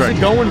 Hey, how's it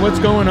going? What's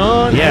going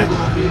on? Yeah.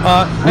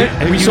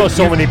 We saw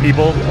so many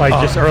people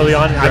just early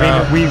on. I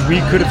mean, we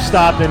could have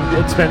stopped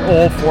and spent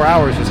all 4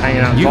 hours just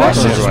hanging out. You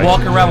guys should just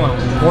walk around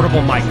with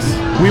portable mics.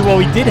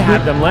 We did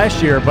have them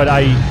last year, but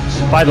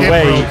by the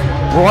way,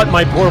 brought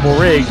my portable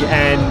rig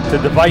and the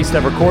device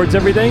that records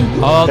everything,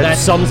 that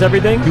sums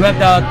everything. You have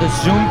the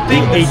Zoom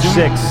thing? The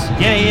H6.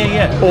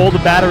 Yeah. All the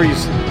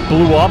batteries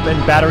blew up and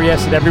battery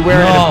acid everywhere,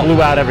 and it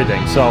blew out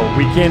everything. So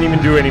we can't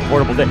even do any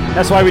portable thing.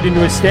 That's why we didn't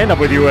do a stand-up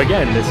with you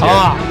again this year.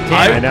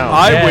 I know.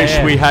 I wish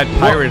we had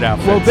pirate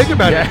outfits. Well, think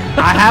about it.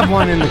 I have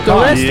one in the The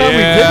car. last time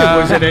we did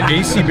it was at an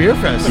AC Beer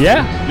Fest.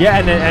 Yeah,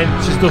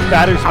 and just those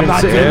batteries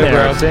been sitting in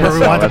there. Where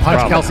we wanted to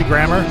punch Kelsey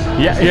Grammer.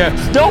 Yeah.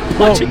 Don't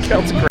punch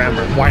Kelsey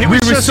Grammer. He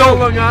was just so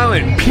Long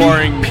Island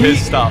pouring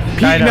his stuff.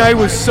 Pete and I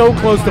was so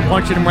close to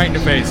punching him right in the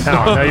face.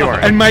 No, you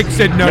weren't. And Mike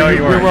said, no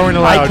you weren't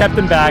allowed. I kept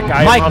him back.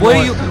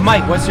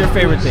 Mike, what's your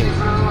favorite thing?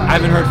 I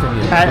haven't heard from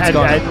you.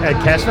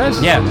 At Cask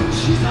Fest? Yeah.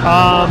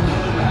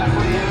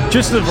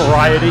 Just the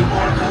variety.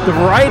 The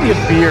variety of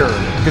beer.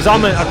 Because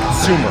I'm a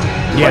consumer.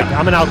 Yeah.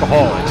 I'm an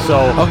alcoholic. So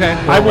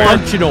I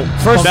want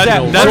first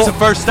step. That's the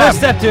first step. First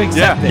step to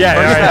accept it.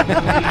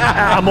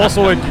 Yeah. I'm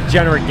also a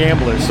degenerate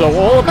gambler. So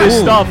all of this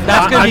stuff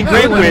that's going to be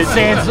great when with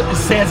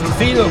Sands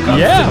Casino comes.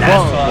 Yeah.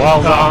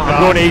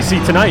 I'm going to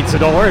AC tonight, so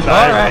don't worry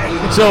about it.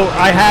 Right. So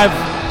I have,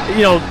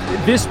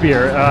 this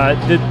beer,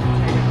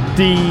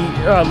 the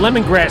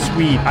lemongrass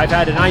wheat. I've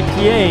had an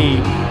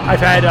IPA.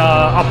 I've had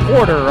a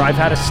porter. I've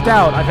had a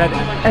stout. I've had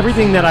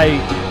everything that I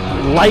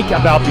like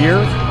about beer,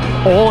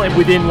 all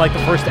within like the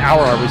first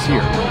hour I was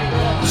here.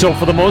 So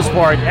for the most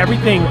part,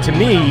 everything to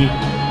me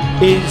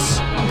is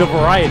the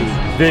variety,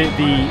 the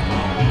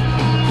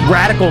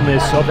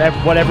radicalness of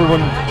what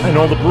everyone and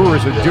all the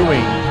brewers are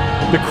doing,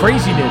 the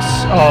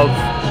craziness of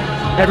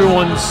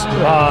everyone's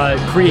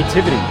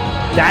creativity.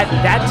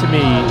 That to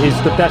me is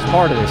the best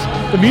part of this.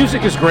 The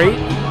music is great.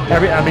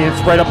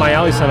 It's right up my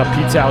alley. It's on a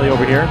Pete's alley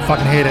over here.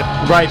 Fucking hate it.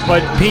 Right,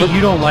 but Pete, you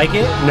don't like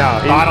it? No,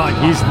 I don't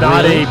like it. He's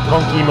not a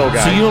punk emo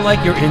guy. So you don't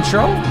like your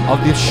intro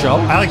of this show?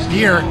 I like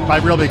beer by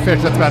Real Big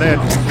Fish. That's about it.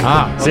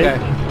 Okay.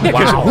 Yeah,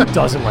 because who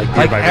doesn't like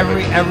beer? Like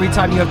every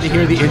time you have to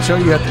hear the intro,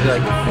 you have to be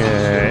like,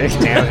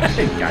 damn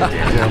it.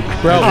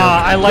 Goddamn.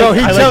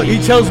 Bro, he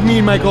tells me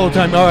and Mike all the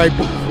time, all right,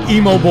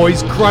 emo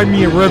boys, cry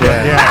me a river.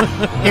 Yeah.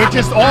 It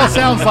just all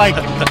sounds like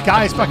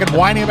guys fucking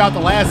whining about the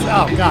last.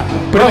 Oh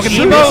God! But fucking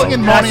pissing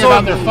and moaning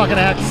about their fucking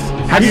ex.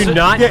 Have you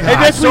not? Yeah, and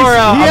I saw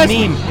a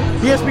meme.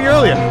 He asked me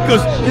earlier. He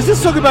goes, "Is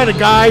this talking about a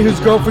guy whose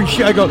girlfriend?"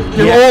 I go,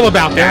 "They're all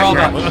about that."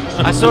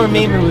 I saw a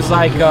meme. It was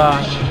like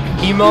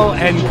emo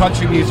and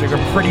country music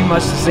are pretty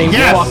much the same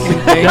fucking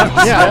thing.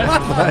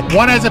 Yeah.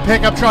 One has a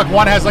pickup truck.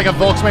 One has like a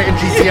Volkswagen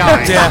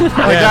GTI.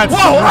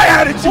 Whoa! I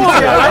had a GTI.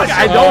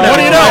 I don't know. What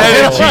do you know? I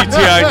had a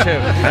GTI too.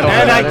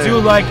 And I do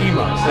like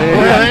emos. There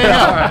you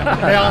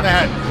go. Nail on the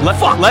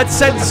head. Let's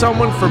send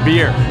someone for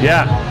beer.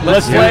 Yeah.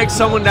 Let's flag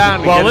someone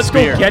down. Let's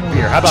go get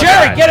beer. How about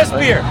Jerry, that? get us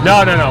beer.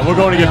 No. We're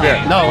going to get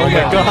beer. No, we're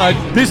good. God.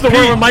 This is the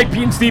Room with Mike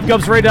Pete and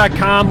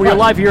SteveGubsRay.com. We are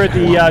live here at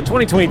the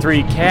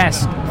 2023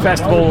 Cask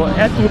Festival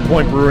at Blue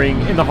Point Brewing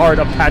in the heart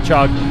of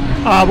Patchogue.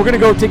 We're going to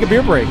go take a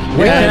beer break.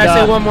 Wait, can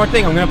I say one more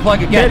thing? I'm going to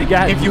plug again.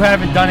 If you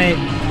haven't done it,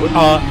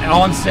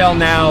 on sale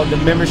now, the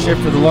membership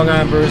for the Long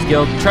Island Brewers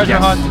Guild Treasure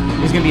Hunt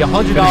is going to be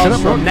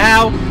 $100 from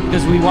now,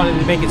 because we wanted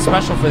to make it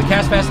special for the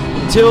Cask Fest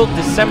until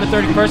December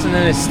 31st, and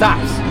then it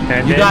stops.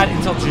 And you got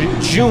until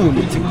June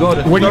to go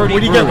to 30 What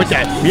do you get with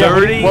that?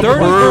 30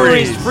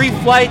 breweries, free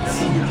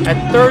flights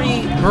at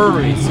 30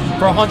 breweries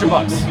for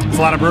 $100. It's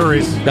a lot of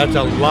breweries. That's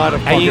a lot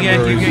of And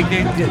fucking breweries. you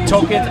get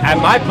tokens. At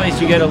my place,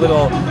 you get a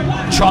little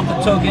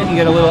chocolate token. You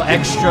get a little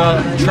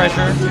extra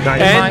treasure.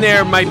 And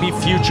there might be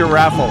future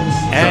raffles.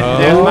 And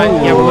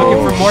we're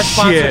looking for more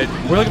sponsors.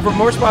 We're looking for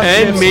more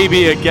sponsorships. And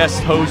maybe a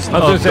guest host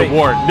of the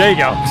Wort. There you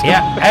go.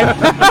 Yeah,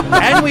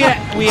 and we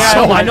have.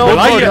 So I know.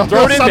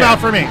 throw it in there. Out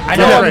for me. I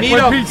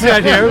know.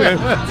 Pizza here.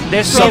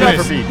 There's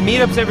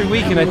meetups every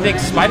week, and I think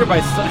Spider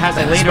Bites has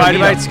a later. Spider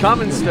Bites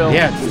coming still.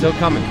 Yeah, it's still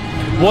coming.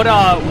 What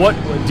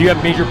do you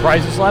have major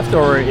prizes left,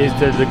 or is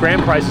the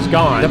grand prize is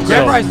gone? The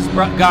grand prize is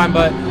gone,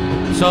 but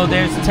so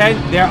there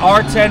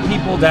are 10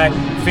 people that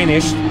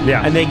finished,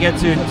 and they get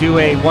to do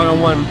a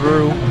one-on-one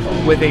brew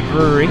with a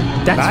brewery.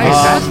 That's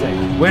fantastic.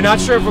 We're not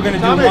sure if we're going to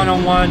do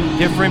one-on-one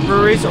different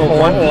breweries or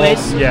one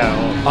place. Yeah.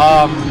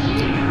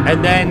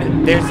 And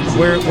then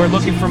we're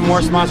looking for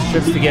more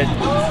sponsorships to get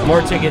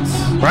more tickets.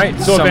 Right.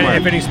 So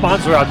if any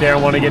sponsor out there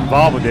want to get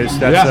involved with this,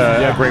 that's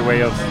a great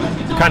way of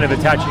kind of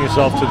attaching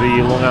yourself to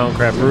the Long Island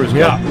Craft Brewers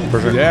Club. Yeah, for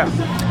sure. Yeah.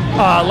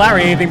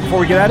 Larry, anything before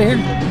we get out of here?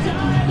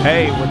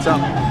 Hey, what's up?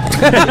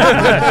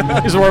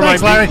 This is where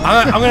Thanks, Larry.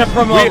 I'm going to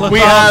promote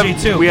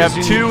Lithology too. We have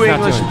two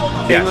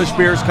English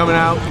beers coming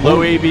out, low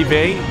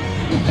ABV,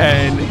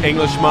 and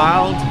English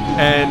mild,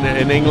 and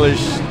an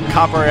English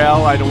copper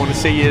ale. I don't want to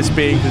say ESB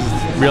because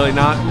it's really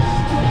not,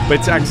 but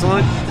it's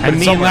excellent. And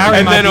me and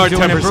Larry might be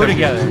doing a brew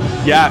together.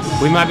 Yes.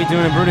 We might be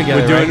doing a brew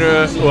together. We're doing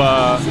a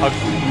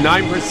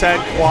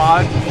 9%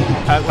 quad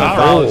at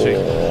Lithology.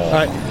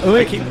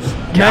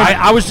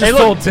 I was just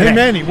told today. Hey,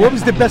 Manny, what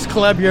was the best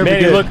collab you ever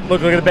did?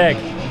 Look at the bag.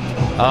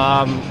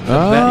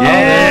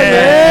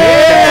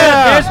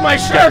 There's my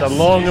shirt. The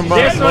Long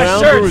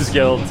Island Brewers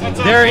Guild.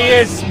 There he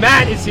is.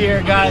 Matt is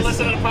here, guys.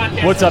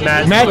 What's up,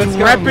 Matt? Matt's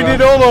wrapping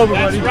it all over,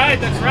 buddy.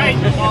 That's right.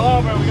 All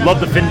over. Love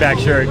the Finback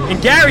shirt.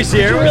 And Gary's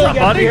here. What's up,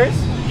 buddy?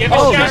 Give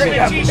us Gary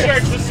a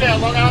t-shirt for sale.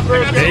 Long Island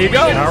Brewers. There you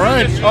go. All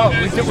right. Oh,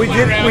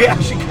 we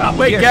actually got.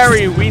 Wait,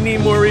 Gary, we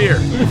need more ear.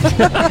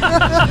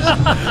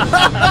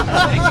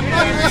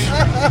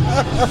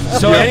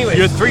 So anyway,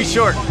 you're 3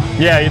 short.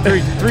 Yeah, you're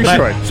three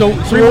short. So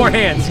 3 more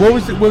hands. What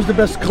was the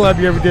best collab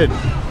you ever did?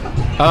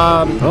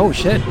 Oh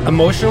shit.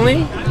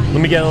 Emotionally, let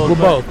me get a little.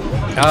 We're both.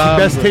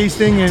 Best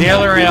tasting and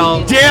Dale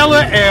Ale. Dale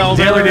Ale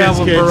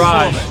with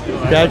Barrage.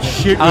 That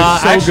shit was I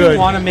so actually good.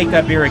 want to make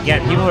that beer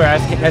again. People are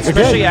asking,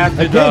 especially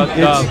after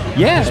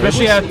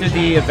especially after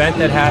the event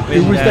that happened.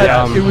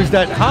 It was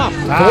that hop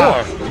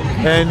core,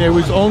 and it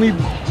was only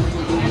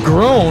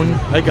grown.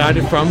 I got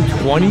it from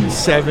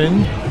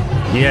 27.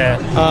 Yeah.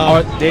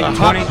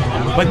 20.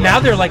 But now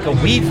they're like a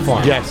weed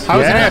farm. Yes. I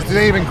was going to ask, do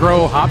they even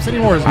grow hops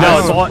anymore? No,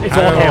 it's all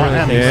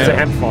hemp. It's a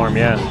hemp farm,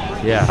 Yeah.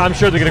 I'm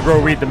sure they're going to grow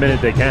weed the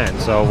minute they can,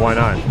 so why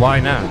not? Why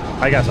not?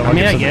 I guess I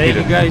get it.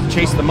 You guys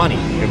chase the money.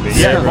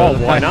 Yeah,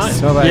 why not?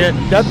 So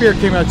That beer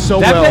came out so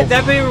well.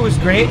 That beer was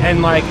great,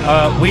 and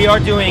we are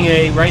doing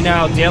right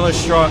now, Dale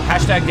Strong,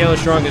 #Dale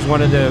Strong is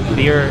one of the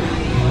beer.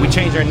 We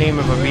changed our name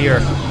of a beer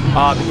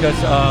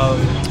because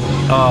of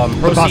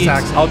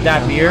proceeds of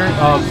that beer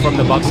from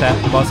the bus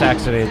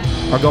accident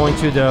are going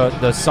to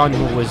the son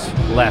who was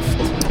left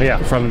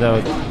from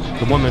the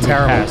woman who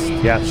passed.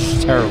 Yeah,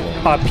 terrible.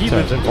 Pete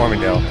lives in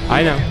Farmingdale.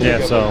 I know.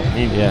 Yeah, so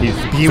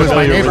he was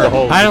my neighbor.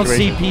 I don't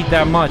see Pete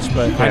that much,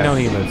 but I know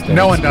he lives there.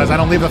 No one does. I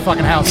don't leave the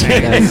fucking house.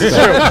 It's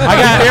true.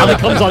 He barely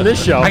comes on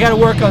this show. I got to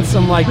work on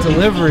some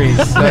deliveries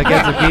to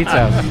get to Pete's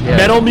house. Yeah.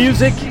 Metal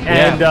music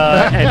and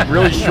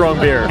really strong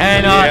beer.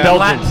 And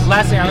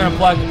last thing I'm going to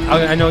plug,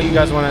 I know you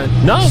guys want to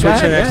switch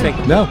to the next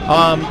thing. No.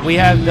 We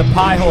have the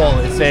Pie Hole.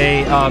 It's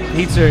a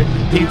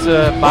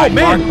pizza by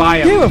Mark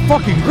Byam. They were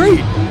fucking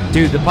great.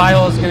 Dude, the Pie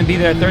Hole is going to be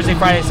there Thursday,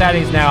 Friday,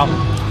 Saturdays now.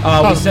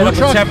 We set up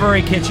a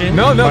temporary kitchen.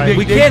 No,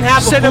 we can't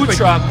have a food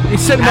truck. They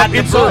set him up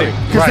inside.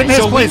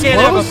 So we can't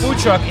have a food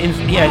truck. His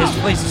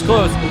place is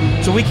closed.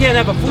 So we can't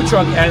have a food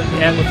truck at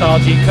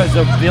Lithology because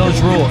of village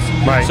rules.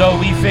 Right. So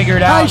we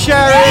figured out. Hi,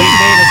 Sharon.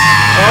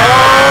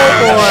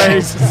 Oh boy!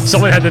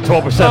 Someone had the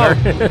 12%er.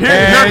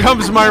 Here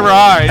comes my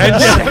ride.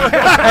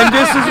 And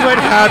this is what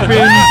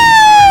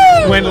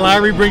happens when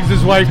Larry brings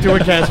his wife to a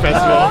Cask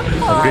Festival.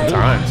 Good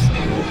times.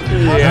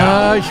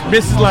 Yeah.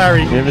 Mrs.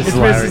 Larry. Yeah, It's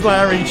Mrs.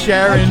 Larry.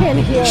 Sharon.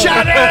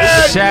 Sharon.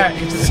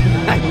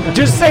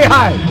 Just say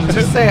hi.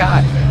 Just say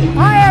hi.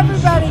 Hi,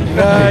 everybody.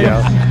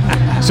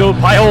 So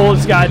Pie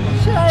Hole's got.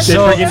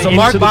 So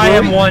Mark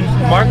Byam won.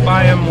 Mark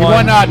Byam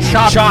won. He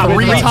won Chop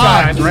 3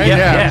 times, right?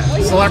 Yeah.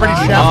 Celebrity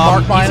chef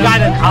Mark Byam. He's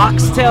got an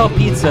oxtail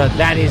pizza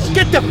that is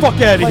Get the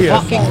fuck out of here.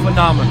 fucking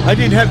phenomenal. I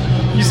didn't have.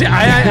 You see,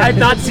 I've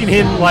not seen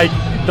him like.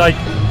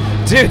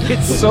 Dude,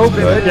 it's so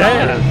good.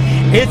 Yeah.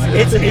 It's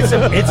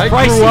pricey. I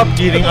grew up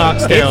eating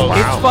oxtails.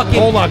 It's fucking.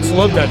 Polacks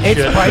love that shit.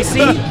 It's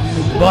pricey,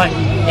 but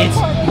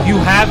you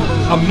have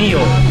a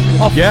meal,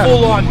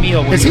 full-on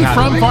meal. Is he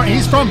from?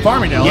 He's from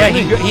Farmingdale. Yeah,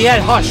 he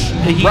had Hush.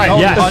 He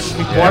owned Hush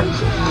before,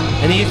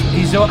 and he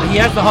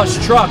has the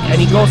Hush truck, and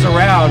he goes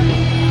around,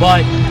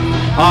 but.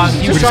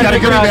 He was trying to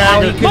figure out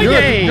how he could do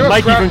it.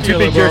 Mikey from Two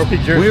Big Jerky.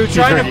 We were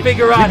trying to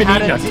figure out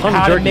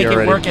how to make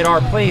it work at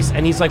our place,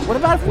 and he's like, "What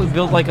about if we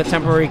build like a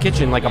temporary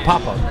kitchen, like a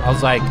pop-up?" I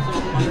was like,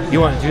 "You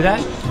want to do that?"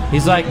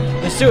 He's like,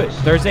 "Let's do it.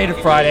 Thursday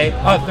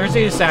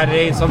to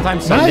Saturday, and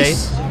sometimes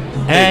Sundays."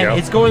 And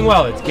it's going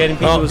well. It's getting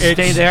people to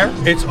stay there.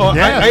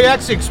 I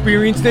actually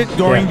experienced it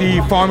during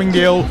the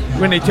Farmingdale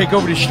when they take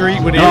over the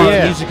street with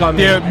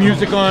their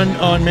music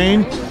on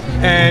Main.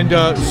 And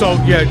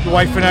the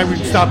wife and I, we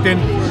stopped in.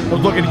 I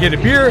was looking to get a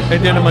beer,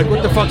 and then I'm like,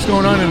 what the fuck's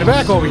going on in the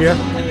back over here?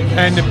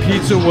 And the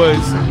pizza was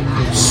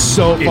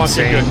so fucking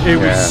good. It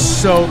was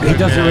so good. He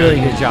does a really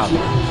good job.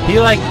 He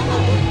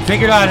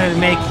figured out how to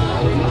make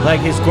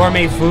his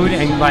gourmet food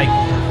and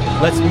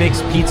let's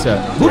mix pizza.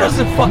 Who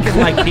doesn't fucking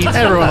like pizza?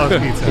 Everyone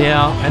loves pizza.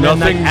 And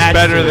nothing's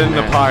better than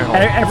the pie hole.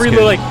 Every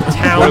little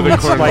town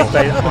that's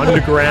the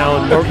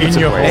underground or in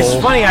your hole. It's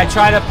funny. I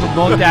try to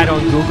promote that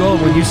on Google.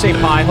 When you say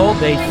pie hole,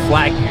 they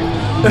flag you.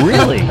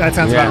 Really? That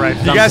sounds about right.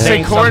 You guys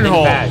say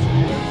cornhole.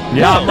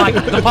 Yeah, I'm like,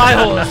 the pie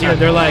hole is here.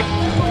 They're like,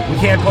 we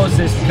can't post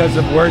this because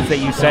of words that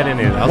you said in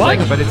it. I was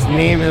like, but it's the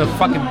name of the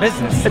fucking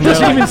business. It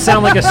doesn't even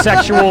sound like a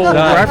sexual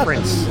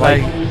reference.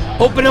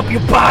 Open up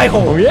your pie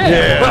hole. Oh,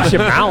 yeah. Brush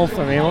your mouth.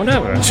 I mean,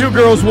 whatever. 2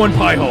 girls, 1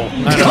 pie hole.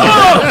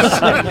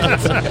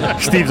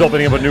 Steve's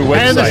opening up a new website.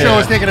 And the show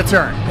is taking a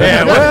turn.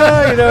 Yeah,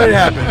 well, it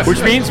happens. Which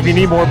means we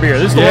need more beer.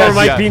 This is the Lord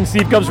Mike P and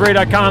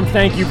SteveGubsRay.com.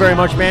 Thank you very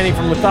much, Manny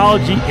from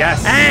Lithology.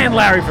 Yes. And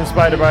Larry from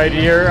Spider Bite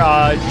here.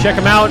 Check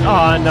them out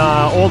on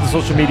all the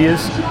social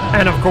medias.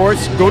 And, of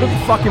course, go to the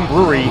fucking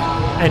brewery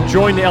and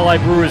join the LI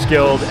Brewers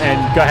Guild and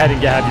go ahead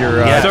and have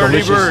your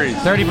 30 breweries.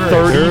 30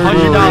 breweries.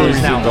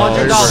 $100 now.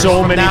 $100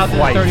 so many now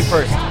flights. To the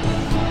 31st.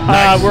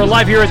 Nice. We're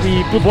live here at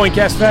the Blue Point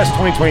Cask Fest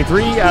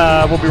 2023.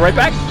 We'll be right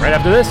back right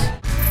after this.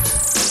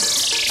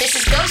 This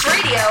is Ghost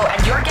Radio,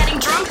 and you're getting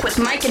drunk with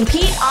Mike and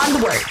Pete on the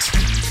Wort.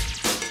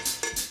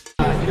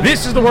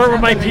 This is the Word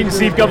with Mike Pete and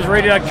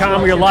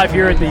SteveGubsRadio.com. We are live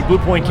here at the Blue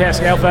Point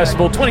Cask Ale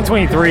Festival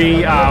 2023.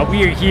 We are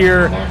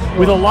here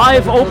with a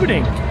live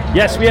opening.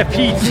 Yes, we have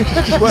Pete.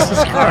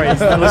 Jesus Christ.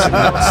 Listen,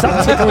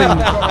 stop tickling.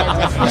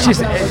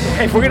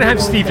 If we're going to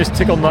have Steve just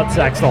tickle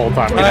nutsacks the whole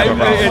time,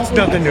 it's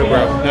nothing new,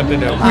 bro.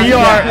 Nothing new. We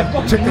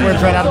took the words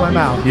right out of my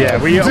mouth. Yeah,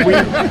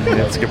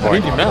 that's a good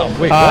point. In your mouth.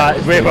 Wait,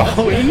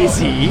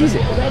 easy.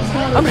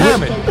 I'm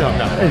hamming. No.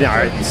 All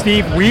right,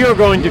 Steve, we are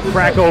going to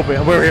crack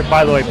open. We're here,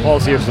 by the way,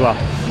 Paul's here as well.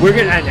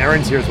 And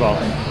Aaron's here as well.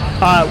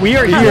 We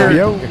are here.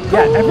 Yeah,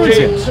 everyone's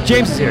here.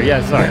 James is here.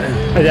 Yeah, sorry.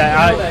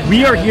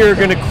 We are here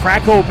going to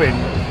crack open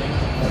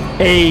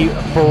a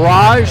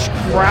Barrage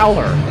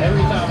crowler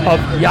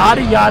of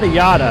yada yada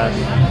yada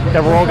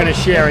that we're all going to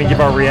share and give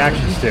our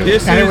reactions to.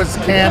 It was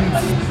canned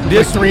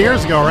 3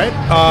 years ago, right?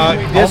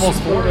 This was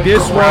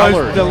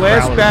the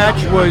last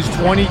batch was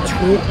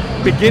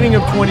beginning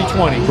of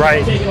 2020,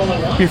 right?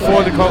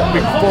 Before it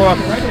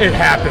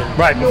happened,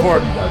 right? Before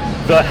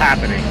the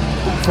happening,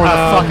 for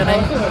the fucking.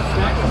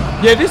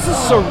 Yeah, this is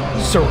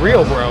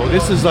surreal, bro.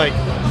 This is like.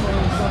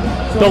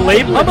 The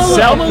label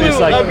itself is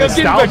like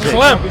nostalgic.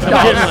 Like,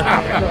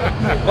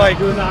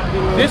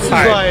 this is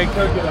like,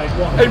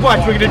 hey, watch,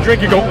 we're gonna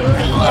drink and go.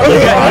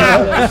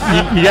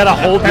 You gotta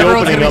hold the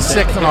opening up.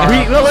 Sick tomorrow.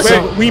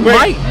 We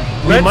might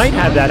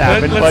have that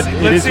happen, but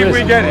let's see if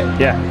we get it.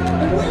 Yeah.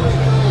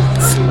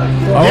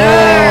 Oh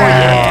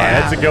yeah,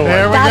 that's a good one.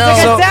 There we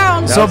That's go. a good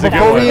sound. So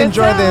before we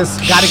enjoy this,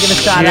 gotta give a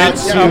shout out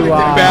to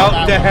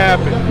about to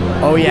happen.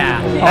 Oh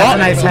yeah, that's a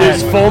nice head.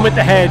 There's foam at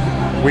the head.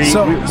 We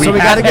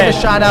got to give a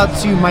shout out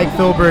to Mike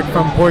Philbrick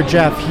from Port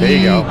Jeff.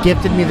 He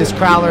gifted me this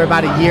crowler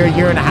about a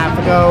year and a half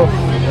ago.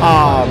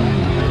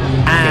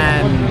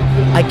 And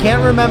I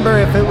can't remember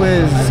if it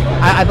was,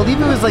 I believe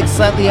it was like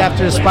slightly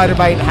after Spider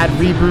Bite had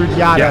rebrewed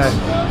Yada. Yes.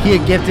 He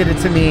had gifted it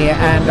to me,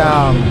 and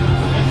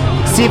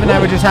Steve and I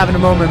were just having a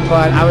moment,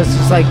 but I was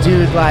just like,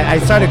 dude, like, I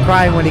started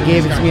crying when he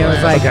gave it to me. I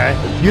was like,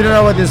 you don't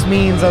know what this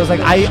means. I was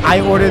like,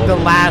 I ordered the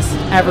last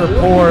ever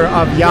pour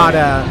of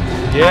Yada,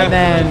 and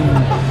then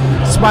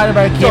Spider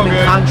Bite came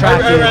and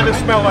contracted. I'd rather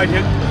smell like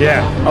it.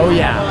 Yeah. Oh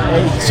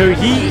yeah. So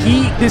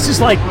this is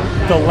like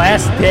the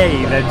last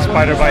day that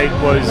Spider Bite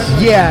was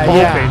open.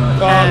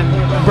 And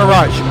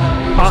Barrage.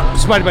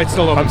 Spider Bite's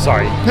still open. I'm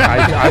sorry.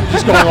 I'm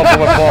just going off of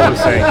what Paul was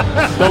saying.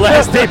 The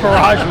last day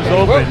Barrage was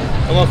open.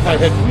 I lost my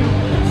head.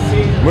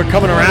 We're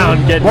coming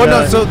around getting. Well,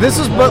 no. So this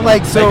is what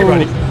Mike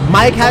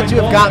had to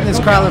have gotten this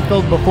crowler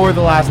filled before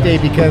the last day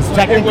because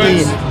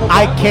technically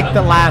I kicked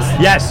the last.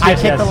 I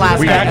kicked the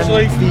last.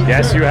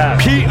 Yes, you have.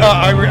 Pete,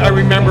 I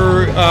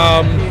remember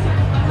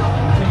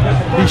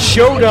he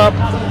showed up.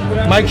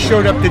 Mike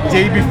showed up the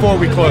day before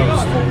we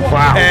closed.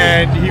 Wow.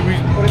 And he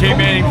came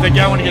in. He was like,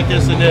 "Yeah, I want to get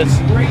this and this."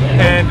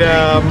 And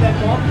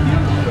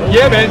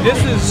yeah, man, this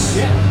is.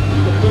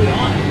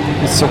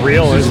 It's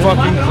surreal. This is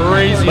fucking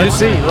crazy. Let's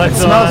see. It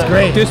smells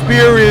great. This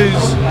beer is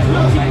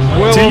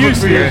well to over you,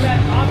 Steve.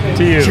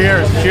 To you.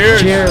 Cheers.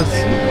 Cheers. Cheers.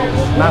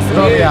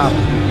 Macedonia.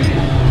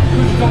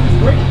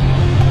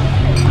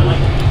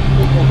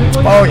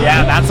 Oh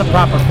yeah, that's a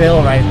proper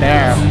fill right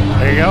there.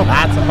 There you go.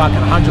 That's a fucking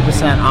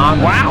 100%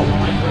 on. Wow.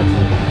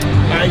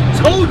 I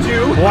told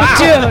you. Wow.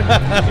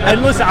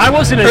 And listen, I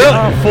wasn't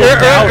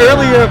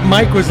earlier.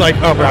 Mike was like,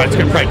 "Oh, bro, it's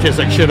gonna probably taste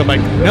like shit." I'm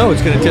like, "No,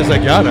 it's gonna taste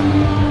like Yada."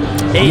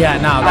 Yeah,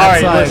 no,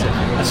 that's all right, listen.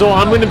 So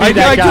I'm going to be I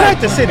that do guy.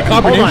 have to say the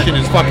combination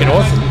is fucking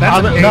awesome.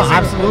 No,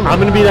 absolutely. I'm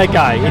going to be that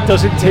guy. It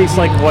doesn't taste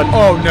like what?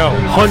 Oh no,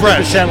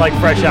 100% like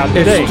fresh out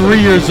today. It's 3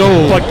 years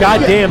old. But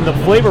goddamn, the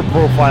flavor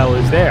profile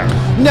is there.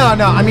 No.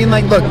 I mean,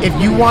 like, look, if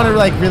you want to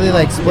like really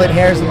like split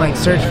hairs and like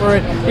search for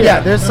it,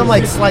 there's some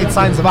like slight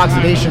signs of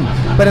oxidation.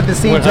 But at the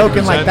same 100%.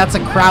 token, like that's a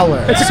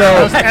crowler. And it's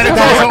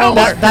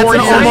that's an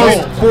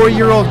almost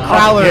 4-year-old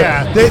crowler.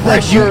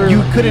 Like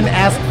you couldn't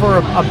ask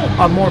for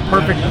a more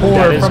perfect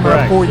pour from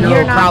a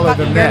 4-year-old crowler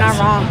than this. You're not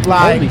wrong.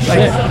 Like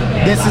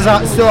this is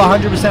still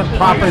 100%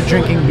 proper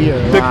drinking beer.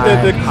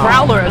 The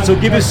crowler. So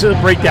give us a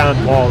breakdown,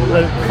 Paul.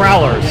 The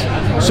crowlers.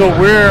 So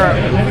we're,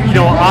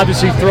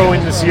 obviously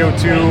throwing the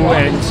CO2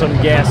 and some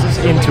gases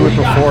into it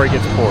before it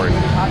gets poured.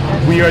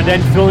 We are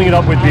then filling it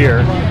up with beer,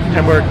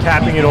 and we're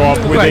capping it off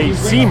with a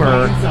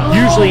seamer,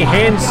 usually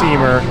hand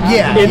seamer,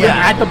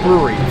 at the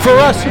brewery. For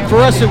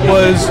us, it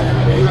was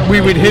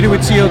we would hit it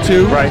with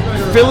CO2, right?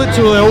 Fill it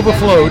till it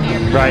overflowed,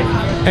 right?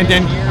 And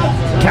then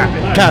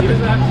cap it,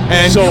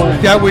 and so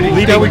that would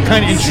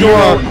kind of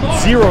ensure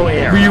zero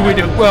air.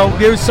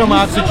 There was some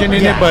oxygen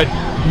in it, but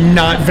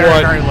not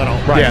very little.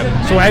 Right.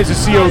 Yeah. So as the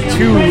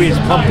CO2 is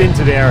pumped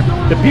into there,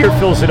 the beer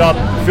fills it up,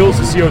 fills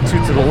the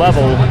CO2 to the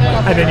level,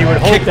 and then you would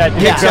hope that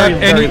kicks out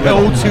any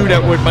O2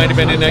 that might have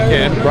been in that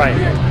can. Right.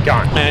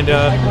 Gone. And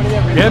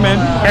man.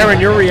 Aaron,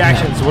 your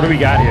reactions. What do we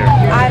got here?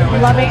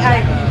 I'm loving.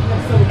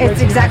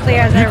 It's exactly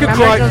as I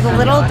remember. It goes a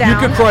little down.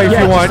 You could cry if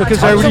you want,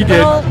 because I already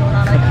did.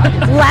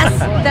 Less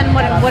than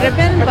what it would have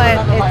been, but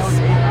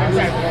it's.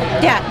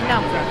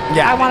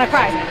 I want to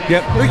cry.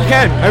 Yeah, well, you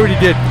can. I already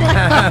did.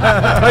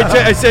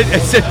 I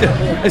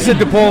said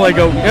to Paul, I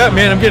go, yeah,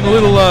 man, I'm getting a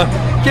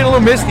little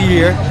misty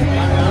here.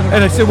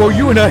 And I said, well,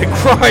 you and I are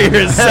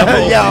criers, so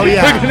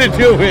we're gonna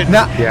do it.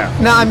 No,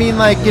 I mean,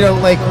 like,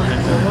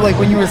 like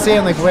when you were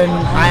saying, like when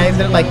I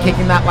ended up like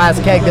kicking that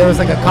last keg, there was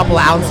like a couple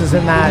ounces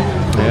in that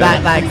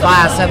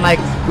glass, and like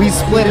we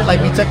split it,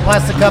 like we took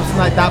plastic cups and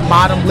like that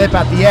bottom lip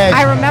at the edge.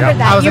 I remember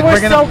that. I was you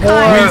like, were so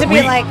kind to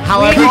be like,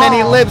 however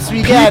many lips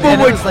we get. People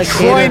and were it was like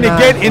trying to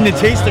get in the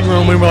tasting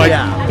room, and we're like,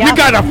 you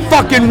gotta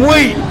fucking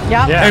wait.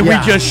 And we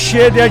just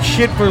shared that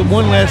shit for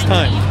one last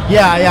time.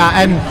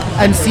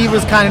 And Steve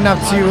was kind enough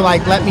to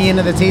like let me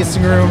into the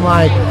tasting room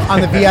like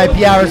on the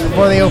VIP hours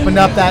before they opened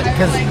up that,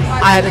 because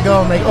I had to go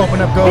and like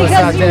open up Goes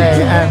that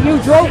day. And you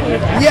drove me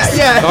there.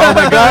 Yeah. Oh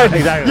my God.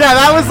 Exactly. Yeah,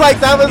 that was like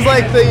the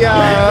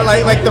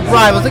like the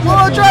bribe. I was like, well,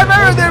 I'll drive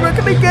over there, but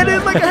can we get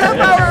in like a half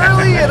hour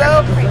early,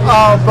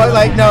 But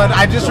like no,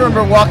 I just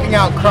remember walking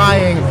out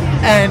crying,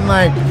 and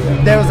like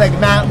there was like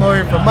Matt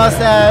Lawyer from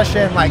Mustache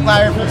and like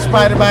Larry from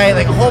Spider Bite,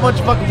 like a whole bunch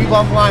of fucking people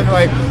on the line.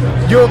 They're like,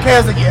 you okay? I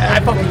was like, yeah, I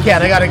fucking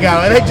can't. I gotta go.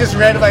 And they just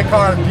ran to my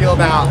car and peeled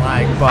out.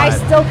 Like, but I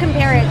still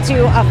compare it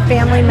to a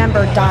family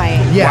member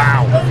dying.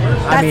 Yeah. Wow.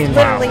 That's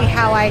literally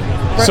how I.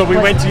 So we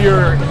went to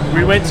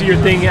your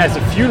thing as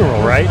a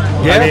funeral, right?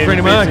 Yeah,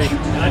 pretty much.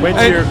 Went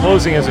to your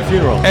closing as a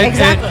funeral.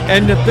 Exactly.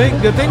 And the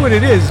thing with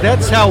it is,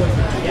 that's how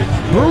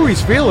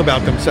breweries feel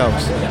about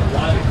themselves.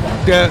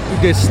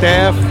 The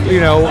staff,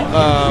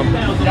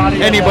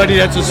 anybody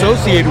that's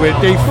associated with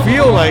it, they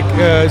feel like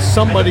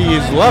somebody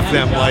has left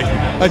them, like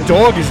a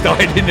dog has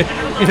died in it,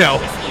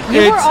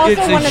 You were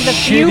also one of the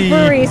few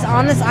breweries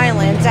on this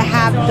island to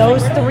have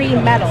those 3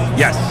 medals.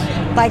 Yes.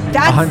 Like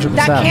that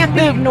can't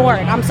be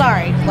ignored. I'm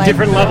sorry. Like,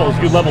 different levels.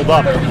 You leveled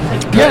up.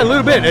 Yeah, a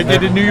little bit. I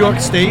did in New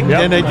York State,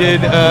 and I did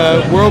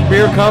World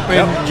Beer Cup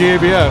and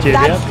GABF.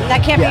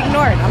 That can't be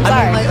ignored. I'm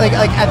sorry. I mean,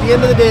 like at the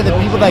end of the day, the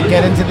people that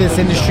get into this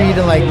industry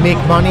to like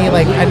make money,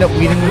 like end up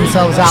weeding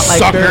themselves out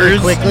like very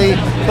quickly.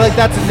 But like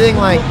that's the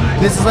thing. Like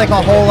this is like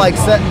a whole like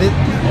set.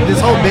 This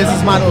whole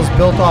business model is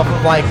built off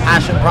of like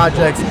passion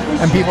projects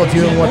and people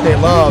doing what they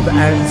love.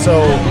 And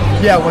so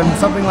when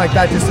something like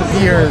that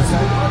disappears.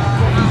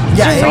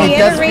 To it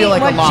does feel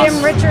like what a loss.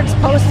 Jim Richards'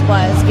 post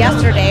was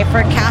yesterday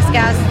for Cask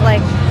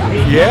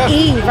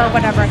Eve or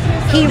whatever,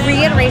 he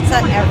reiterates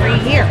that every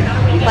year.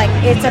 Like,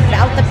 it's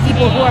about the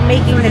people who are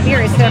making the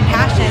beer. It's their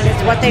passion. It's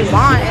what they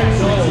want. And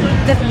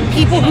the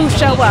people who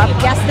show up,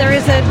 yes, there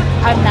is an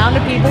amount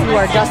of people who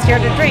are just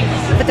here to drink,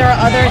 but there are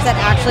others that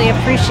actually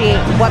appreciate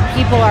what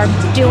people are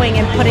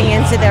doing and putting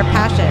into their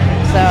passion.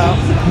 So.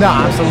 No,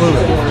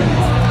 absolutely.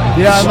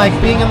 And like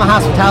being in the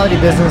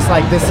hospitality business,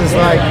 like this is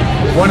like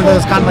one of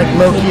those kind of like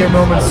low-key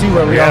moments too,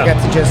 where we all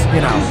get to just be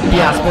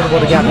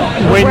hospitable together.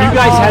 When you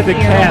guys had the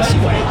cask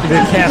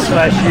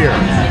last year,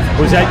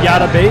 was that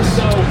Yada base?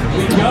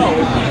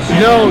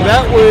 No,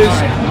 that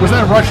was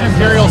that a Russian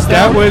Imperial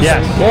Stout? That was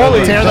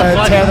Paulie. Tear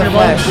the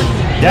flesh.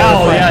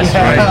 Yes,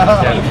 right.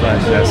 Tear the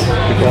flesh. Yes.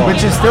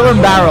 Which is still in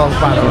barrels,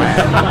 by the way.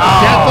 Get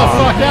the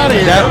fuck out of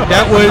here.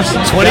 That was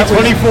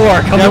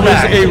 2024. That was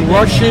a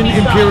Russian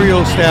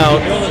Imperial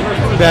Stout.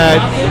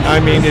 That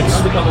it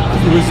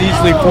was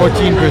easily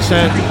 14%.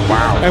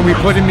 Wow! And we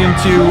put them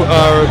into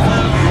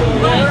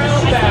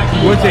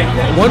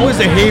one was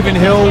a Haven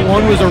Hill,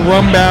 one was a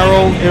rum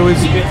barrel. It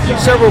was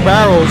several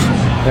barrels,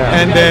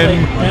 and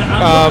then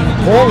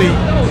Paulie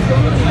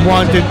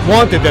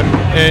wanted them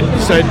and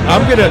said,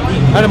 I'm gonna,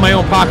 out of my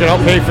own pocket,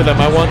 I'll pay for them.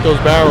 I want those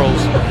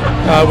barrels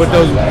with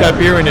that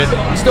beer in it.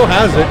 Still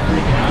has it.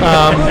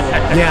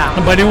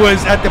 But it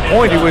was at the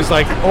point, it was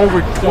like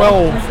over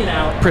 12%,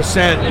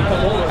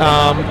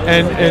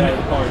 and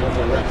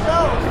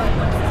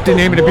the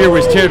name of the beer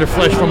was "Tear the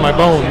Flesh from My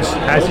Bones,"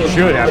 as you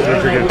should after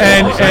drinking.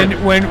 And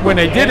when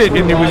I did it,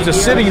 and it was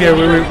just sitting there,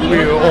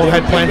 we all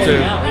had plans of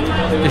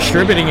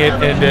distributing it,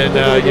 and then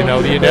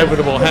the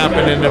inevitable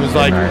happened, and it was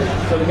like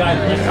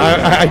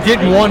I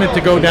didn't want it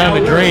to go down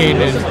the drain,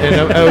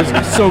 and I was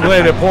so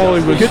glad that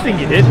Paulie was good thing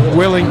you did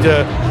willing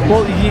to.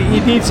 Well,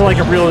 it needs like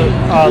a real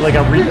like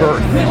a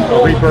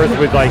rebirth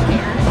with like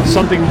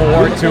something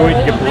more to it.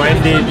 You can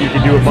blend it, you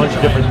can do a bunch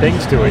of different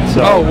things to it.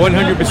 So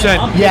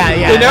 100%. Yeah.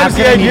 And that was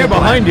the idea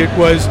behind it,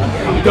 was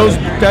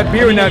that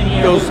beer and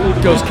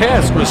those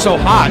casks were so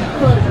hot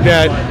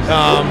that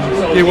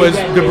it was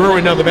to brew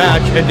another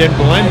batch and then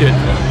blend it,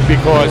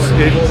 because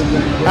it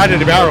out of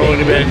the barrel would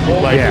have been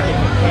like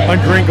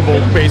undrinkable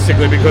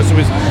basically, because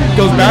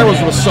those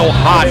barrels were so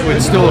hot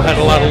it still had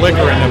a lot of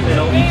liquor in them.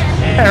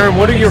 Aaron,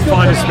 what are your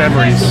fondest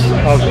memories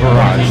of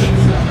Barrage?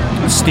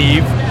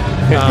 Steve.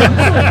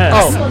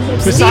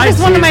 Steve is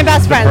one of my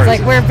best friends.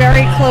 Like, we're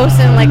very close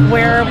in like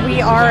where we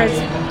are as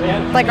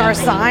like our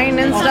sign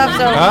and stuff.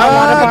 So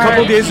a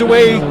couple days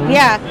away.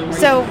 Yeah.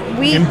 So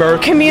we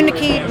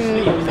communicate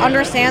and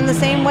understand the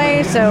same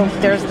way. So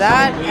there's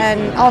that,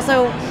 and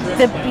also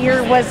the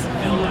beer was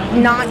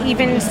not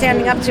even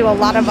standing up to a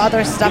lot of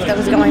other stuff that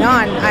was going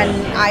on, and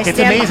I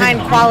stand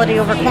behind quality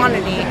over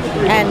quantity,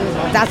 and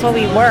that's what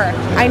we were.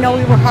 I know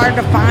we were hard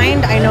to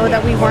find. I know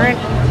that we weren't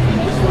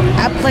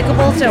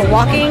applicable to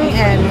walking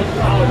and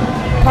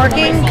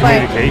parking,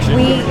 but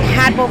we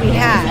had what we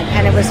had,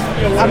 and it was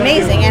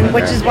amazing, and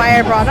which is why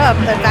I brought up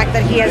the fact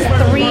that he has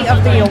 3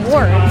 of the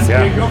awards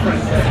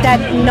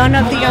that none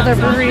of the other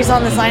breweries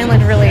on this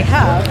island really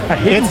have.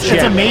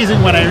 It's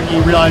amazing when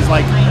you realize,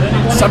 like,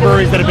 some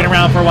breweries that have been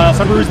around for a while,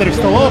 some breweries that are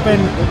still open,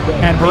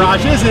 and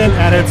Barrage isn't,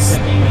 and it's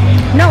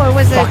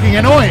fucking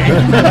annoying.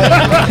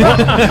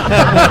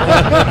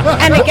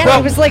 And again,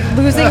 it was like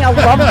losing a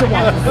loved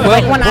one.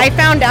 Like, when I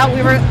found out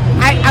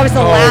I was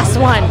the last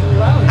one.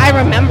 I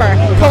remember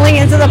pulling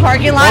into the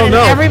parking lot and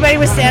everybody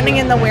was standing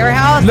in the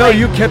warehouse. No,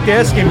 you kept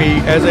asking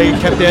me as I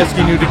kept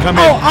asking you to come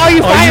in. Are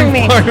you firing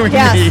me?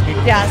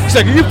 Yes. It's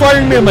like, are you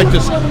firing me? I'm like,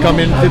 just come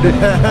into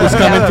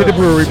the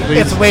brewery,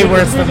 please. It's way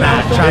worse than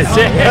that. I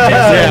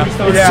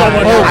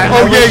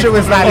wish it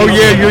was that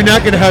easy. You're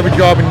not going to have a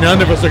job, and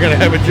none of us are going to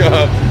have a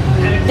job.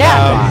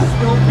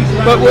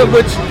 But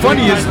what's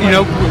funny is,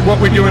 what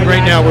we're doing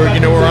right now. We're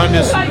on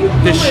this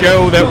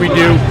show that we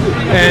do,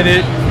 and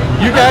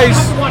you guys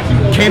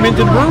came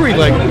into the brewery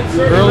like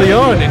early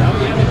on, and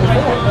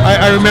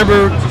I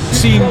remember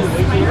seeing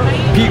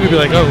Pete would be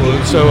like,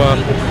 what's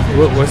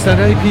that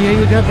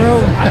IPA you got, bro?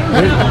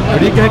 What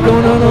do you got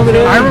going on over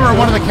there? I remember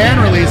one of the can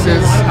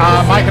releases,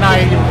 Mike and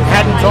I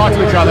hadn't talked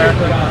to each other,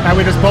 and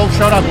we just both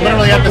showed up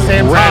literally at the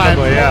same time.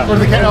 Randomly, yeah. We're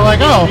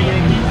like,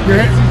 you're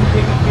here?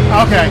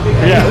 Okay.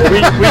 Yeah, we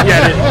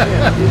get it.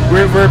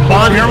 We're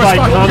bonded by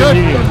common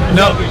union.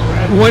 No,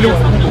 one of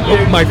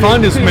my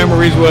fondest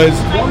memories was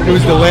it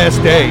was the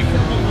last day,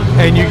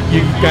 and you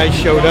guys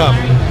showed up,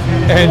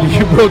 and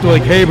you both were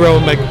like, "Hey, bro,"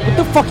 I'm like, "What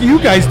the fuck are you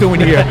guys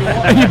doing here?"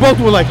 And you both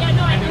were like,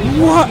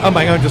 "What?" I'm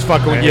like, "I'm just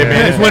fucking with you,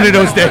 man. It's one of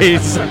those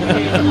days."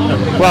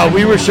 Well,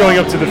 we were showing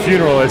up to the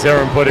funeral, as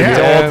Aaron put it,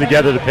 all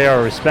together to pay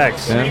our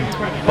respects.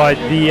 But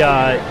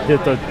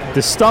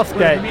the stuff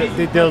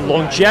the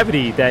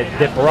longevity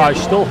that Barrage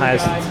still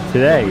has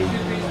today,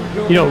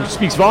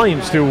 speaks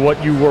volumes to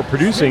what you were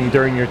producing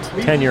during your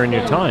tenure and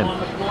your time.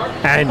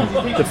 And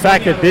the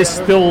fact that this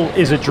still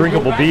is a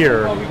drinkable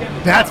beer,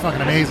 that's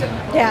fucking amazing.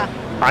 Yeah.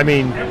 I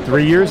mean,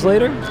 3 years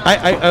later?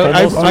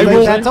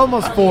 That's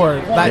almost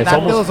 4. That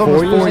feels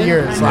almost 4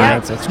 years.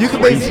 You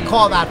can basically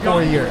call that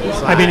 4 years.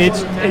 I mean,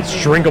 it's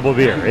drinkable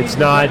beer. It's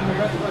not...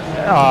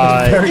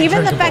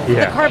 even the fact that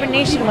the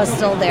carbonation was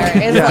still there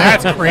is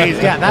that's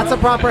crazy. Yeah, that's a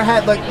proper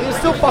head. Like, you're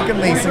still fucking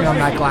lacing on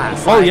that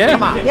glass. Oh, yeah.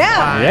 Come on.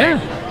 Yeah.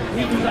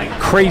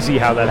 Crazy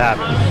how that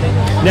happened.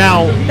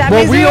 Now,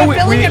 we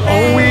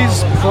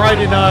always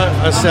prided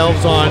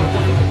ourselves on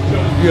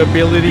the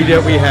ability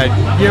that we had.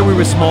 Yeah, we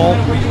were small,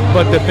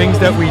 but the things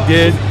that we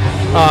did,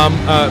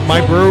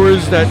 my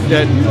brewers that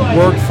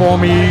worked for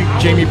me,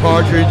 Jamie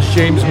Partridge,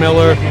 James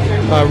Miller,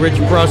 Rich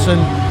Brusson,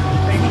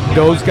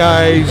 those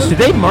guys. Did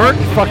they mark?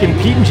 Fucking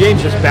Pete and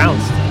James just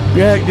bounced.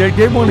 Yeah,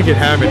 they want to get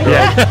hammered, bro.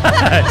 Yeah.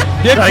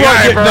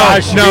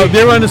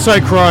 They're on the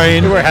side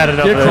crying. We're had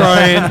enough. They're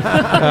crying.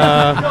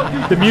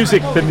 The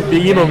music, the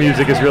emo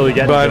music is really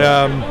getting. But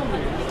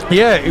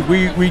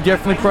we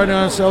definitely pride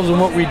ourselves on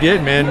what we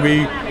did, man.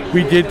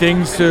 We did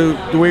things the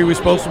way we were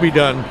supposed to be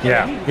done.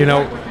 Yeah.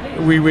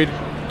 We would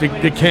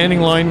the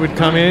canning line would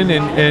come in,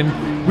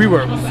 and we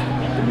were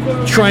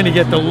trying to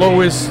get the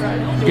lowest,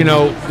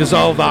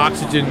 dissolved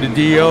oxygen, the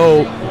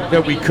DO,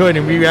 that we could,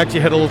 and we actually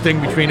had a little thing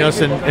between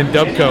us and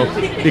Dubco,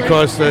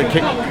 because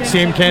the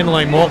same can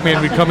line malt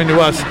man would come into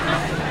us,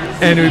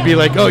 and it would be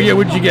like, oh yeah,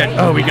 what did you get?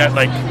 Oh, we got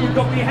like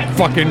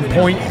fucking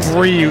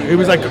 0.3. It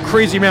was like a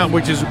crazy amount,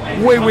 which is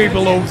way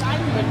below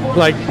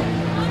like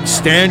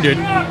standard.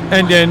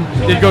 And then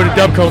they'd go to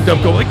Dubco, and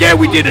Dubco like, yeah,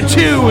 we did a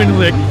 2, and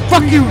like,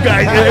 fuck you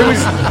guys.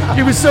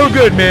 It was so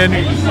good, man.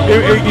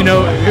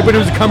 But it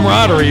was a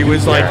camaraderie. It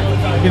was like,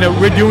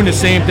 we're doing the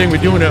same thing. We're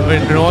doing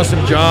an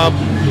awesome job.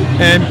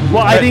 And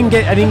I didn't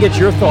get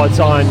your thoughts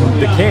on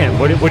the can.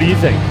 What do you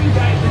think?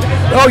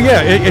 Oh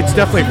yeah, it's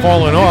definitely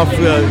fallen off.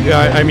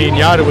 I mean,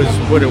 Yada was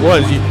what it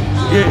was.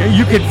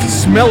 You could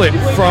smell it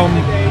from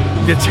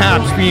the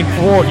taps being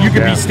poured. You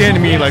could be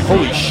standing me like,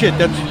 holy shit,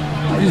 there's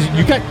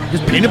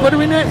peanut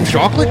butter in that and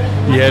chocolate?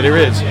 Yeah, there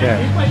is.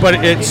 Yeah.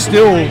 But it's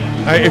still,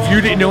 if you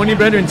didn't know any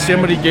better and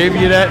somebody gave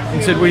you that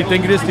and said, what do you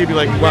think of this? They'd be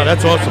like, wow,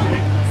 that's awesome.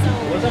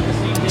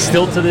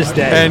 Still to this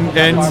day.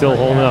 And still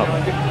holding up.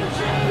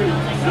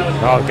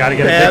 Oh, gotta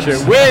get a picture.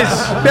 Wiz!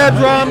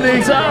 Babs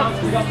Romney's up!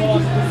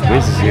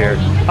 Wiz is here.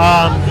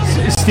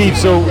 Steve,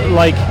 so,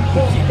 like,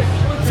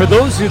 for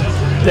those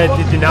that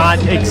did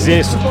not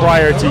exist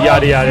prior to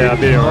Yada Yada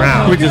being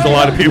around, which is a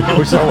lot of people.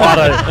 Which is a lot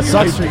of... It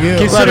sucks for you.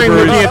 Considering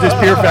looking at this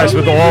beer fest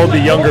with all the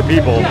younger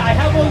people,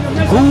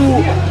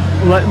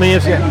 let me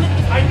ask you,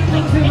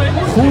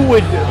 who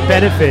would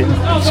benefit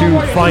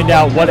to find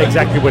out what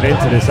exactly went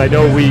into this? I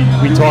know we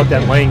talked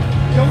at length,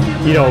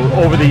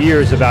 over the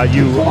years about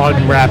you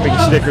unwrapping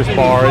Snickers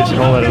bars and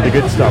all that other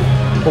good stuff.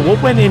 But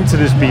what went into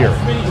this beer?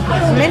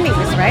 Minis,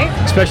 right?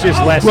 Especially this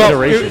last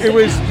iteration. It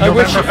was. I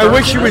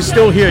wish she was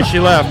still here. She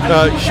left.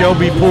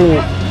 Shelby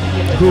Poole,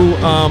 who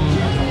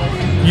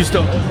used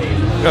to.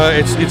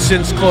 It's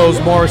since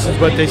closed, Morrison's,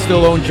 but they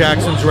still own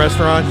Jackson's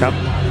Restaurant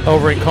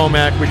over in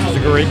Comac, which is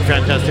a great,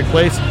 fantastic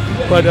place.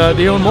 But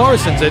they own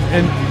Morrison's,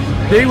 and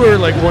they were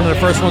like one of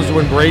the first ones to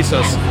embrace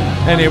us.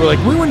 And they were like,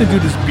 we want to do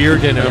this beer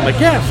dinner. I'm like,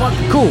 yeah,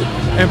 fucking cool.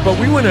 But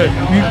we want to,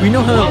 we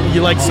know how you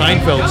like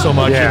Seinfeld so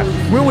much. Yeah.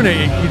 We want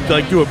to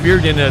like do a beer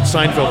dinner at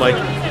Seinfeld. Like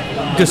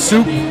the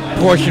soup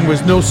portion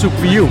was no soup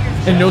for you,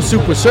 and no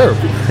soup was served.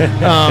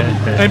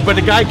 But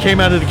the guy came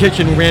out of the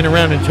kitchen and ran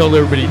around and told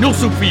everybody, no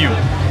soup for you.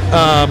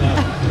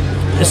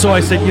 So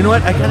I said, you know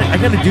what? I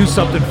gotta do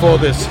something for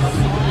this.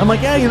 I'm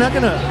like, yeah, I'm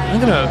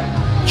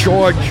gonna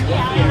George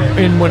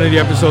in one of the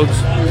episodes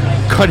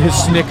cut his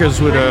Snickers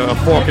with a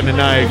fork and a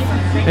knife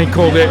and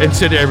called it and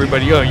said to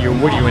everybody, oh,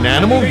 what are you, an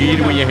animal? You eat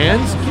it with your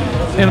hands?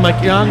 And I'm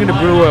like, yeah, I'm gonna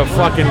brew a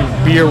fucking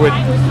beer with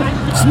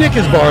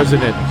Snickers bars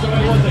in it,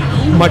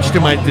 much to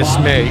my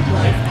dismay.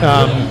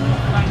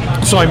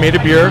 So I made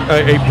a beer,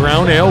 a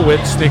brown ale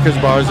with Snickers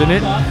bars in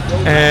it,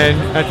 and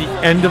at the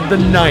end of the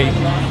night,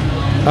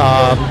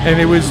 and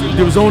there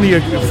was only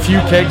a few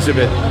kegs of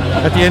it.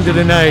 At the end of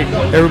the night,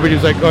 everybody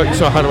was like, oh,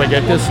 so how do I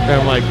get this? And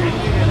I'm like,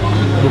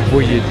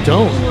 well, you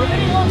don't.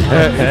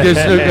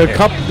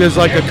 There's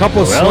like a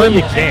couple of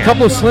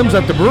slims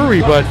at the brewery,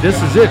 but this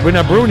is it. We're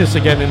not brewing this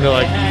again. And they're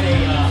like,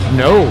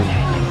 no.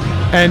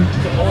 And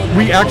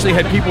we actually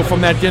had people from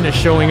that dinner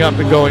showing up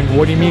and going,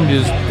 what do you mean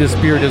this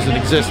beer doesn't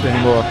exist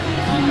anymore?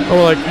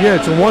 Oh, like, yeah,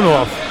 it's a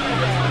one-off.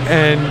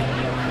 And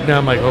now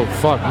I'm like, oh,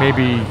 fuck,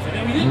 maybe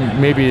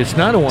it's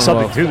not a one-off.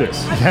 Something to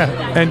this.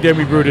 And then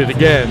we brewed it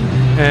again.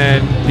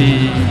 And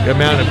the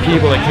amount of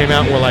people that came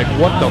out were like,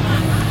 what the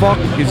fuck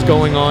is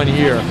going on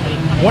here?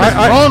 What is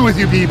wrong with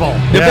you people?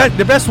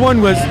 The best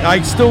one was,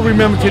 I still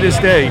remember to this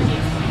day,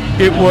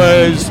 it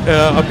was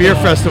a beer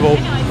festival.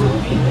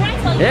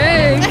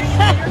 Hey!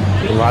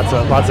 lots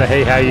of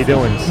hey, how you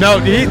doing? No,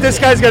 this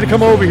guy's got to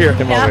come over here.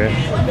 Come over here.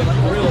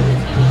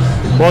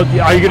 Well,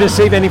 are you going to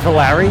save any for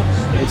Larry?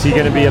 Is he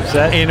going to be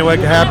upset? You know what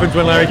happens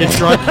when Larry gets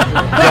drunk?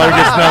 Larry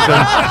gets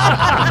nothing.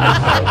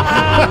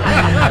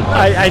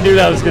 I knew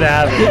that was going to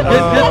happen.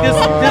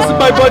 This is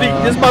my buddy.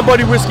 This is my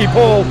buddy Whiskey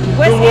Paul,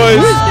 who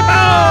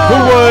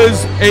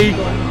was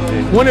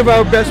one of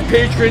our best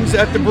patrons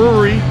at the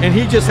brewery, and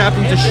he just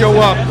happened to show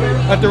up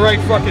at the right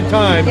fucking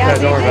time. Yes,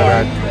 don't worry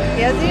about that.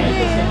 Yes, he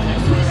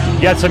did.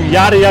 You got some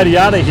yada yada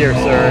yada here,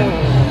 sir.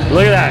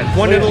 Look at that.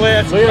 One of the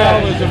last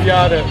growlers of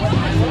yada.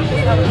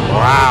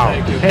 Wow.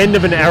 End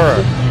of an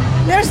era.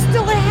 They're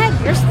still ahead.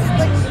 You're still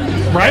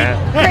right?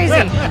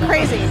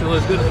 Crazy. Still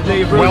as good as the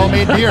day of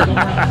well-made beer.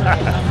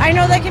 I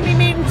know that can be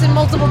made into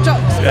multiple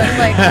chunks, but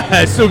like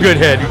it's still good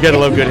head. You gotta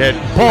love good head.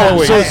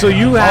 Paul, so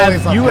you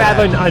have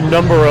a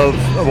number of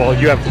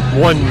you have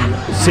one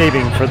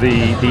saving for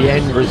the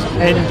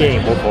end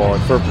game, we'll call it,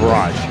 for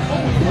Barrage.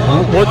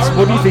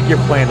 What do you think your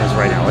plan is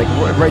right now?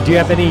 Like, do you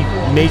have any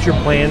major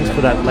plans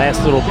for that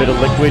last little bit of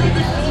liquid?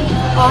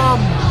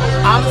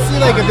 Honestly,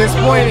 like at this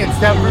point, it's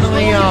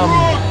definitely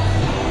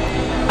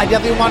I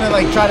definitely want to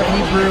like try to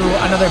rebrew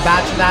another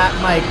batch of that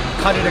and like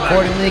cut it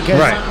accordingly because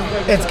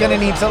it's gonna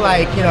need to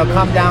like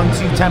come down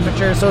to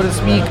temperature, so to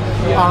speak,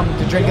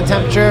 to drinking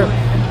temperature.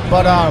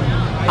 But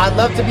I'd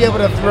love to be able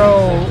to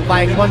throw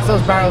like once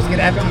those barrels get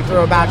empty,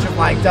 throw a batch of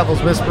like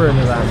Devil's Whisper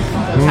into them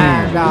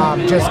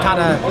and just kind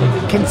of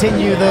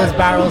continue those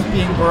barrels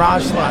being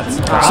Barrage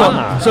sluts.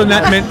 So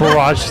that meant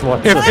Barrage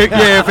sluts.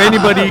 If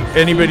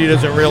anybody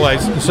doesn't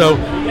realize, so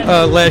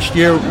last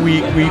year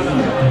we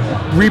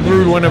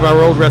rebrewed one of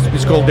our old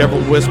recipes called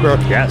Devil Whisper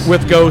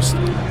with Ghost.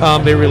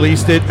 They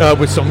released it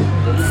with some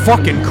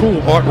fucking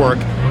cool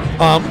artwork.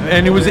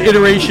 And it was an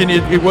iteration.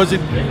 It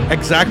wasn't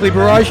exactly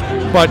Barrage,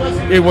 but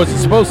it wasn't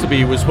supposed to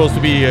be. It was supposed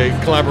to be a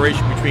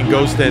collaboration between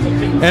Ghost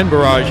and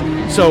Barrage.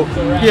 So,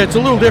 yeah, it's a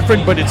little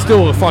different, but it's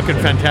still a fucking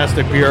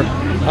fantastic beer.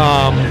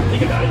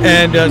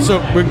 So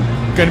we're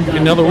going to be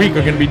another week.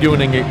 We're going to be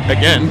doing it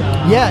again.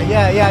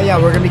 Yeah.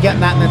 We're going to be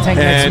getting that in the tank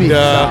next week.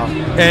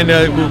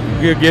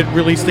 We'll get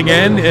released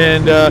again,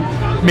 and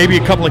maybe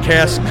a couple of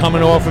casks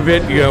coming off of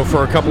it,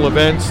 for a couple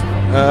events.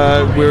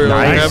 We're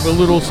have a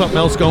little something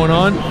else going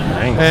on,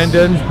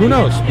 and who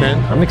knows,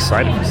 man? I'm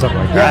excited for something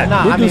like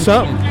that. We'll do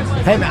something.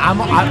 Hey man,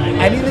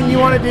 anything you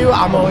want to do,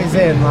 I'm always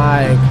in.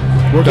 Like,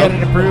 we'll get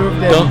it approved,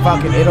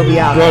 and it'll be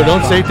out. Bro,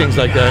 don't say things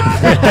like that.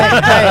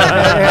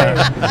 hey.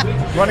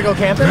 You want to go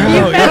camping?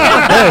 You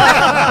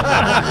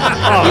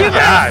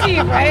God.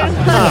 Steve, right?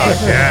 Oh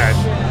God.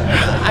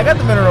 I got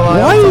the mineral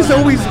oil. Why is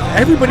always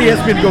everybody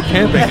asks me to go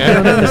camping? I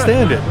don't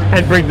understand it.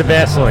 And bring the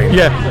Vaseline.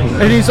 Yeah.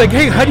 And he's like,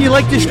 hey, how do you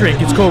like this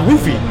drink? It's called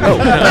Roofie. Oh.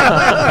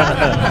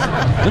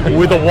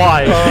 With a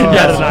Y.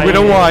 Yes, with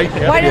a Y.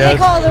 Why do they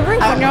call it the roof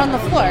when you're on the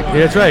floor? Yeah,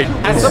 that's right.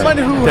 As someone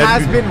who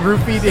has been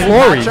roofied in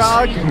hot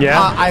dog,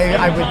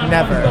 I would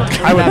never.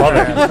 I would love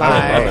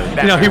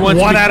it. He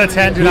wants 1 out of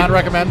 10. Do not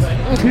recommend.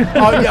 He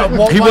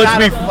wants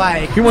me.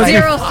 He wants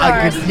 0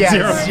 stars.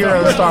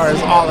 0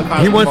 stars all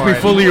across. He wants me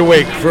fully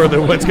awake for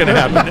what's going to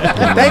happen.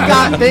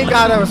 Thank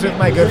God I was with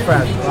my good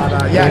friend.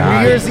 But,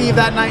 New Year's Eve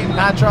that night in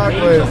Patrick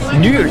was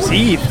New Year's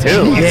Eve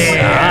too.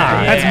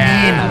 That's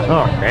mean.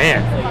 Oh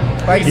man.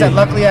 Like I said,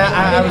 luckily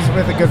I was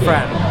with a good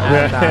friend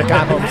and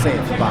got home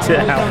safe.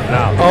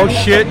 Oh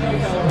shit!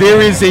 There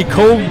is a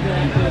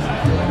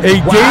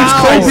Dave's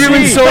Cold Beer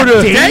and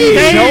Soda.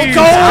 Dave's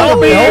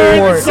Cold Beer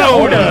and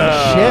Soda.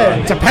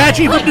 Shit. It's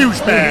Apache for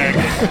douchebag.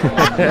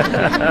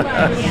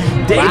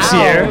 Dave's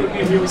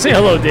here. Say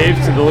hello, Dave,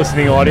 to the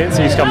listening audience.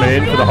 He's coming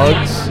in for the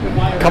hugs,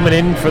 coming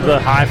in for the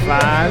high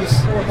fives,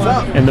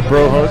 and the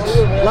bro hugs.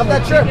 Love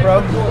that shirt,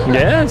 bro.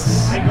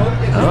 Yes.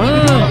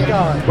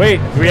 Oh.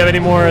 Wait, do we have any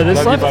more of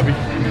this left?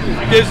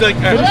 There's like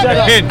a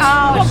hint.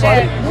 Oh,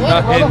 shit.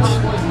 A hint.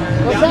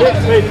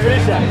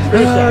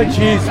 Oh,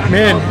 jeez,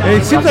 man.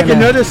 It seems like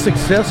another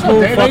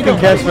successful fucking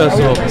cast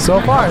festival.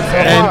 So far.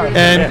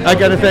 And I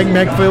got to thank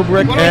Meg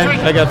Philbrick, and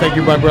I got to thank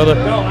you, my brother,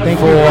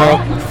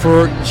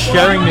 for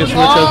sharing this with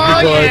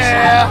us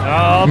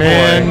because,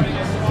 man.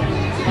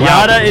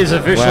 Yada is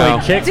officially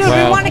kicked. Dude,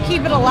 we want to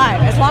keep it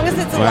alive. As long as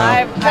it's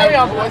alive. Carry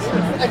on, boys.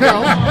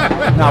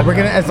 No, we're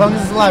gonna. As long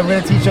as it's alive, we're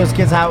gonna teach those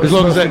kids how. As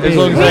long as they We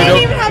don't. didn't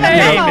even have a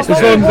memo. As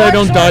long as they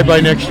don't die by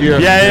next year.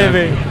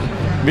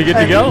 We get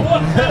to go.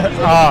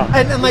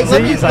 And like, See,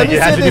 let me it say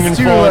hasn't even this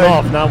too. fallen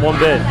off, not one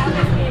bit.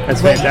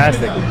 That's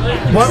fantastic.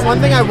 One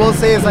thing I will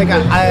say is like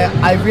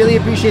I really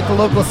appreciate the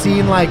local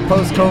scene like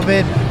post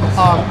COVID.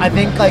 I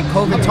think like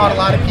COVID taught a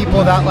lot of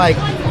people that like,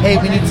 hey,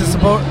 we need to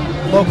support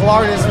local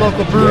artists,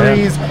 local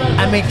breweries,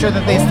 and make sure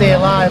that they stay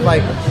alive.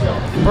 Like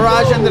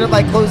Barrage ended up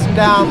like closing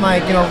down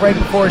like right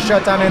before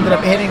shutdown ended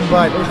up hitting,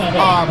 but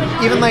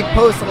even like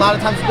post a lot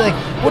of times it'd be like,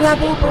 what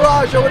happened with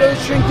Barrage? I would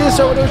always drink this,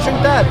 I would always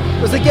drink that.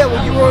 It was like, yeah,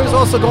 well you were always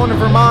also going to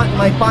Vermont and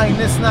like buying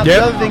this and that, the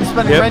other thing,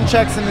 spending rent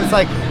checks, and it's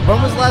like,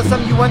 when was the last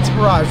time you went to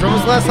Barrage? When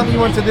was the last time you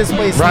went to this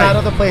place and that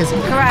other place?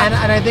 Correct.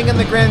 And I think in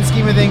the grand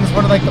scheme of things,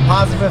 one of like the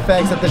positive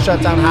effects that the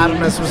shutdown had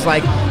on us was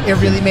like it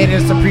really made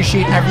us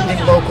appreciate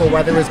everything local,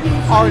 whether it was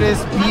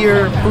artists,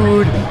 beer,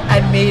 food,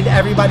 and made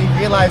everybody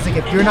realize like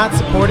if you're not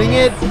supporting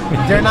it,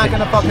 they're not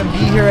gonna fucking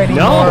be here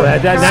anymore. No,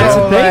 that's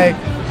the thing.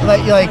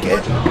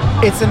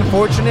 It's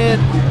unfortunate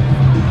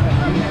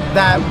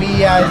that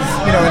we as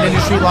an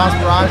industry lost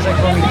Barrage like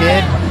when we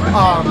did.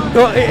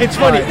 Well, it's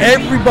funny.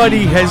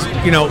 Everybody has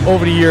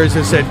over the years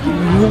has said,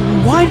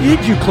 why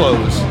did you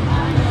close?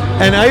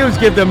 And I always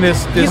give them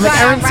this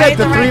like Aaron said,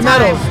 the three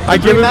medals. I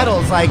give him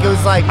medals. Like it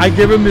was like I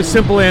give him this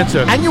simple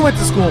answer. And you went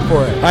to school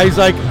for it. I was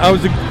like, I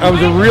was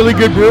a really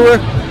good brewer.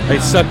 I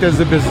sucked as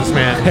a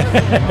businessman,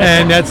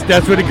 and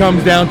that's what it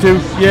comes down to.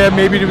 Yeah,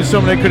 maybe there was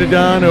something I could have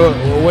done or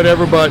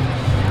whatever, but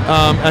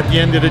at the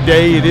end of the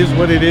day, it is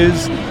what it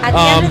is. At the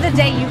end of the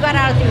day, you got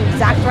out at the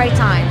exact right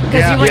time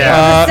because you were able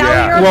to sell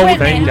your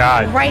equipment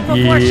right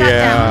before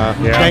shutdown.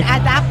 And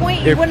at that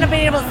point, you wouldn't have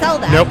been able to sell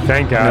that. Nope.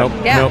 Thank God.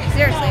 Yeah,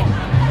 seriously.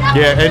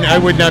 Yeah, and I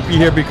would not be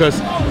here because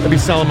I'd be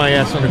selling my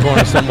ass on the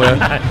corner somewhere.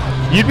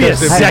 You'd be a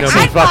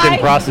sexy fucking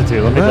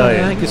prostitute, let me tell you.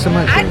 Thank you so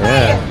much. I'd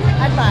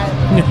buy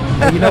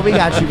it. We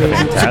got you, baby.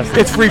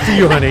 It's free for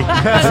you, honey.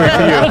 It's free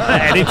for you.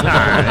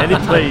 Anytime, any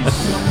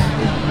place.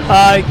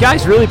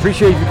 Guys, really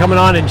appreciate you coming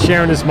on and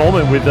sharing this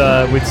moment with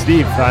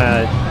Steve.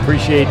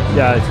 Appreciate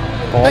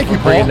Paul. Thank you,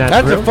 for bringing Paul. that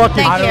That's through. a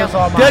fucking. Thank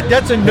you.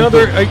 That's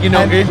another.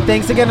 And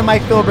thanks again to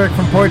Mike Philbrick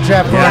from Port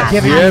Jeff for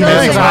giving Yeah, me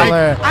man. this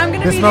dollar. I'm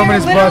going to This be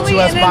moment there is brought to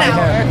literally us in by an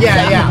hour. him.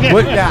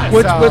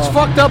 Yeah. What's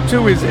fucked up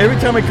too is every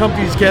time I come to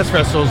these cast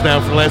festivals now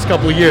for the last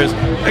couple of years,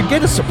 I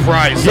get a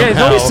surprise. Yeah, it's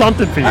somehow. always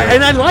something for you.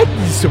 And I like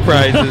these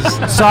surprises.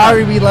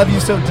 Sorry, we love you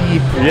so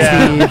deep,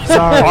 Yeah. Steve.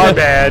 Sorry. Our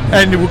bad.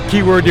 And the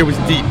key word there was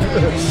deep.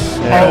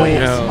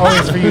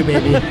 Always for you,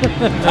 baby.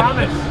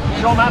 Thomas,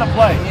 show them how to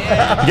play.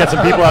 You got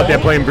some people out there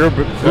playing brew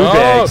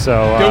bags,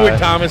 so do it,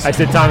 Thomas. I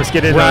said, Thomas,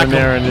 get in Rock on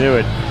there and do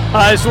it.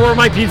 So we're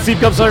Mike Pete, Steve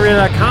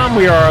GubsArena.com.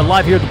 We are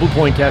live here at the Blue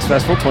Point Cask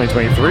Festival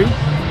 2023.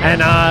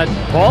 And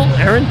Paul,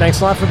 Aaron,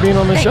 thanks a lot for being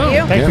on the show.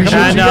 you. Thank you.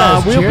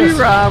 And we'll be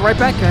right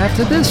back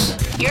after this.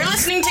 You're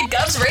listening to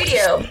Govs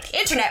Radio,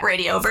 internet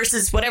radio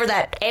versus whatever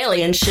that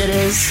alien shit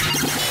is.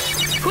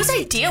 Whose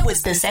idea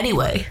was this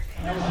anyway?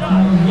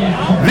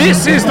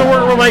 This is the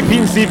Wort with Mike Pete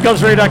and Steve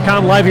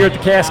GubsRadio.com live here at the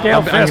Cask Ale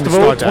I'm gonna Festival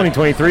start that.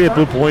 2023 at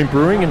Blue Point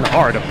Brewing in the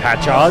heart of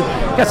Patchogue.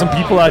 Got some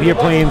people out here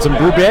playing some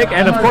brew bag,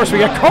 and of course we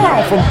got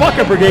Carl from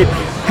Bucket Brigade.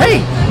 Hey,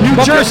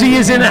 New Jersey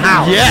is in the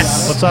house.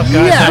 Yes. What's up, guys?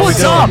 Yeah, How we what's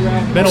doing?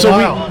 up? Been a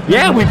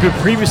while. We've been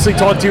previously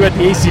talked to you at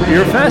the AC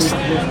Beer Fest.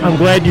 I'm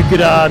glad you could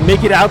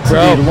make it out to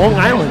the Long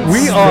Island.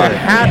 We are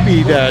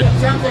happy that,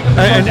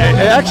 and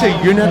actually,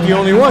 you're not the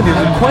only one.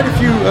 There's quite a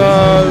few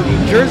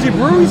Jersey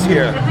breweries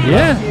here.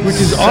 Yeah, which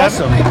is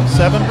awesome.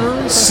 7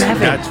 breweries? 7.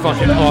 That's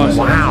fucking awesome.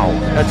 Wow.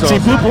 That's See,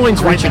 awesome. Blue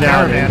Point's reaching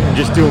out and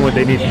just doing what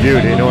they need to do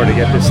in order to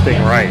get this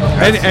thing right.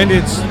 And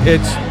it's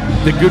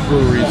the good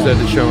breweries that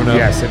are showing up.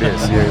 Yes, it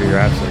is. You're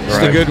absolutely It's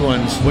right. the good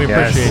ones. We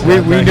appreciate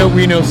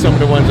We know some of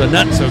the ones are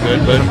not so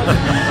good, but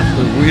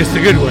it's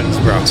the good ones,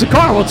 bro. So,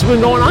 Carl, what's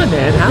been going on,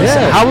 man?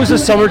 How was the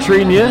summer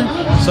treating you?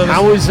 So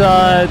how was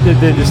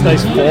this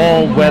nice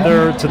fall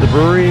weather to the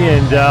brewery?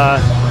 And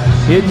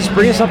just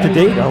bring us up to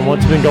date on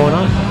what's been going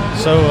on.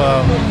 So,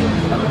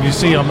 you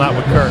see I'm not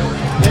with Kurt.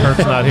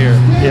 Kurt's not here.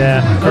 Yeah.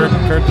 Kurt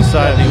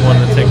decided he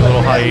wanted to take a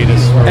little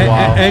hiatus for a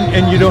while.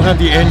 And you don't have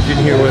the engine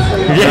here with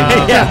you.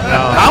 Yeah.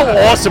 How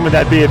awesome would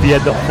that be if you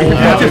had the whole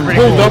just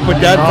pulled up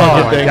with that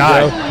fucking thing,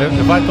 bro.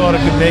 If I thought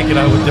it could make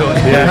it, I would do it.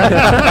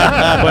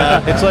 Yeah.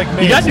 But it's like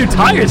me. You got new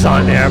tires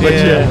on there, but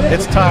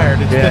it's tired.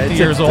 It's 50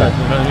 years old. You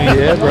know what I mean?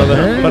 Yeah,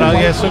 brother. But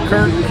so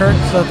Kurt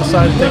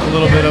decided to take a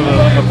little bit of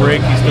a break.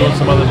 He's doing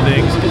some other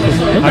things.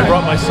 I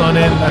brought my son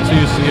in. That's who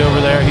you see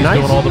over there. He's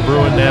doing all the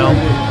brewing now.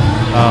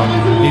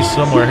 He's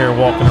somewhere here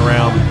walking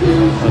around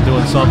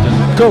doing something.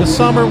 Cool. The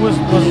summer was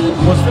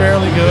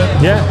fairly good.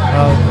 Yeah.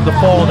 The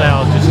fall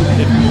now, just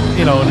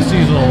in a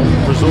seasonal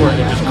resort,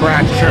 it just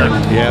cracks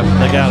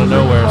like out of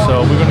nowhere.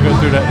 So we're going to go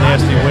through that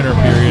nasty winter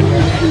period.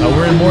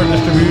 We're in more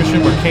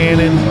distribution. We're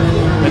canning.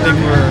 I think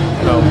we're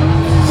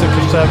 6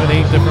 or 7,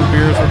 8 different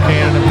beers we're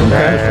canning and from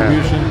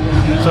distribution.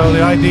 So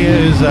the idea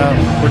is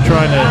we're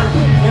trying to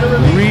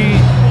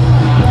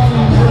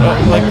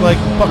like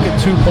Bucket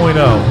 2.0.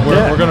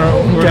 We're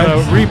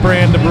gonna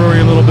rebrand the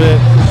brewery a little bit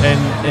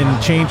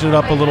and change it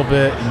up a little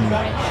bit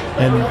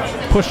and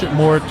push it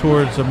more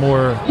towards a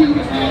more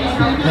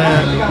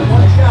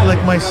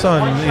like my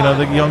son,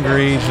 the younger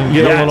age and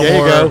get a little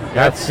more.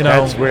 That's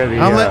where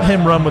I'm letting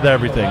him run with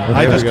everything.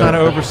 I just kind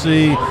of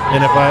oversee,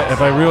 and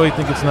if I really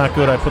think it's not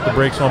good, I put the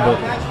brakes on.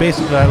 But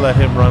basically, I let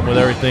him run with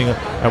everything.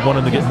 I want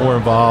him to get more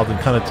involved and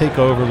kind of take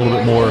over a little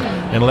bit more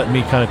and let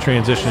me kind of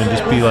transition and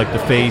just be like the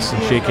face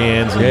and shake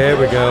hands. And, there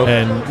we go.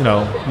 And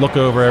look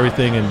over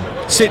everything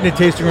and sit in the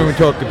tasting room and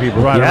talk to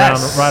people. Ride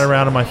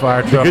around in my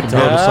fire truck and blow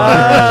the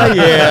sign.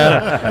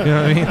 Yeah. You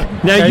know what I mean?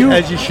 Now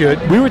as you should.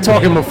 We were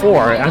talking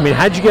before. I mean,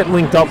 how'd you get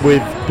linked up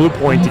with Blue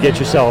Point to get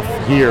yourself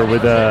here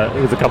with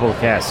a couple of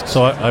casks?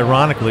 So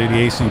ironically, the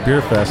AC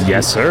Beer Fest.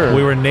 Yes, sir.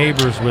 We were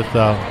neighbors with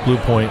Blue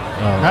Point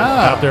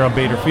out there on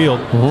Bader Field,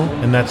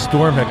 and that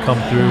storm had come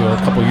through a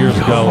couple years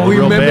ago. Oh, a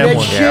real remember bad that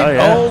one. shit?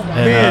 Yeah. Oh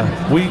man.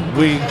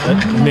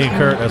 And me and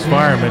Kurt as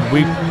firemen,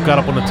 we got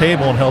up on the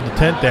table and held the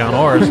tent down,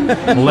 ours,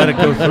 and let it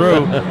go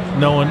through.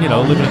 Knowing,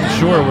 living at the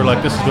shore, we're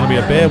like, this is going to be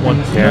a bad one.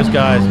 Those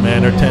guys,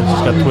 man, their tents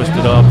just got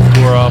twisted up,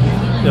 tore up.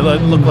 It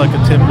looked like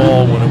a tin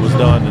ball when it was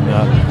done.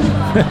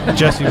 And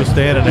Jesse was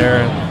standing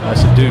there, and I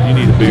said, dude, you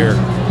need a beer.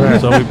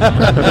 So we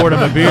poured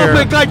him a beer. Oh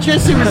my God,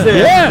 Jesse was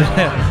there.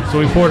 Yeah. So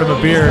we poured him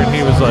a beer, and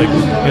he was like,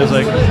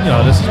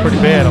 this is pretty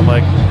bad. I'm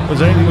like, was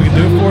there anything we could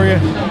do for you?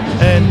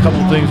 And a couple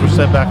of things were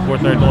said back and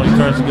forth there. And he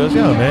turns and goes,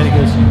 yeah, man. He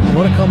goes, you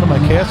want to come to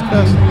my Cask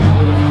Fest?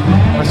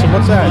 I said,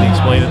 what's that? And he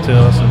explained it to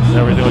us and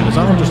everything. He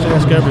goes, I don't just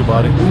ask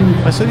everybody.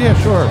 I said, yeah,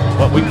 sure.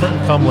 But we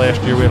couldn't come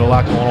last year. We had a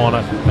lot going on.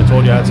 I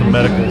told you I had some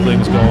medical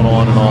things going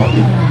on and all.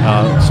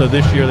 So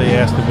this year they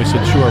asked and we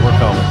said, sure, we're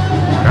coming.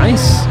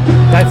 Nice.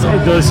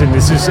 Listen,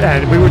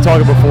 and we were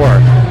talking before,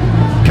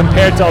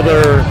 compared to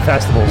other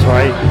festivals,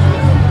 right?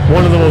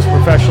 One of the most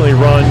professionally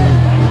run,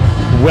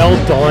 well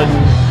done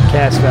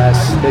Cask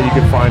Fest that you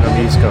can find on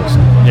the East Coast.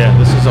 Yeah,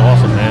 this is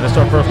awesome, man. It's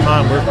our first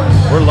time.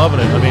 We're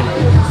loving it. I mean,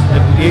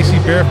 the AC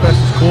Beer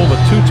Fest is cool, but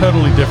two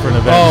totally different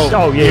events.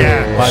 Oh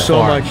yeah. By so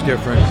far. much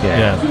different.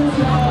 Yeah.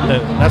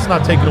 That's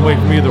not taken away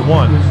from either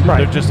one. Right.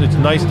 They're just, it's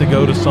nice to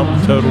go to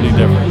something totally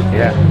different.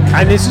 Yeah.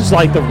 And this is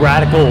like the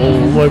radical,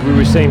 like we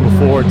were saying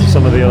before to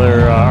some of the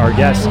other our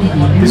guests.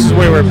 This is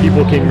where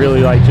people can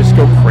really like just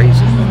go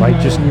crazy, like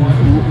just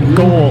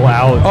go all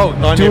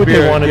out, do what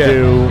they want to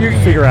do,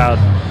 figure out.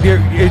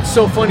 It's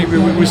so funny. We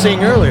were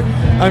saying earlier.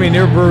 I mean,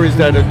 there are breweries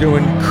that are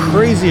doing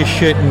crazy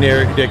shit in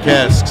their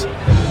casks,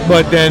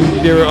 but then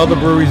there are other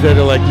breweries that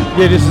are like,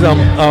 yeah, this is a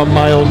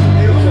mild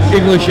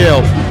English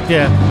ale.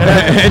 Yeah.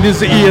 And this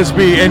is the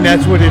ESB, and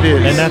that's what it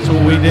is. And that's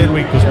what we did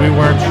because we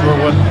weren't sure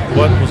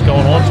what was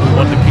going on, so we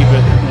wanted to keep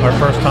it our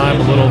first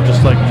time a little just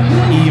like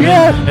even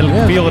and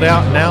feel it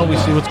out. Now we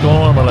see what's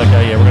going on. We're like,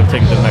 oh yeah, we're going to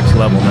take it to the next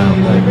level now.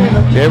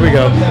 There we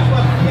go.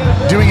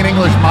 Doing an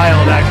English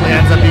mild actually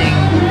ends up being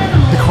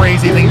the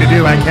crazy thing to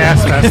do at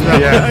Cask Fest.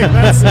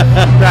 That's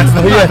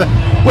the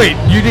Wait,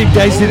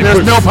 guys didn't There's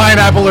put no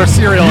pineapple or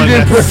cereal in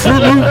it. You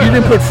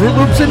didn't put Fruit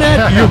Loops in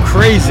that? You're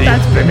crazy.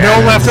 No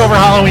leftover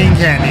Halloween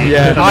candy.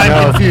 Yeah,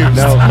 I'm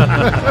confused. No.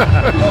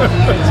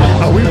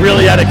 We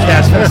really had a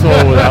Cask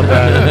Festival without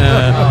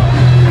that.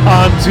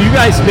 So you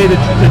guys made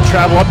the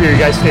travel up here.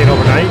 You guys staying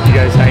overnight? You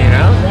guys hanging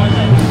out?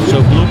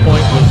 So Blue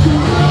Point was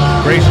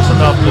gracious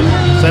enough to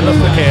send us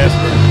the cask,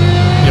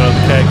 the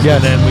kegs,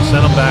 and then we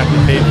sent them back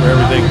and paid for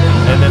everything,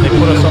 and then they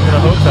put us up in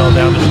a hotel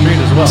down the street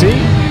as well. See?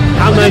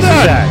 How nice is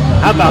that?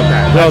 How about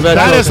that? Well,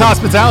 that is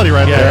hospitality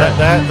right there.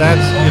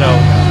 That's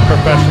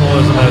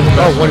professionalism at its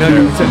best.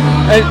 100%.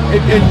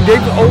 And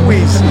they've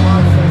always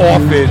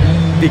offered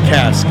the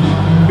cask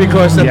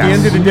because at the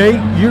end of the day,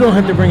 you don't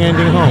have to bring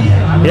anything home.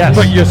 Yes.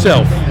 But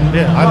yourself.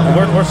 Yeah,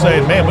 we're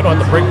saying, man, we don't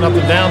have to break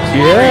nothing down.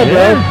 Bro.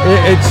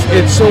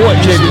 It's so what?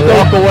 Just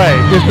walk away.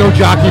 There's no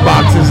jockey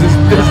boxes.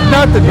 There's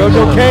nothing, bro.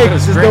 No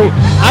kegs. There's no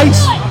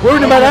ice.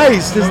 Worrying about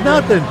ice. There's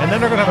nothing. And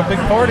then they're going to have a big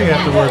party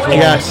afterwards.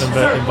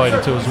 We're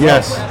invited to as well.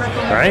 Yes.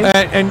 Right.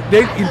 And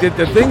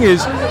the thing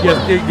is,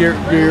 yes, they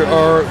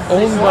are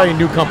owned by a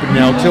new company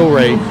now,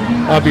 Tilray.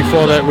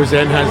 Before that was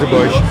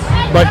Anheuser-Busch.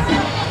 But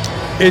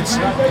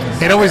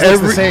it always looks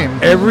the same.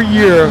 Every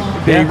year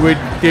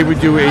they would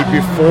do a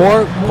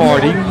before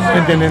party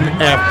and then an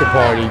after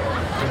party,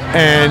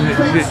 and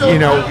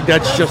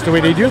that's just the way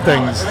they do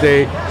things.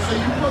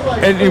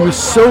 And it was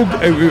so.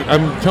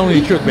 I'm telling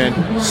you the truth,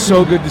 man.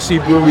 So good to see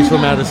breweries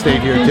from out of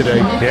state here today.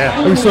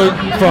 Yeah. We saw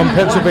from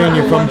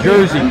Pennsylvania, from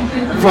Jersey,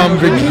 from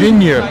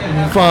Virginia,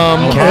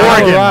 from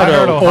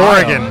Colorado,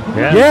 Oregon.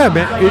 Yeah,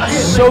 man.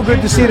 It's so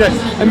good to see that.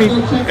 I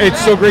mean,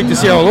 it's so great to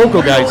see our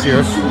local guys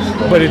here,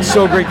 but it's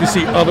so great to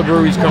see other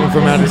breweries coming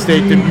from out of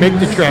state to make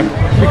the trek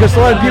because a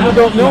lot of people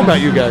don't know about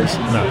you guys.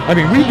 No. I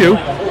mean, we do.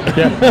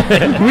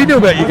 We know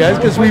about you guys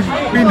because we've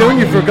known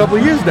you for a couple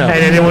of years now.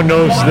 And anyone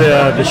knows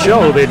the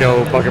show, they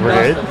know Bucket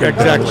Brigade.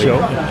 Exactly.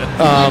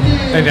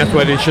 And that's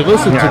why they should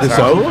listen to the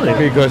show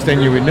because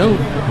then you would know.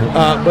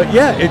 But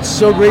yeah, it's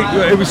so great.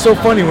 It was so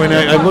funny when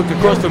I looked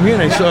across from here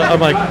and I'm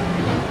like,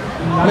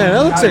 man,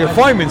 that looks like a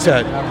fireman's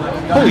hat.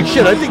 Holy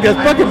shit, I think that's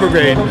Bucket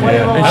Brigade.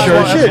 Yeah. And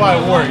sure as shit. That's why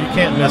I wore it. You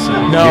can't miss it.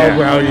 No,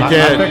 bro, you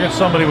can't. I figured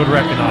somebody would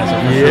recognize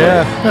it.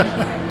 Yeah.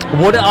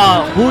 What?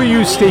 Who are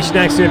you stationed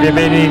next to? Have you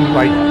made any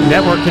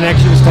network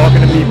connections, talking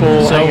to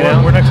people? So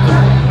we're next to,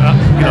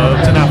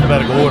 it's in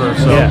alphabetical order.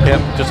 So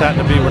just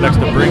happen to be we're next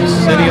to Briggs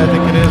City, I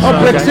think it is.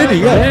 Briggs City,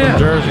 from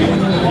Jersey,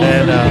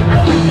 and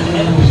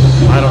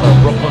I don't know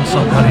Brooklyn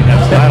somebody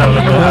next. I don't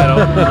remember.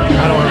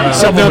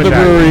 Another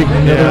brewery.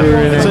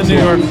 It's a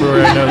New York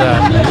brewery. I know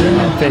that.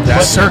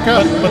 Fantastic.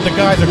 But the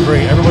guys are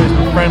great. Everybody's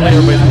friendly.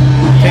 Everybody's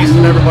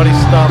tasting everybody's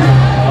stuff,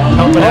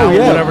 helping out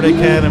whatever they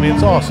can. I mean,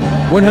 it's awesome.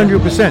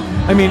 100%.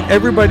 I mean,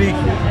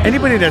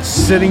 anybody that's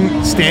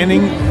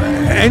standing,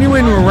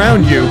 anyone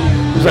around you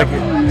is like,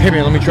 hey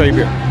man, let me try your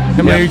beer.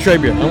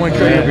 I want to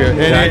try your beer.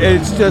 And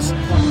it's just,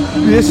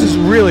 this is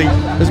really,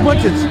 as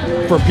much as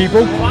for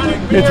people,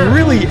 it's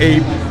really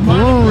a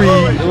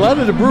brewery. A lot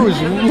of the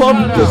brewers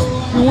love this.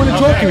 We want to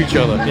talk to each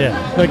other.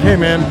 Yeah. Like, hey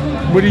man,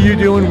 what are you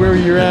doing? Where are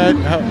you at?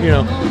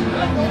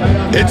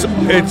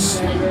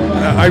 It's.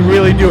 I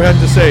really do have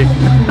to say,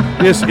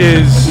 this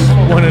is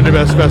one of the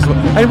best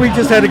festivals. And we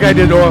just had a guy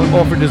that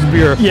offered this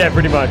beer. Yeah,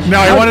 pretty much. No,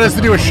 he wanted us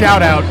to do a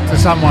shout out to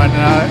someone.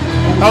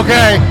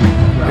 Okay.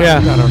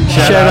 Yeah.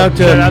 Shout out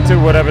to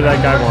whatever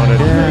that guy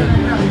wanted.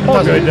 Yeah.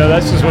 All good though.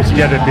 That's just what you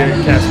get at being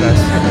at Cask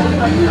Fest.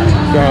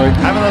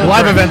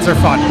 Live events are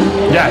fun.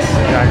 Yes,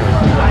 exactly.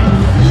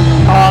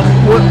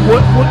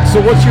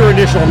 So what's your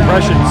initial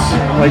impressions,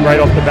 like right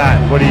off the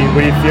bat? What are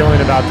you feeling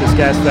about this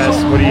Cask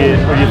Fest? What are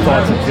your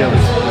thoughts and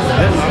feelings?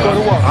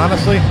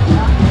 Honestly,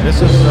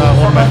 this is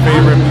one of my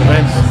favorite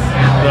events.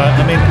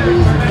 I mean,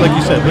 like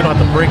you said, we don't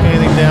have to break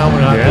anything down.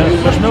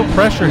 There's no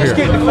pressure here.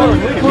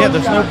 Yeah,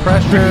 there's no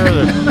pressure.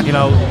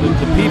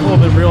 The people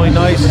have been really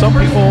nice. Some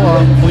people,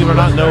 believe it or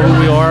not, know who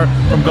we are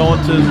from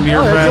going to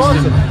Beer Fest,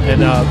 awesome.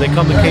 and they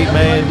come to Cape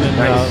May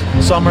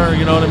in summer.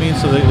 You know what I mean?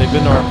 So they've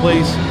been to our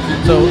place.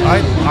 So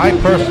I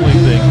personally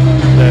think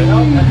that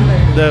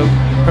the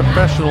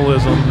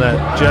professionalism that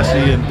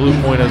Jesse and Blue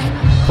Point has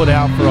put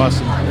out for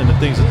us and the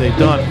things that they've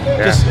done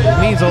just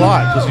means a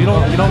lot, because you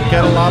don't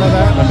get a lot of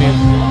that. I mean,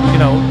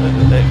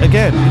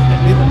 again,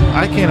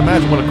 I can't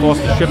imagine what it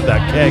costs to ship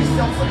that keg.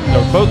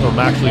 Both of them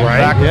actually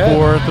back and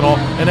forth and all,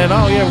 and then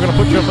we're gonna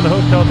put you up in the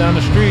hotel down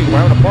the street. We're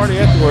having a party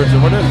afterwards,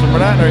 and we're this and we're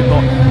that, and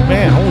everything.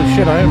 Man, holy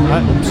shit!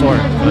 I'm sorry.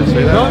 Did I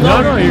say that?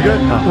 No, you're good.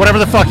 Whatever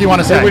the fuck you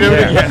want to say. Okay.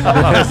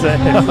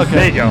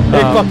 There you go.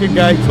 Hey, fucking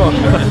guy, talk.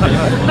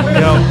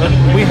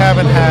 We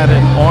haven't had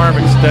an arm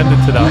extended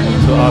to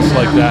us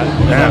like that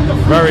in a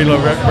very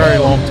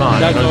long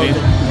time. You know what I mean?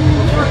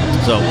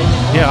 So,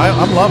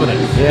 I'm loving it.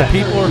 Yeah. The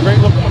people are great.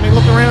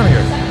 Look around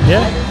here.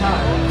 Yeah.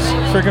 It's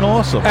freaking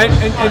awesome. And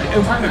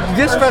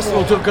this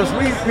festival too, because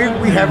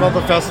we have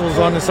other festivals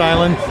on this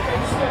island.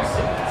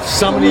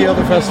 Some of the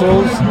other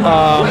festivals,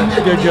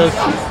 they're just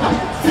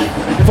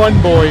fun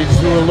boys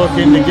who are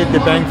looking to get the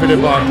bang for their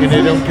buck, and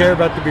they don't care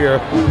about the beer.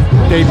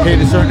 They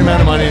paid a certain amount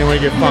of money and they want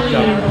to get fucked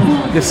up.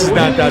 This is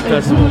not that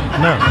festival.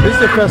 No. This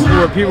is a festival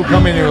where people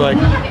come in and are like,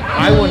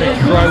 I want to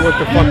try what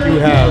the fuck you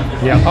have.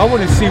 Yeah. I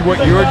want to see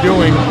what you're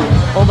doing.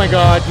 Oh my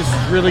God, this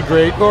is really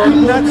great, or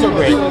not so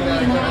great.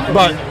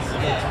 But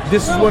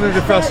this is one of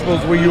the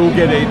festivals where you'll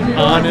get an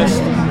honest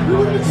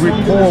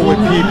rapport with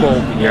people,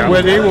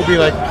 where they will be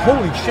like,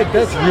 holy shit,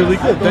 that's really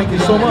good, thank you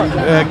so much.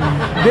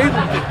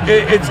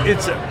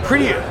 It's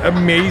pretty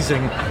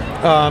amazing.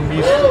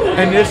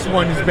 And this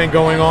one has been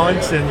going on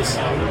since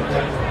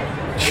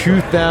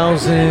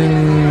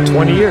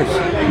 2020 years.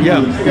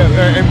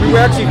 And we were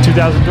actually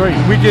 2003.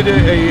 We did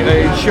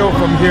a show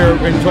from here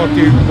and talked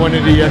to one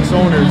of the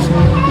ex-owners,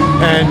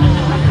 and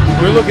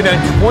we're looking at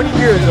 20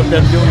 years of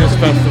them doing this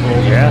festival.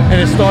 Yeah. And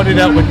it started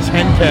out with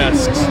 10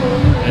 casks.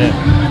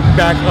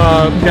 Back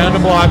down the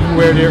block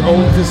where their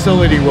old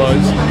facility was,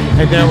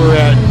 and now we're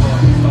at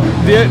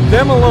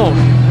them alone.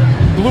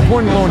 Blue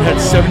Point alone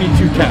had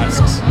 72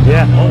 casks.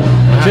 Yeah.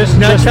 Just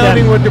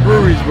counting what the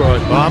breweries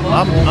brought. Well,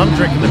 I'm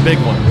drinking the big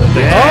one.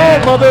 Oh,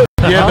 mother!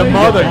 Yeah, the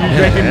mother. You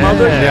drinking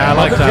mother? Yeah, I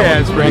like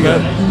that one. Pretty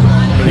good.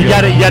 You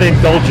gotta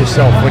indulge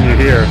yourself when you're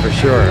here, for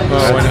sure.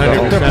 Oh,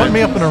 100%. They're putting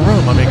me up in a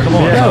room. I mean, come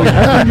on.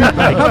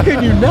 How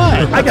can you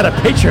not? I gotta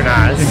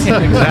patronize.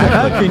 Exactly.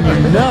 How can you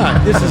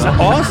not? This is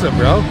awesome,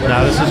 bro.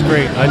 No, this is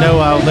great. I know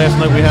last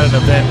night we had an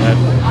event at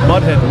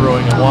Mudhead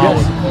Brewing in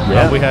Wallen.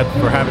 We had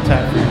for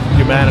Habitat for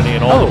Humanity,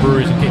 and all the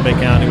breweries in Cape May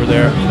County were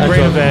there.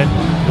 Great event.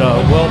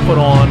 Well put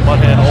on.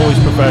 Mudhead, always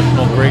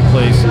professional, great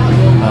place.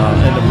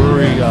 And the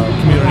brewery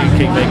community in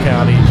Cape May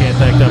County, you can't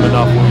thank them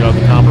enough for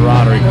the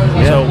camaraderie.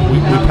 So we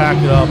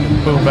packed it up,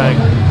 boom bang,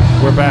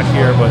 we're back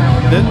here. But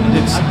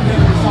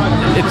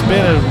it's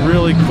been a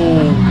really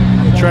cool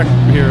trek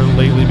here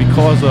lately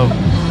because of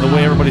the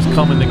way everybody's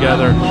coming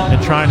together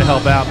and trying to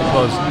help out,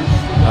 because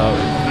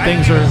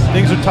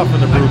things are tough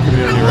in the brew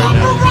community right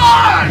now.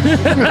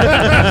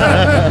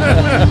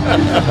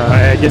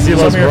 I guess he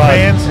loves some of your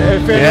fans.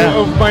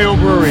 Of my own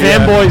brewery.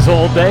 Fanboys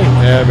all day.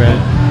 Yeah, man.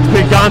 It's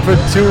been gone for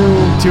 2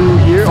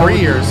 years. 3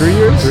 years. 3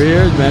 years? 3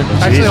 years, man.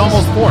 Actually,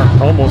 almost 4.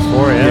 Almost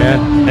 4, yeah.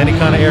 Any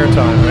kind of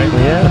airtime, right?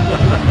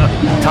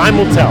 Yeah. Time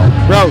will tell.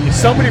 Bro,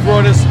 somebody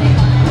brought us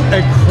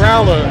a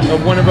crowler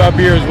of one of our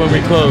beers when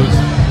we closed.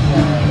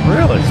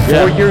 Really?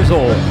 4 years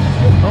old.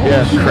 Oh,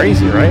 yeah,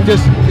 crazy, right?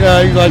 Just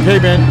like, hey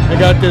man, I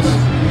got this.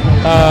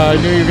 I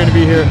knew you were gonna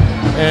be here,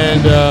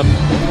 and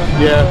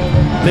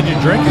Did you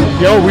drink it?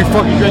 Yo, we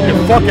fucking drank the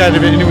fuck out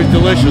of it, and it was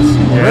delicious.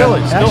 Yeah.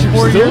 Really? Still Actually,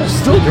 4 years?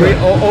 Still great.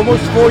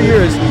 Almost 4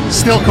 years.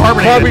 Still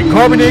carbonated.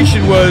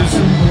 Carbonation was,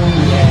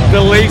 the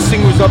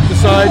lacing was up the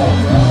side,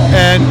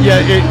 and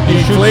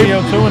you shoot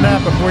CO2 in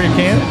that before you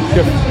can?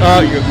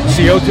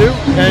 CO2,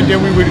 and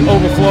then we would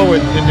overflow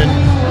it, and then.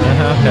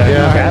 Okay.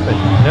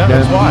 Yeah.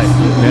 That's why.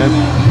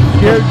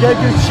 Yeah, get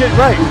your shit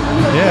right.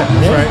 Yeah,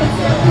 that's right.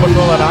 Put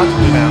all that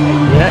oxygen out.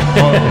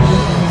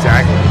 Yeah.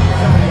 Exactly.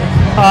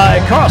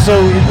 Carl,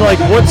 so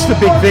what's the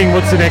big thing?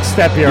 What's the next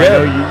step here? Yeah.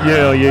 I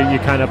know you're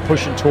kind of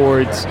pushing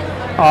towards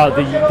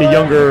the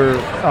younger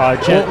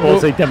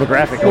say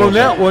demographic. Well,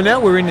 now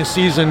we're in the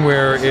season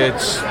where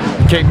it's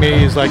Cape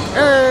May is like,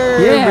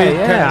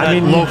 I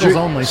mean, locals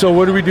only. So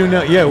what do we do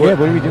now? What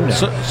do we do now?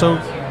 So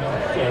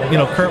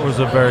Kurt was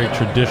a very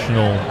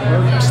traditional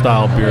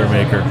style beer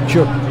maker.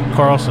 Sure.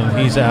 Carlson,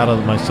 he's out of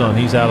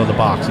the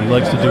box. He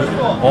likes to do it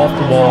off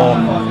the wall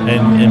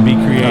and be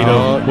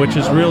creative, which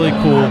is really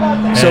cool.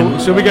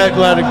 So we got a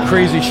lot of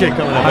crazy shit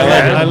coming up.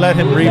 I let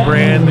him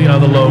rebrand,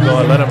 the logo.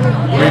 I let him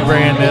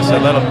rebrand this. I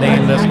let him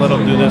name this. Let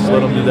him do this.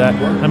 Let him do that.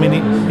 I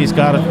mean, he's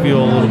got to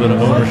feel a little bit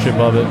of ownership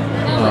of it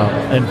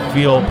and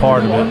feel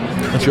part of it.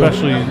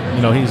 Especially,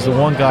 he's the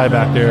one guy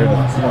back there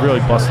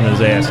really busting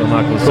his ass. I'm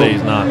not going to say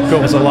he's not.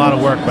 There's a lot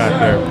of work back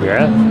there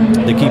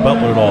to keep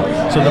up with it all.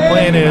 So the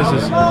plan is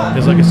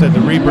like I said, the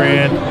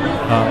rebrand,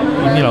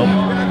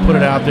 put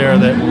it out there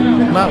that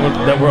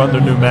that we're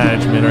under new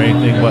management or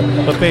anything,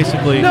 but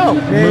basically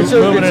it's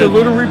a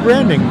little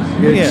rebranding.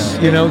 It's,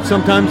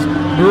 sometimes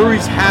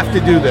breweries have to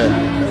do that.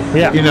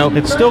 Yeah,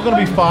 it's still going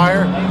to be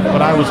fire,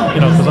 but I was,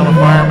 because I'm a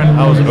fireman,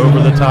 I was over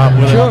the top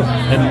with it,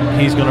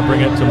 and he's going to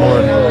bring it to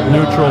more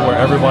neutral where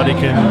everybody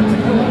can,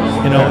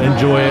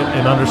 enjoy it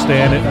and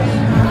understand it.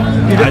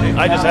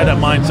 I just had that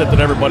mindset that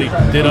everybody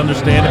did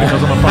understand it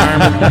because I'm a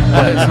fireman,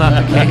 but it's not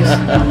the case.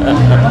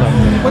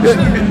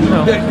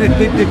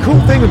 The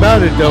cool thing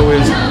about it, though,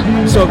 is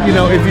so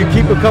if you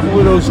keep a couple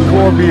of those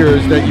core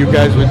beers that you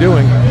guys were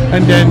doing,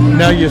 and then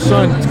now your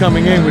son's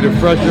coming in with a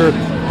fresher,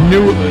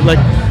 new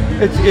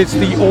it's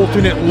the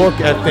alternate look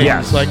at things.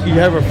 Yes. Like you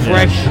have a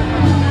fresh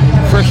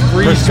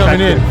breeze coming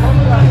in.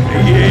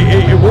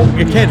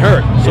 It can't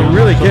hurt. So it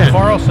really can't.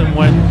 Carlson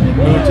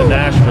moved to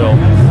Nashville,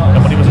 and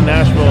when he was in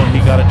Nashville, he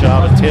got a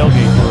job at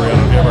Tailgate Brewery. I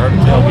don't know if you ever heard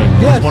of Tailgate.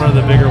 Yes. It's one of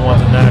the bigger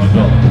ones in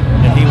Nashville.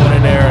 And he went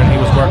in there and he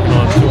was working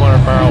on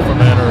 200 barrel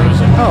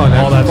fermenters and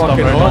all that stuff.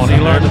 Awesome, he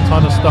learned a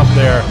ton of stuff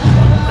there.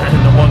 And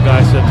the one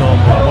guy said to him,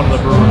 one of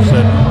the brewers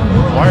said,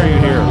 "Why are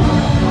you here?"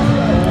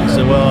 He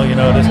said, "Well,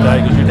 this guy,"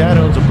 he goes, "your dad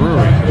owns a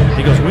brewery."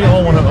 He goes, "We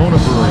all want to own a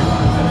brewery.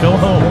 Go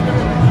home."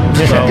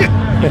 So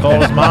he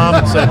called his mom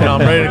and said, "I'm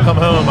ready to come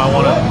home. I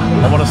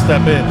want to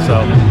step in."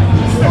 So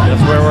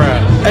that's where we're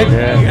at.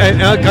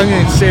 And I'm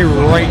going to say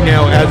right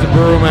now, as a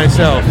brewer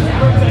myself,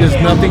 there's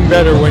nothing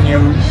better when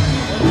your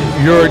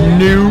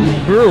new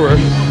brewer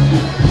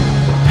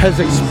has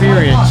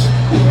experience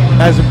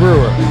as a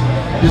brewer.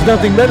 There's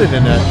nothing better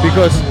than that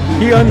because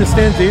he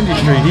understands the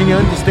industry. He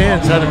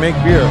understands how to make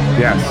beer.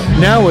 Yes.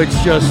 Now it's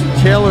just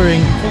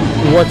tailoring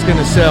what's going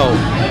to sell,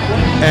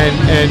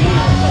 and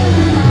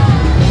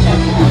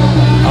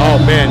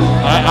oh man,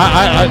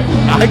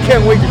 I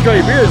can't wait to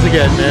try your beers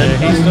again, man.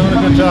 Yeah, he's doing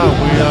a good job.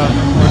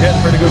 We're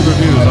getting pretty good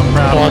reviews. I'm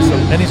proud. Awesome.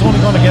 And he's only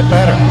going to get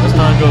better as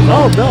time goes on.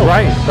 Oh no,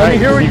 right. I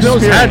mean, he already knows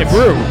how to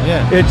brew.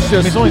 Yeah, it's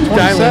just he's only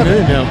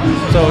 27 now.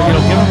 So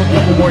give him a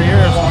couple more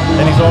years,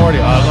 and he's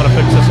already. I'm going to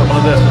fix this. I'm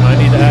going to this, and I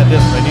need to add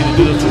this, and I need to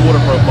do this water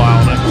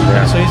profile.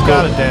 And so he's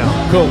got it down.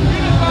 Cool.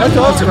 That's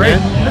awesome, man.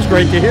 That's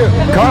great to hear.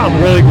 Carl,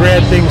 I'm really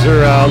glad things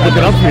are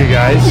looking up for you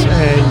guys,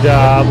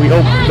 and we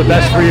hope the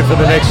best for you for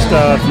the next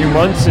few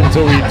months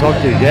until we talk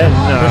to you again.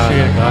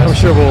 Appreciate it, guys. I'm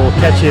sure we'll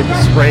catch you in the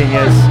spring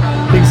as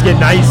things get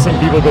nice and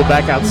people go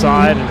back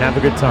outside and have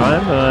a good time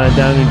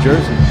down in New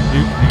Jersey.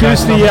 Give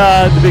us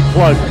the big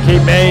plug,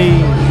 Cape May,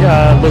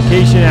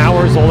 location,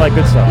 hours, all that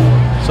good stuff.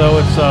 So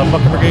it's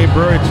Bucket Brigade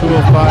Brewery,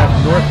 205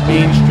 North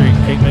Main Street,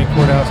 Cape May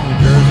Courthouse, New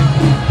Jersey.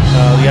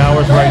 The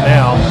hours right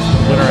now,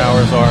 winter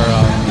hours, are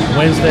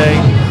Wednesday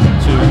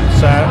to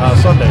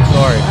Sunday.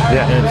 Sorry.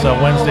 Yeah. It's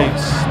Wednesday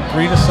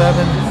 3 to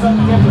 7,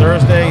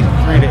 Thursday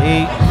 3 to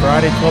 8,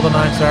 Friday 12 to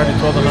 9, Saturday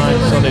 12 to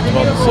 9, Sunday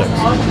 12 to 6.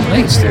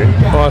 Thanks, dude.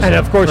 Awesome. And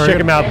of course, check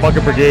them out,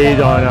 Bucket Brigade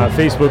on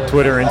Facebook,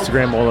 Twitter,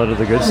 Instagram, all that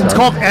other good stuff. It's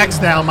called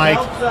X now, Mike.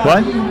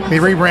 What? They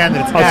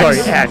rebranded. It's X. Sorry,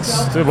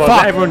 X. Well,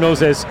 everyone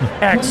knows as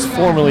X,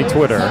 formerly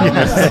Twitter.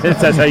 Yes.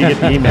 That's how you get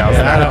the emails.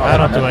 I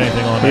don't do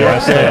anything on there. I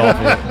stay off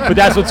it. But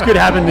that's what's good,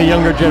 having the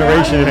younger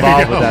generation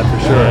involved with that, for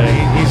sure.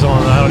 Yeah, he's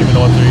on. I don't even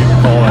know what to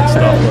even call that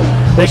stuff.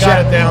 They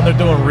got it down. They're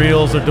doing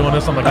reels. They're doing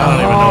this. I'm like, I don't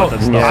even know what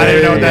that stuff is. I don't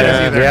even know what that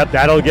is either. Yep,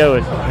 that'll go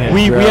it. Yeah,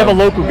 we have a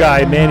local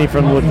guy, Manny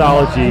from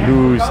Lithology,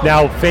 who's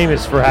now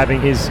famous for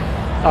having his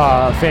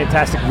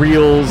fantastic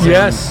reels.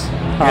 Yes.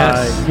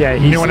 Yeah,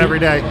 he's new one every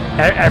day.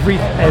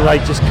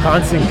 Just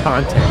constant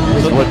content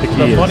is what the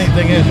key is. The funny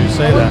thing is, you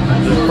say that.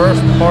 The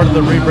first part of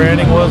the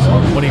rebranding was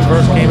when he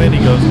first came in, he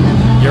goes,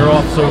 "You're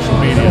off social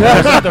media."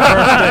 That's the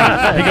first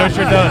thing. He goes,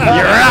 "You're done.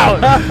 You're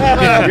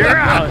out. You're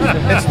out."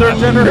 It's third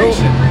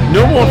generation.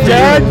 No more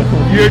Dad,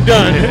 you're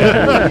done.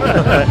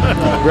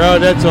 Bro,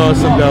 that's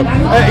awesome, though.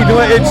 You know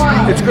what?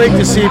 It's great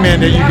to see, man,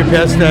 that you can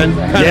pass that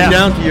kind of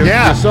down to your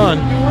son,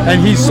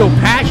 and he's so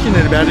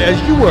passionate about it as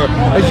you were,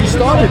 as you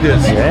started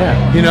this. Yeah.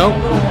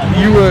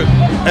 You were,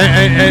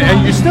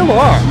 and you still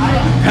are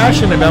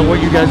passionate about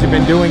what you guys have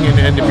been doing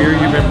and the beer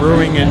you've been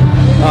brewing, and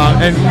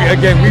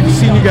again, we've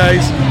seen you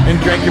guys and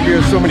drank your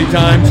beer so many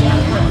times.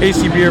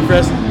 AC Beer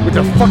Fest with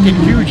a fucking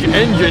huge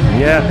engine,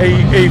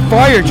 a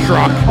fire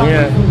truck,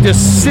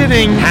 just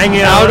sitting,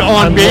 hanging out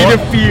on Beta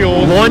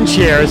Field, lawn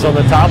chairs on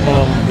the top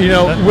of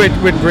them,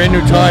 with brand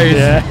new tires.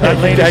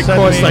 That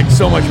costs like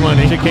so much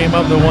money. She came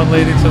up, the one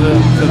lady to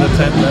the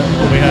tent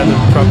when we had the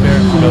truck there.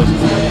 She goes,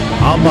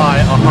 "I'll buy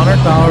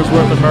 $100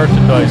 worth of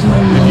merchandise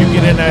if you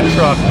get in that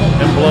truck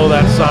and blow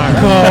that siren."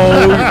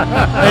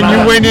 And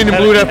you went in and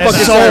blew that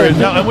fucking siren.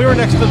 No, and we were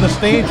next to the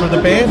stage where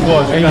the band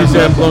was. And you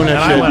said, "Blown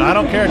that shit." I went, "I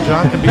don't care,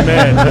 John can be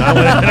mad." I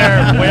went in there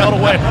and wailed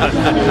away.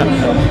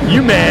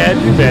 You mad?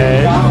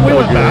 We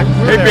went back.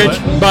 Hey, bitch,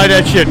 buy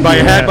that shit. Buy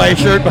a hat, buy a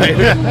shirt, buy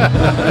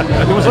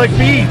It was like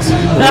beads.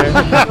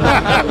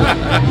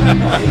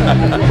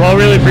 Well,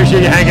 really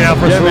appreciate you hanging out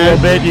for us for a little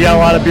bit. You got a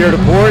lot of beer to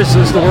pour. So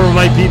this is the Word with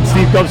Mike Pete and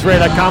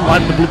SteveGubsRay.com,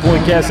 live at the Blue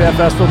Point Cask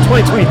Festival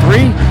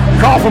 2023.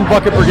 Carl from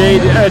Bucket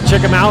Brigade.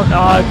 Check him out.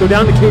 Go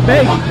down to Cape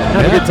May.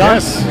 Have a good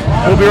time.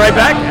 We'll be right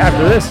back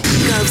after this.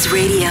 Gubs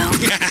Radio.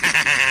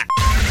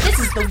 This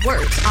is the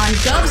Wort on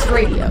Gubs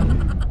Radio.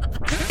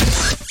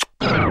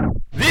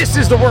 This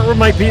is the Wort with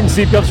Mike Pete and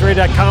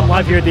SteveGubsRay.com,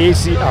 live here at the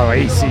AC.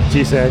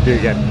 Geez, I do it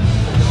again.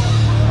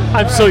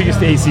 I'm so used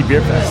to AC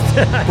Beer Fest.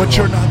 But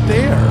you're not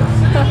there.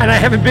 And I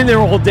haven't been there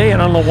all day,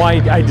 and I don't know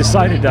why I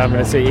decided that I'm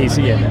going to say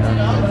AC.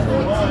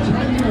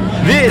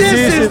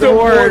 This is the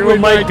Wort with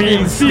Mike B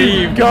and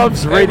Steve.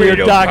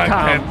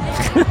 GovsRadio.com.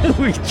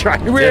 We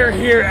tried. We're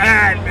here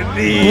at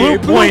the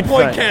Blue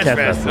Point Cask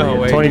Fest. Oh,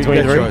 wait,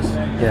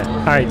 2023. Yeah.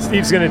 All right,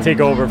 Steve's going to take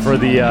over for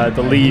the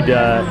lead,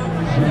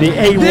 the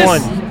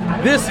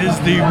A1. This is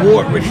the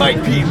Wort with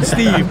Mike P and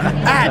Steve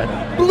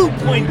at Blue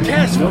Point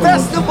Cask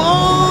Festival.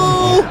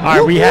 All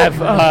right, we have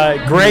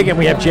Greg and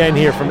we have Jen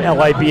here from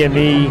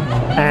LIBME,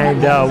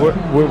 and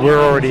we're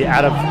already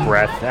out of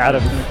breath, out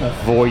of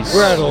voice.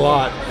 We're out of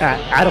lot.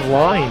 Out of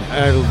line.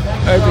 Out of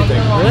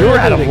everything. You're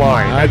out of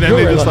line. And then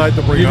they decide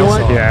to bring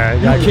us on. Yeah,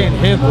 you can't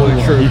handle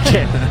the truth. You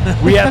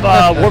can't. We have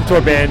Warped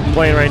Tour band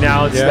playing right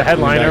now. It's the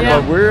headliner,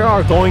 but we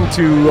are going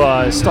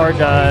to start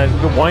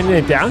winding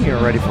it down here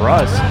already for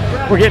us.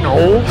 We're getting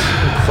old,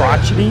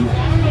 crotchety,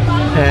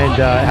 and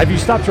have you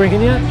stopped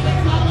drinking yet?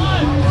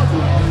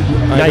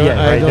 Not yet,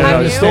 right? I don't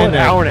understand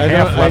that. An hour and a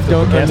half left. I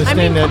don't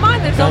understand that. Come on,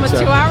 there's almost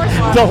 2 hours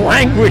left. The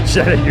language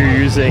that you're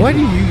using. What are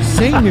you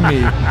saying to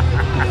me?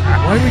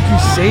 Why would you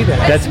say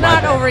that? It's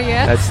not over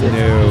yet. It's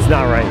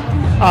not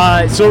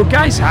right. So,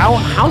 guys,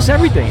 how's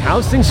everything?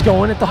 How's things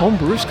going at the Home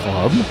Brews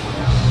Club?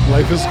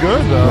 Life is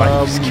good.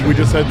 We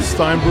just had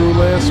Steinbrew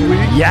last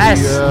week.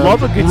 Yes,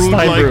 love a good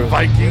Steinbrew.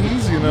 Like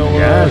Vikings, you know.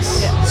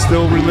 Yes.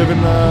 Still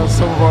reliving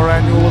some of our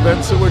annual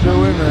events that we're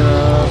doing.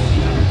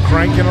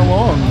 Cranking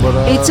along, but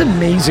it's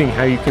amazing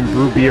how you can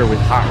brew beer with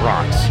hot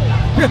rocks.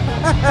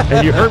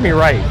 And you heard me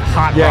right,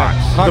 hot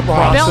rocks. The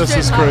process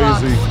is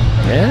crazy.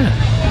 Yeah.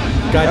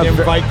 Goddamn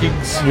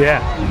Vikings.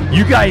 Yeah.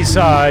 You guys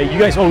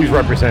always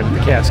represent the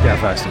Cask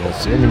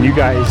festivals. I mean, you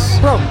guys,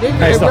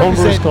 as the Home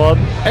Brews Club,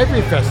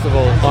 every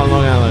festival on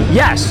Long Island.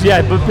 Yes,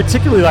 yeah, but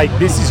particularly like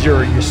this is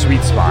your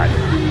sweet spot.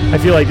 I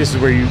feel like this is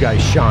where you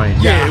guys shine.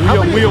 Yeah,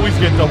 we always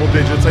get double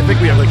digits. I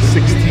think we have like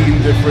 16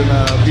 different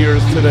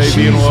beers today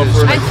being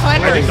offered. I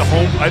think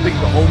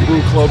the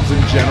homebrew clubs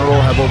in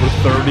general have over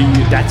 30.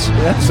 That's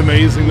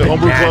amazing. The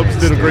homebrew clubs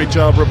did a great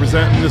job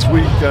representing this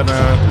week, and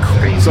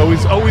it's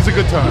always a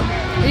good time.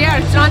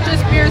 Yeah, it's not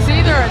just beers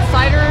either. It's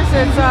ciders.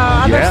 It's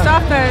other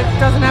stuff that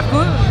doesn't have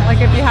gluten,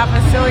 like if you have a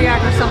celiac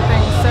or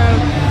something. So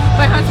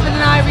my husband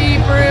and I,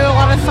 we brew a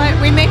lot of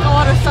we make a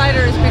lot of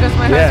ciders because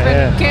my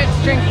husband can't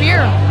drink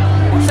beer.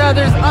 So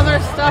there's other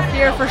stuff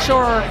here for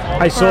sure.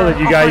 I saw that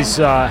you guys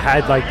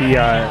had like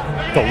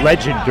the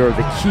legend or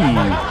the key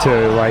to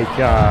like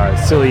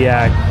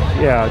celiac,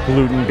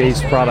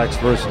 gluten-based products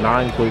versus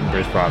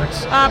non-gluten-based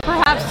products.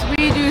 Perhaps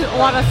we do a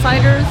lot of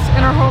ciders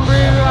in our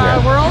homebrew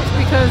world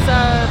because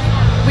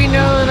we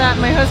know that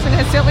my husband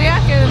has celiac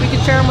and we can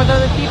share them with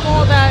other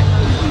people that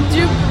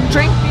do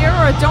drink beer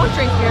or don't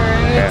drink beer,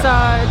 and it's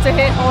a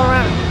hit all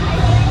around.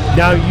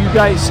 Now, you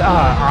guys,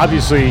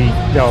 obviously,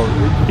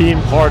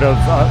 being part of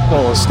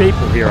a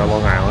staple here at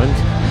Long Island,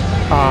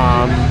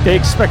 they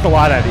expect a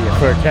lot out of you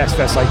for a Cask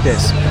Fest like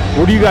this.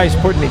 What are you guys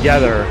putting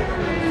together?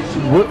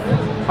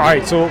 All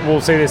right, so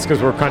we'll say this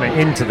because we're kind of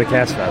into the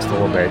Cask Fest a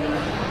little bit.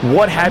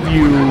 What has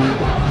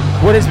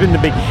been the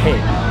big hit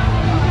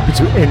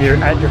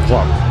at your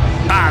club?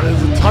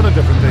 There's a ton of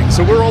different things.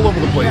 So we're all over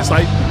the place.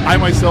 I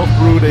myself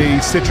brewed a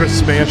Citra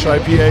Smash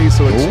IPA,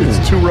 so it's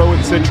 2-row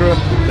and Citra.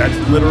 That's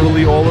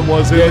literally all it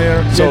was in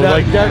there. So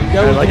that was like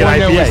the an one IPA.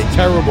 that was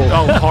terrible.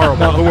 Oh,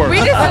 horrible. The worst. We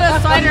just did a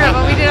cider,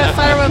 but we did a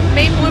cider with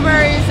Maine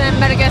blueberries and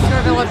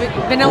Madagascar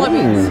vanilla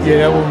beans. Yeah,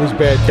 that one was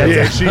bad.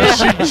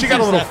 She got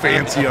a little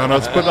fancy on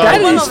us, but that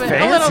is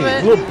fancy.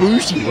 A little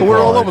bougie. But we're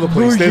all over the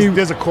place.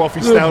 There's a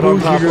coffee stout on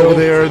top over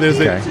there. There's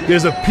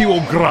a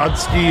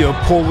Piwogrodzki, a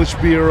Polish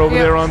beer over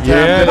there on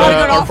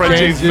tap. Our friend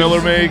James Miller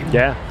made.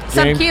 Yeah.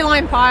 Some key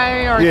lime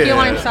pie or key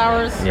lime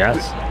sours.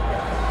 Yes.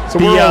 So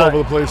we're all over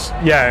the place.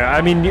 Yeah,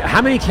 I mean,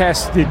 how many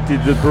casks did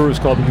the Brewers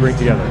Club bring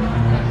together?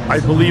 I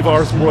believe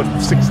ours brought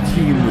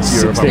 16 this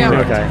year. 16,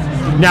 okay.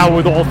 Now,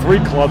 with all three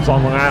clubs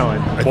on Long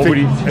Island, I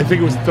think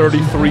it was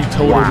 33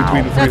 total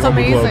between the three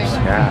homebrew clubs.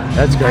 Yeah,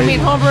 that's great. I mean,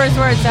 homebrew is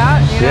where it's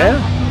at, you know?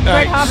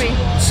 Great hobby.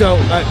 So,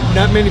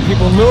 not many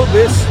people know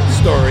this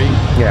story.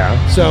 Yeah.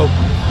 So,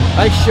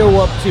 I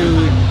show up to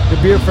the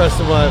beer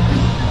festival at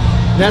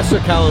Nassau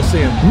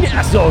Coliseum.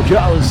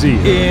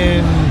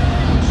 In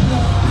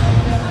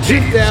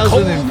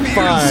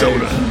 2005.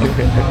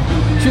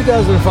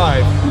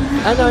 2005.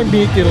 And I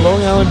meet the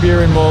Long Island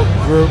Beer and Malt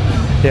Group.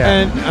 Yeah.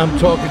 And I'm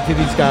talking to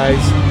these guys.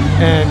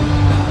 And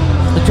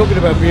they're talking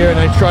about beer. And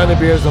I try the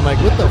beers. I'm like,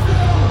 what the?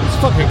 These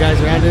fucking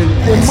guys are out of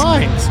their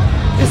minds.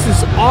 This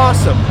is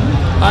awesome.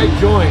 I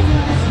joined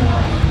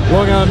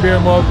Long Island Beer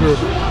and Malt Group.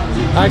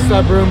 I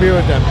started brewing beer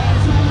with them.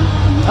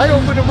 I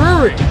opened a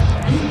brewery.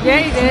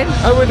 Yeah, you did.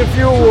 I win a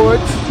few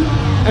awards,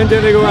 and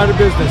then they go out of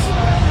business.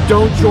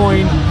 Don't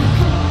join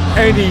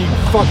any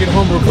fucking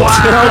homebrew club.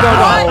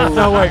 Wow.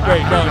 No, wait.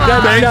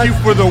 No. Thank you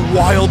for the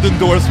wild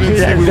endorsements.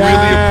 Yeah, we really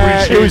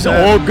appreciate it. It was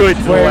all good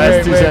for the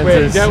last two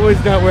sentences. That was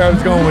not where I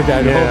was going with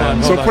that.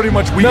 Yeah. Hold on. Pretty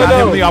much we got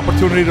him the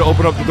opportunity to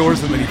open up the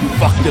doors, and then he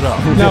fucked it up.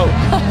 No.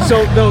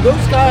 So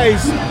those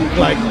guys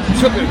like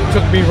took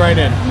me right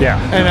in.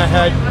 Yeah. And I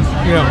had,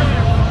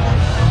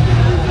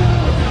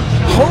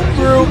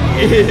 homebrew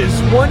is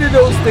one of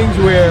those things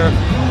where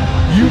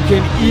you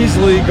can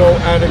easily go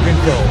out of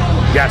control.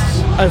 Yes.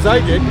 As I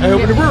did. I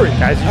opened a brewery.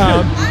 As you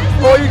should.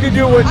 Or you could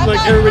do what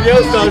like everybody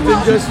else does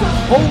and just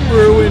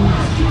homebrew and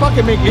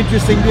fucking make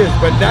interesting beers.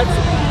 But that's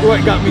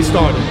what got me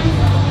started.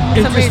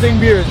 Interesting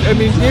beers. I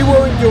mean, they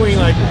weren't doing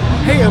like,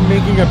 hey, I'm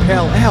making a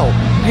pale ale.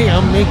 Hey,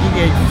 I'm making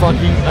a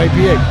fucking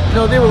IPA.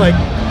 No, they were like,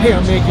 hey,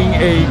 I'm making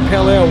a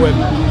pale ale with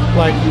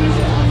like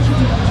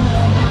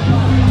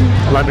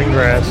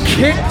lemongrass,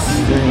 kicks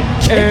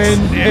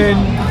and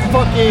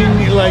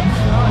fucking like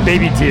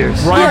baby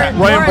tears. Ryan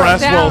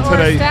Braswell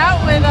today.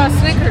 Stout with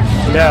Snickers.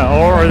 Yeah,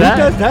 or that.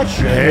 Who does that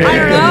shit? I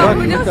don't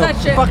know. Who does that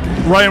shit?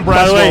 Ryan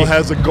Braswell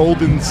has a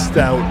golden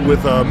stout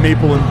with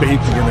maple and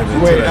bacon in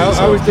it. Wait, today,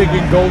 I was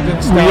thinking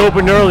golden stout. We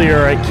opened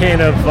earlier a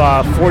can of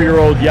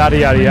 4-year-old yada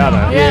yada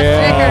yada.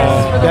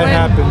 Yeah, that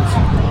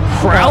happens.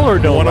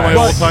 Crowler don't one of my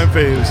all-time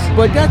faves.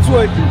 But that's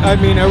what I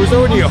mean. I was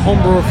already a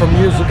homebrewer from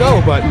years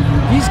ago, but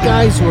these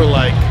guys were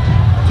like,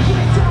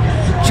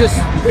 just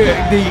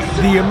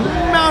the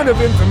amount of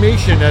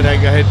information that I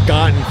had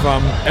gotten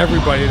from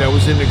everybody that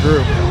was in the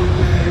group,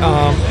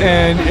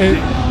 and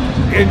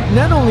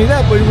not only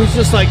that, but it was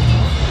just like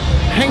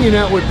hanging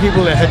out with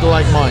people that had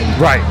like mind.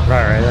 Right.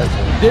 That's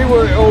it. They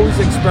were always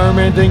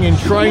experimenting and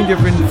trying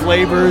different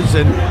flavors,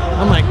 and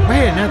I'm like,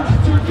 man,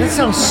 that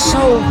sounds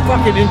so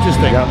fucking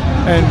interesting. Yep.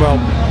 And well,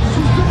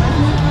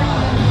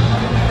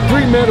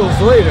 3 medals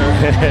later,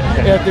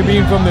 after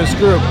being from this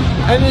group,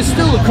 and it's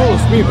still the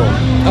coolest people.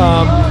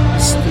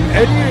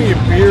 Any of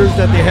the beers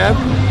that they have,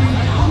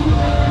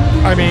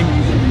 I mean,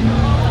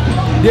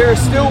 there are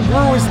still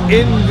brewers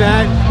in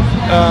that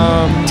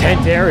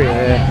tent area.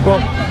 Well,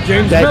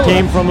 James that Miller,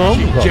 came from home.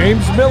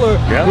 James Miller,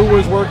 Yep. who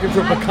was working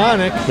for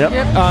Peconic, Yep.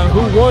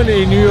 Who won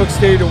a New York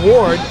State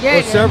award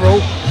or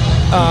several,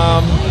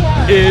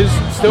 is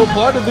still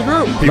part of the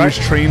group. He was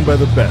trained by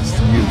the best.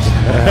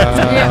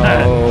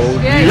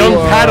 Young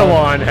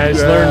Padawan has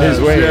learned his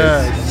ways.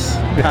 Yes.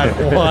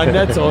 Padawan,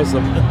 that's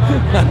awesome.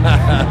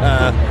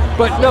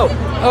 But no,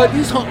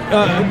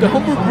 the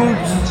homebrew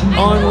groups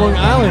on Long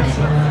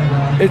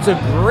Island, it's a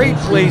great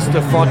place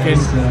to fucking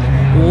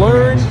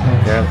learn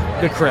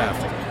the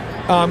craft.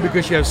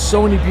 Because you have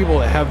so many people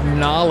that have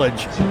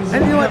knowledge,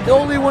 and you know what?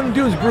 All they want to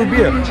do is brew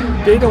beer.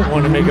 They don't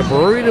want to make a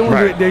brewery.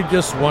 They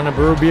just want to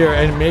brew beer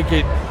and make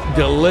it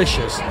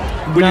delicious.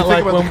 When you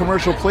think about the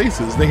commercial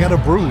places, they got to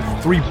brew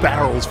 3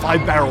 barrels,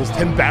 5 barrels,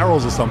 10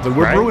 barrels or something.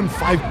 We're brewing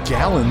 5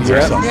 gallons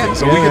or something.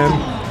 So we get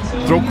to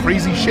throw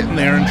crazy shit in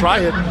there and try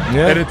it,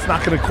 and it's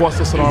not going to cost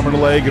us an arm and a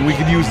leg, and we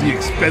could use the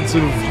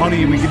expensive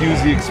honey, we could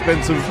use the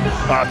expensive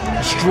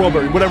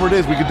strawberry, whatever it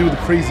is, we could do the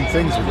crazy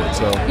things with it.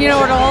 So you know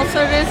what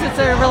also it is? It's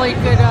a really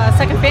good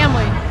second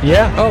family.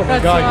 Yeah. Oh my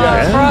God,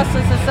 yeah. For us,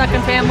 it's a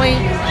second family,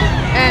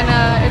 and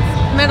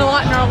it's meant a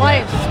lot in our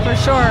lives, for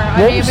sure.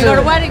 I mean, we go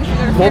to weddings, we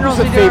go to funerals.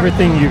 What was the favorite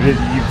thing you've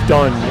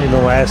done in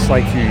the last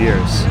few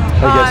years?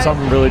 Has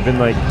something really been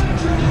like?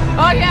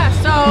 Oh yeah,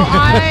 so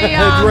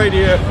That's right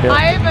here.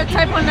 I have a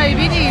type 1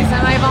 diabetes,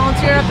 and I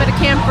volunteer up at a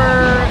camp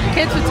for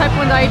kids with type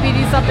 1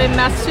 diabetes up in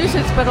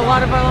Massachusetts, but a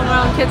lot of our Long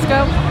Island kids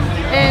go.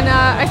 And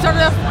I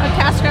started a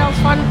cask ale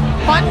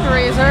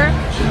fundraiser.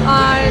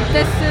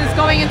 This is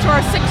going into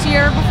our 6th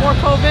year before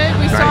COVID.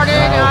 We started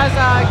as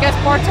a guest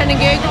bartending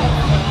gig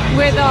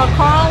with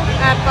Carl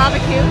at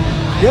Barbecue.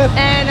 Yep.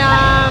 And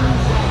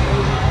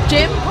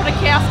Jim put a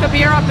cask of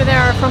beer up in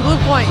there from Blue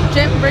Point.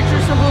 Jim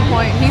Richards from Blue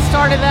Point. He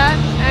started that,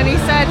 and he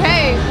said,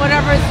 hey,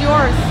 whatever is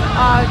yours,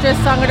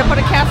 I'm going to put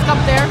a cask up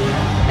there.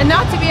 And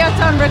not to be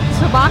outdone, Rick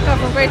Tabaka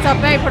from Great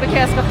South Bay put a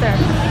cask up there.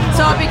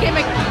 So it became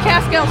a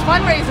cask ales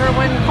fundraiser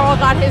when Carl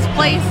got his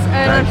place,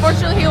 and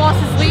unfortunately he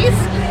lost his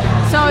lease.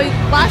 So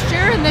last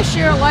year and this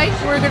year alike,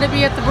 we're going to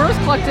be at the Brewers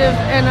Collective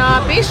in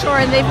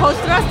Bayshore, and they've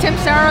hosted us, Tim,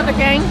 Sarah, the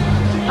gang.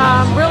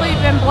 Really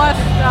been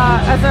blessed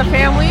as a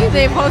family.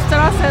 They've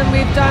hosted us, and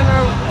we've done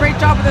a great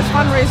job with this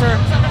fundraiser.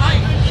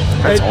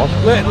 That's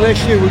awesome.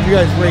 Last year, would you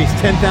guys raise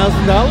 $10,000?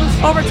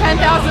 Over $10,000.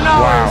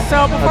 Wow.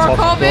 So before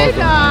COVID,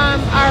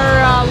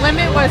 our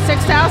limit was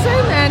 $6,000,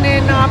 and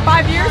in 5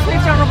 years,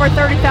 we've done over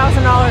 $30,000.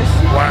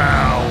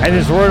 Wow. And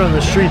there's word on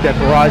the street that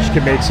Barrage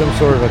can make some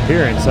sort of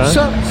appearance, huh?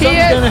 Something's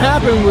going to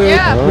happen with.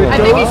 I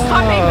think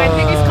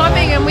he's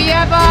coming. And we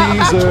have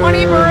about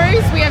 20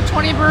 breweries. We have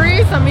 20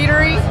 breweries, a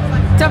meadery,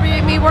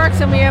 W8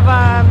 Meatworks, and we have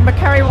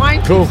McCarry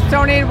Wine. Cool. He's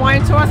donated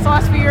wine to us the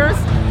last few years.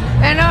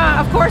 And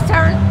of course,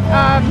 Sarah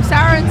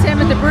and Tim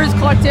at the Brewers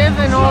Collective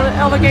and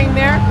all the gang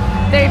there,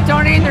 they've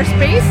donated their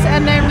space.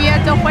 And then we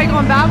had Del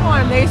Fuego and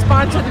Babylon. They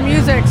sponsor the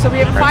music. So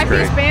we have a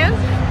 5-piece band.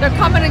 They're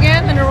coming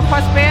again, the New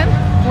Request Band,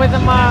 with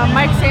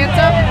Mike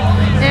Santa.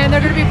 And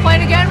they're going to be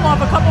playing again. We'll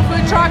have a couple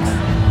food trucks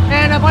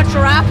and a bunch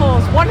of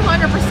raffles. 100%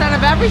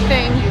 of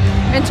everything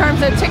in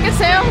terms of ticket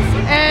sales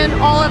and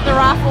all of the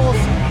raffles.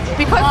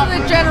 Because of the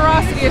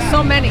generosity of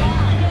so many,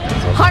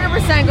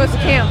 100% goes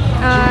to camp.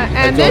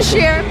 And this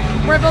year,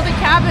 we're building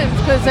cabins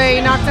because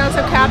they knocked down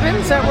some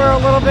cabins that were a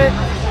little bit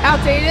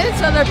outdated.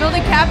 So they're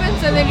building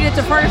cabins, and they needed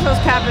to furnish those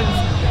cabins.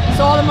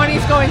 So all the money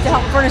is going to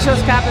help furnish those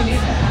cabins.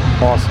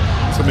 Awesome.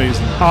 It's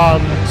amazing.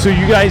 So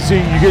you guys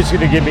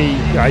gonna give me?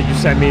 You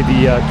send me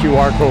the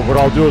QR code. What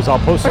I'll do is I'll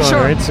post it on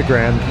our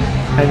Instagram,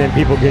 and then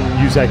people can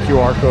use that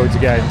QR code to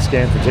get and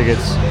scan for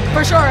tickets.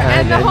 For sure.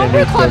 And the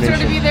homebrew clubs are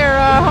going to be there.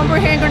 Homebrew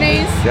hand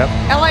grenades. Yep.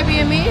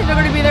 LIBME, they're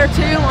going to be there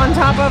too, on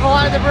top of a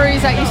lot of the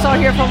breweries that you saw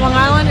here from Long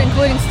Island,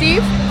 including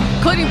Steve,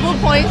 including Blue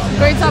Point,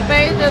 Great Salt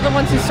Bay. They're the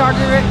ones who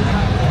started it.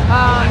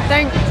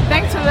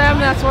 Thanks to them,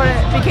 that's what it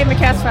became a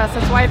Cask Fest.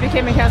 That's why it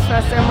became a Cask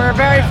Fest. And we're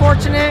very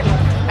fortunate,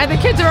 and the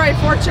kids are very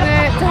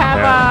fortunate to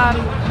have,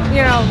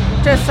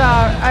 just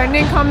an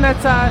income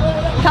that's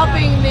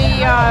helping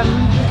the,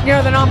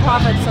 the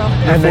nonprofit. So.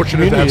 And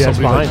fortunate to have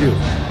somebody like you.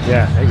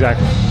 Yeah,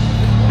 exactly.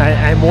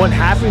 And what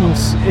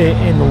happens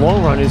in the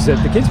long run is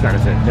that the kids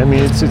benefit. I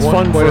mean, it's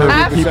fun for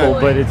people,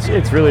 but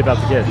it's really about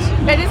the kids.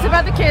 It is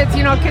about the kids.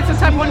 Kids with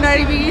type 1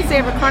 diabetes, they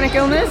have a chronic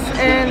illness,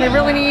 and they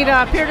really need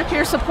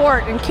peer-to-peer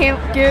support. And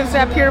Camp gives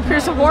that peer-to-peer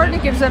support.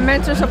 It gives them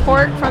mentor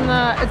support from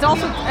the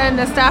adults and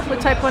the staff with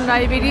type 1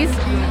 diabetes.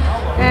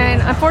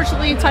 And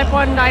unfortunately, type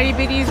 1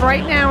 diabetes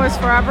right now is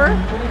forever,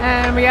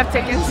 and we have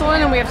to take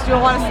insulin, and we have to do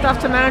a lot of stuff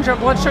to manage our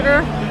blood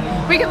sugar.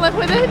 We can live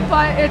with it,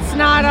 but it's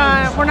not.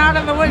 We're not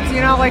in the woods,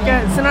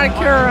 it's not a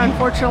cure,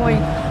 unfortunately.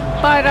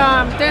 But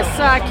this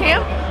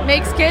camp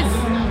makes kids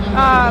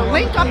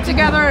link up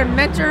together, and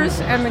mentors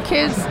and the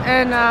kids,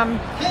 and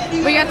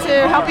we get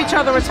to help each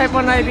other with type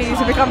 1 diabetes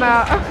and become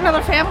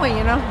another family,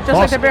 just awesome.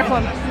 like the beer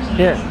club.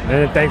 Yeah,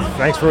 and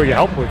thanks for your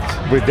help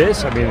with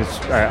this. I mean, it's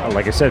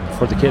like I said,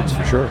 for the kids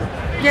for sure.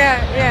 Yeah,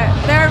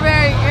 they're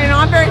very.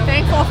 I'm very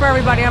thankful for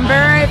everybody. I'm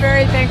very,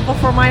 very thankful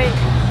for my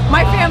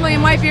family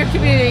and my beer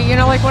community.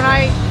 Like when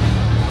I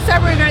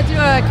said we were going to do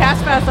a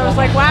Cask Fest, I was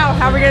like, wow,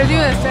 how are we going to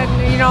do this? And,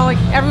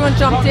 everyone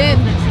jumped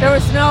in. There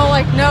was no,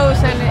 no's,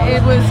 and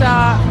it was,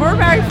 we're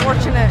very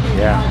fortunate.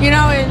 Yeah. In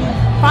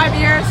 5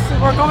 years,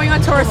 we're going on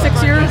to our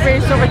 6 years,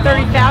 raised over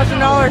 $30,000.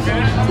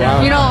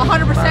 Wow.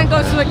 100%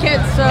 goes to the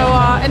kids. So,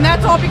 and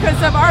that's all because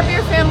of our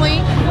beer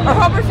family, our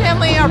homebrew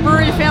family, our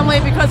brewery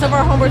family, because of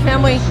our homebrew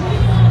family.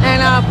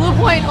 And Blue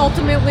Point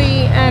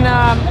ultimately, and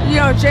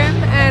Jim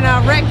and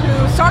Rick,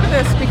 who started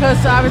this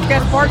because I was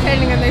guest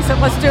bartending, and they said,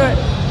 let's do it.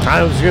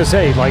 I was going to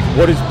say,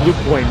 what does Blue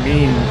Point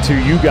mean to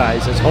you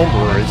guys as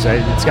homebrewers?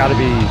 It's got to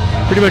be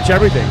pretty much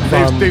everything.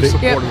 They've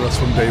supported us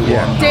from day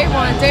one. Day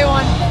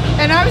one.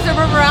 And I was at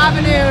River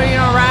Avenue,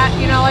 rat.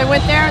 I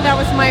went there. That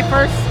was my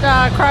first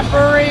craft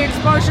brewery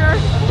exposure.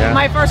 Yeah.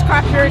 My first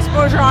craft beer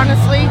exposure,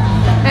 honestly.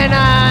 And,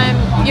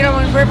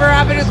 when River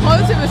Avenue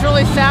closed, it was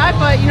really sad.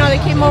 But,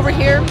 they came over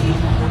here.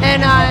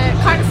 And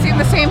kind of seeing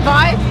the same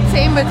vibe,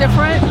 same but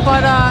different.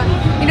 But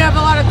you have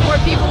a lot of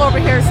core people over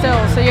here still.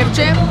 So you have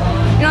Jim,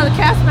 the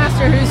cast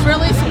master, who's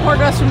really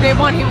supported us from day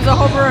one. He was a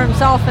homebrewer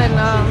himself, and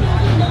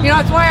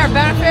that's why our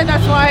benefit.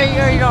 That's why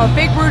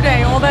Big Brew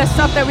Day, all that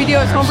stuff that we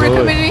do as homebrew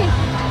community,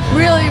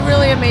 really,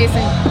 really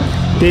amazing.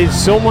 There's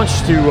so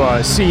much to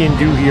see and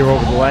do here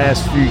over the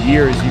last few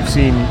years. You've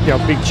seen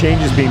big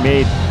changes being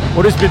made.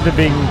 What has been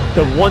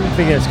the one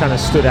thing that's kind of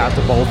stood out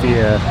to both of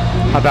you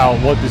about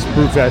what this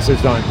Brewfest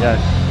has done?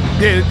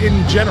 Yeah,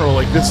 in general,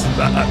 this,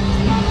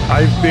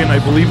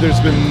 I believe there's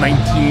been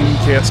 19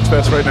 Cask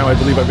Fest right now. I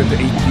believe I've been to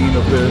 18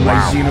 of the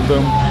 19 of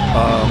them.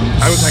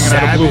 I was hanging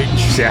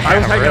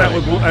out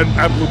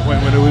at Blue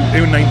Point when it was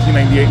in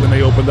 1998 when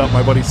they opened up.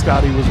 My buddy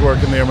Scotty was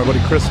working there. My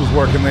buddy Chris was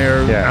working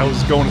there. Yeah. I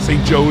was going to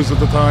St. Joe's at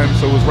the time,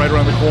 so it was right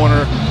around the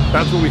corner.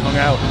 That's where we hung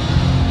out.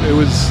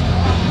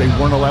 They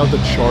weren't allowed to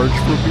charge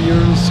for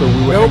beers, so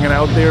we were hanging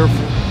out there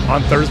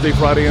on Thursday,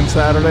 Friday, and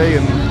Saturday,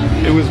 and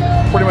it was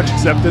pretty much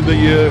accepted that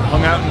you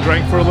hung out and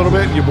drank for a little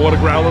bit, and you bought a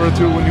growler or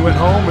two when you went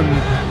home,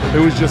 and it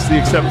was just the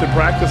accepted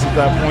practice at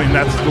that point, and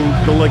that's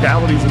the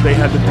legalities that they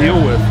had to deal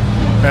with.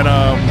 And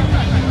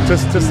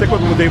to stick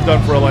with what they've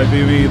done for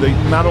LIBME, they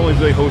not only do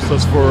they host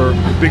us for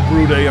Big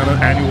Brew Day on an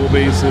annual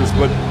basis,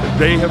 but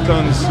they have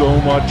done so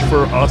much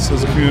for us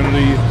as a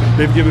community.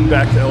 They've given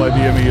back to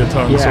LIBME a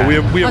ton, so we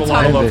have a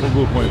lot of love for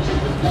Blue Point.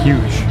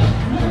 Huge.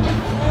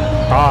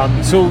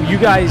 So you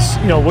guys,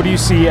 what do you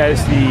see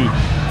as the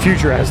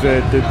future? Has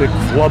the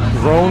club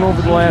grown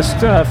over the last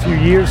few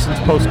years since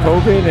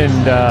post-COVID?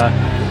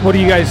 And what are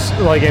you guys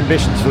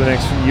ambitions for the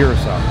next year or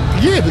so?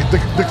 Yeah,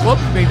 the club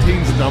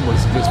maintains numbers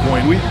at this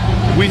point.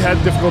 We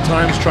had difficult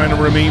times trying to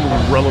remain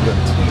relevant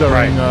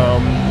during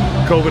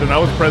COVID, and I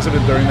was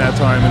president during that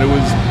time. And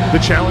the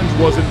challenge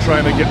wasn't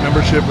trying to get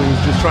membership; it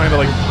was just trying to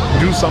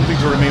do something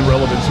to remain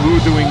relevant. So we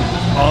were doing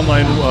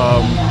online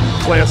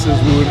classes,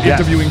 we were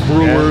interviewing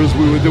brewers,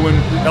 we were doing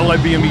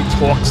LIBME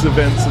talks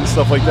events and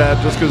stuff like that,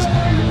 just because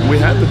we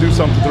had to do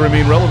something to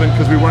remain relevant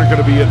because we weren't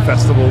going to be at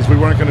festivals, we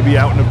weren't going to be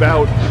out and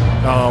about.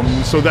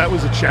 So that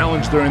was a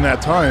challenge during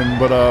that time.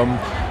 But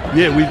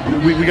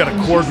we got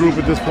a core group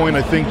at this point,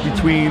 I think,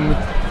 between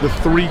the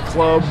three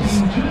clubs,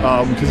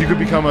 because you could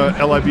become a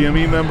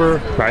LIBME member,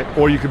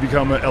 or you could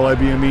become a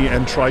LIBME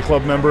and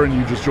Tri-Club member, and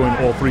you just join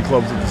all three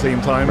clubs at the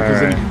same time.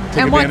 Then you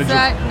take and what's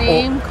that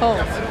name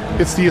called?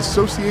 It's the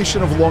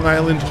Association of Long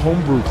Island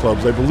Homebrew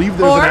Clubs. I believe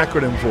there's an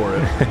acronym for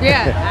it.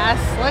 Yeah,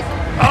 ASLIC.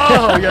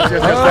 Oh, yes,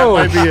 that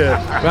might be it.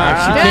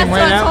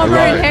 It's home-brew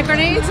hand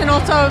grenades, and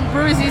also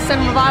Brewers East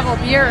and Revival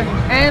beer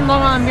and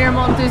Long Island Beer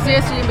Malt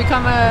Enthusiast. You can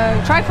become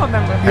a tri-club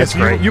member. Yes,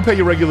 you pay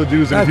your regular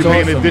dues, and if you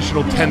pay an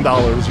additional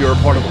 $10, you're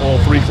a part of all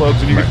 3 clubs,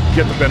 and you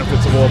get the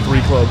benefits of all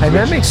 3 clubs. And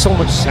that makes so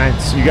much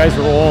sense. You guys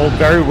are all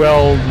very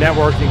well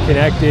networked and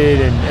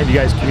connected, and you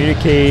guys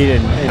communicate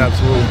and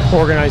absolutely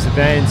organize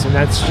events, and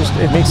that's just,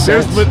 it makes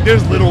sense.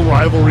 There's little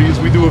rivalries.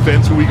 We do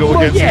events where we go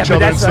against each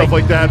other and stuff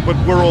like that, but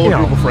we're all a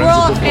group of friends. We're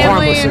all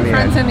family and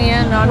friends in the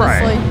end,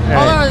 honestly. Right.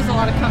 Although there's a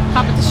lot of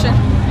competition.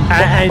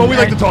 But we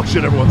like to talk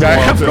shit every once in a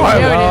while. Of course.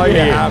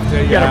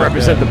 You gotta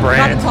represent the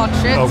brand. Gotta talk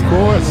shit. Of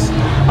course.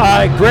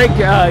 Greg,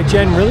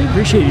 Jen, really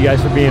appreciate you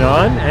guys for being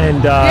on.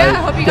 And I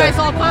hope you guys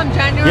all come.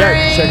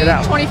 January check it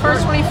out.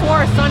 21st,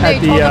 24th, Sunday,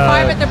 12 to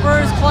 5 at the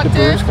Brewers Collective. The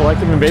Brewers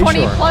Collective in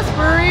Bayshore. 20 plus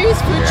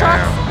breweries, food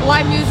trucks,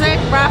 live music,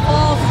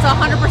 raffles. It's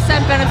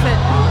 100% benefit.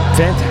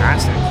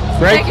 Fantastic.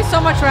 Greg, thank you so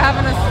much for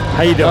having us.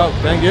 How you doing?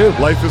 Thank you.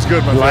 Life is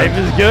good, my friend. Life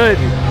is good.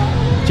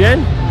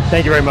 Jen,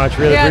 thank you very much.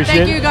 Really appreciate it.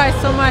 Thank you guys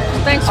so much.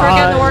 Thanks for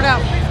getting the word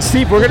out.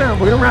 Steve, we're gonna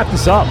wrap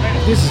this up.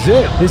 This is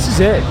it. We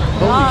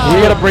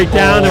gotta break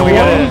down and we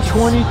gotta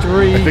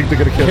 2023. I think they're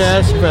gonna kiss.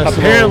 Cask Festival.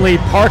 Apparently,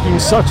 parking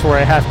sucks where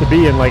I have to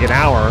be in like an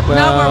hour.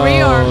 Not where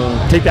we are.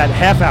 Take that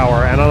half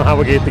hour. I don't know how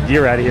we'll get the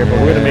gear out of here, but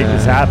we're gonna make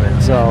this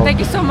happen. So thank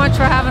you so much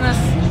for having us.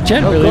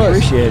 Jen, really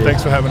appreciate it.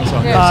 Thanks for having us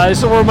on. Yes.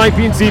 So we're Mike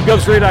B and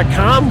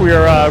SteveGubsRadio.com. We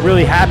are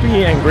really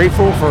happy and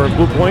grateful for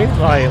Blue Point,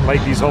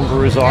 like these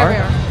homebrewers are,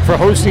 for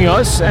hosting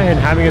us and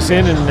having us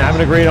in and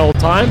having a great old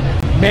time.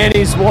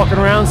 Manny's walking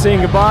around saying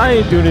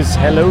goodbye, doing his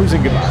hellos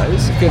and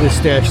goodbyes. Get his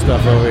stash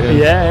stuff over here.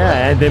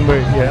 Yeah, and then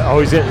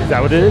is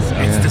that what it is?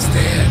 It's the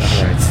stash.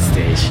 All right, it's the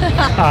stage.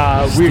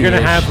 We're going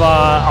to have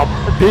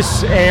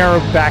this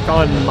air back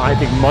on, I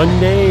think,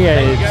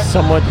 Monday. It's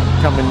somewhat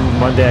coming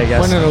Monday, I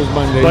guess. One of those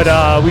Mondays.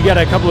 But we got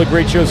a couple of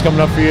great shows coming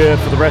up for you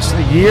for the rest of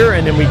the year,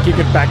 and then we kick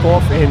it back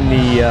off in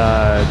the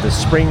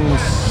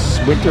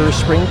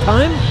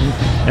springtime.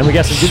 And we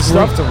got some good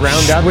stuff to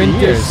round out the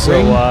year.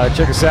 So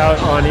check us out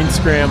on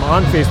Instagram,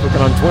 on Facebook,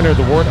 and on Twitter,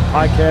 the Wort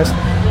Podcast,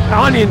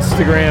 on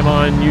Instagram,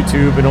 on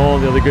YouTube, and all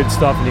the other good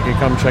stuff. And you can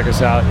come check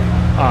us out.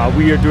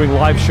 We are doing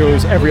live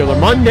shows every other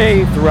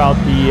Monday throughout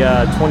the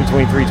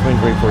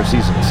 2023-2024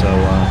 season. So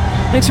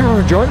thanks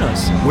everyone for joining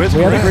us. We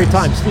had a great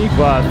time. Steve,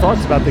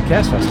 thoughts about the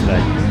Cask Fest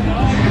today?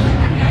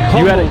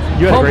 You had a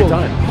great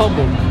time.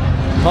 Humbled.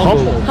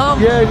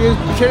 Yeah,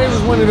 today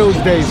was one of those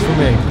days for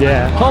me.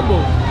 Yeah.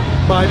 Humbled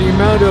by the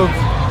amount of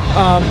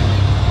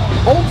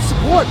old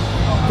support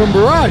from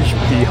Barrage.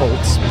 The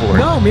old support.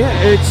 No, man,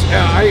 it's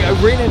I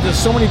ran into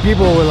so many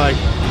people who were like,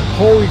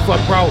 "Holy fuck,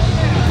 bro,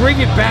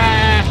 bring it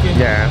back!" And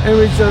it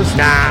was just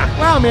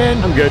wow,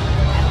 man, I'm good.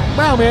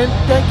 Wow, man,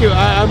 thank you.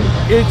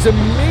 It's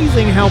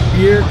amazing how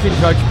beer can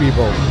touch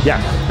people.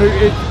 Yeah,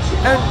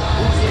 and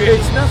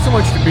it's not so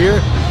much the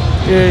beer;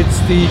 it's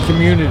the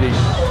community.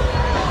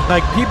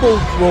 Like people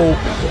will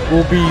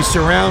be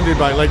surrounded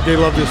by, like, they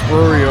love this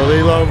brewery or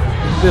they love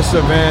this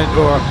event,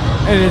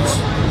 and it's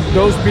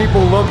those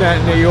people love that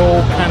and they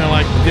all kind of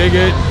like dig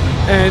it,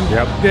 and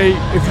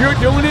if you're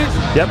doing it,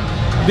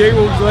 they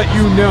will let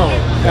you know,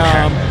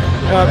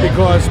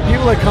 because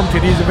people that come to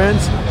these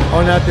events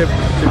are not the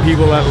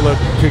people that look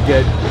to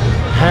get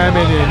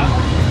hammered and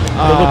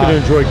they're looking to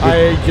enjoy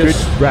good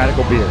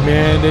radical beer.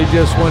 Man, they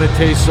just want to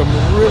taste some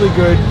really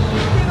good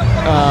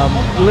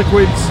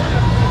liquids,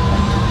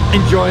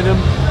 enjoy them,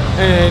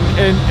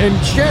 and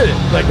share it.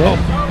 Like, oh,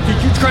 did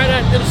you try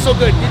that? It was so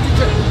good. Did you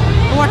try?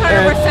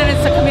 100%,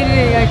 it's the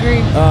community. I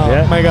agree.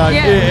 Oh my God!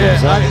 Yeah.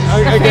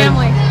 I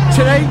family.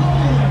 Today,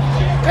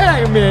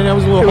 man, I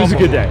was a little. It was a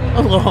good day. I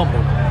was a little humble.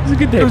 It was a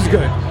good day. It was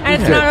good.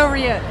 And it's not over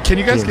yet. Can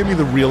you guys give me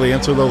the real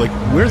answer though? Like,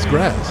 where's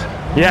Graz?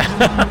 Yeah.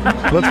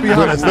 Let's be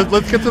honest.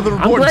 Let's get to the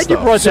important I'm glad stuff.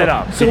 you brought that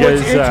up. So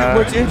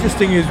what's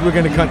interesting is we're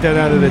going to cut that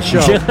out of the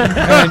show,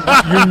 and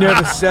you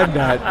never said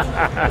that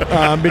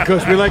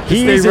because we like to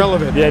stay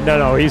relevant.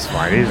 No, he's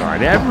fine. He's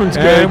fine. Everyone's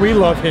good. And we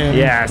love him.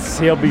 Yes,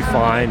 he'll be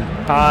fine.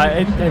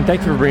 And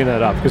thank you for bringing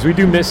that up because we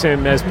do miss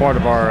him as part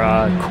of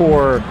our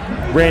core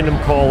random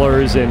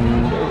callers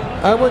and.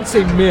 I wouldn't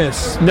say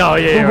miss. No,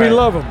 but we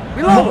love him.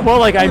 We love him. Well,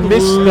 like I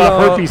miss the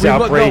herpes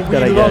outbreak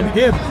that I get. We love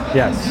him.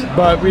 Yes,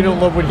 but we don't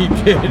love what he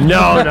did.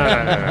 No.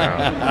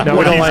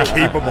 What he's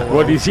capable of.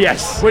 What he's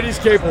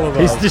capable of.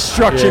 His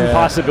destruction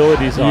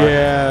possibilities are.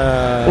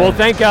 Yeah. Well,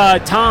 thank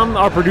Tom,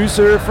 our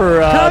producer,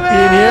 for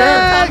being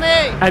here.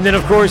 And then,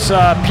 of course,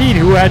 Pete,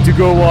 who had to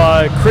go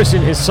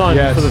christen his son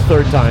for the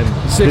third time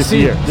this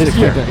year.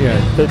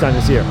 Third time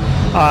this year.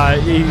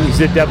 He's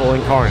the devil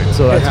incarnate,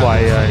 so that's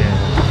why.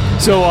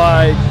 So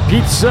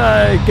Pete's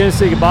going to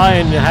say goodbye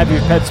and have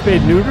your pet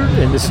spayed neutered.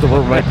 And this is the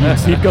Word Might Be,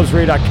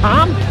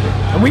 SteveGubsRadio.com.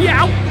 And we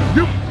out.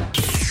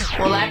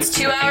 Well, that's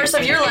 2 hours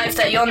of your life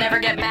that you'll never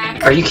get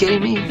back. Are you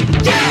kidding me?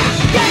 Please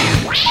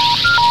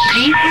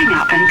hang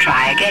up and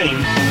try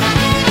again.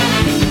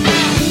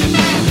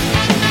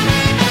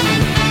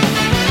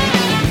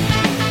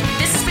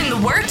 This has been The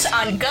Wort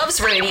on Govs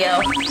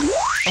Radio.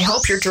 I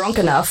hope you're drunk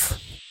enough.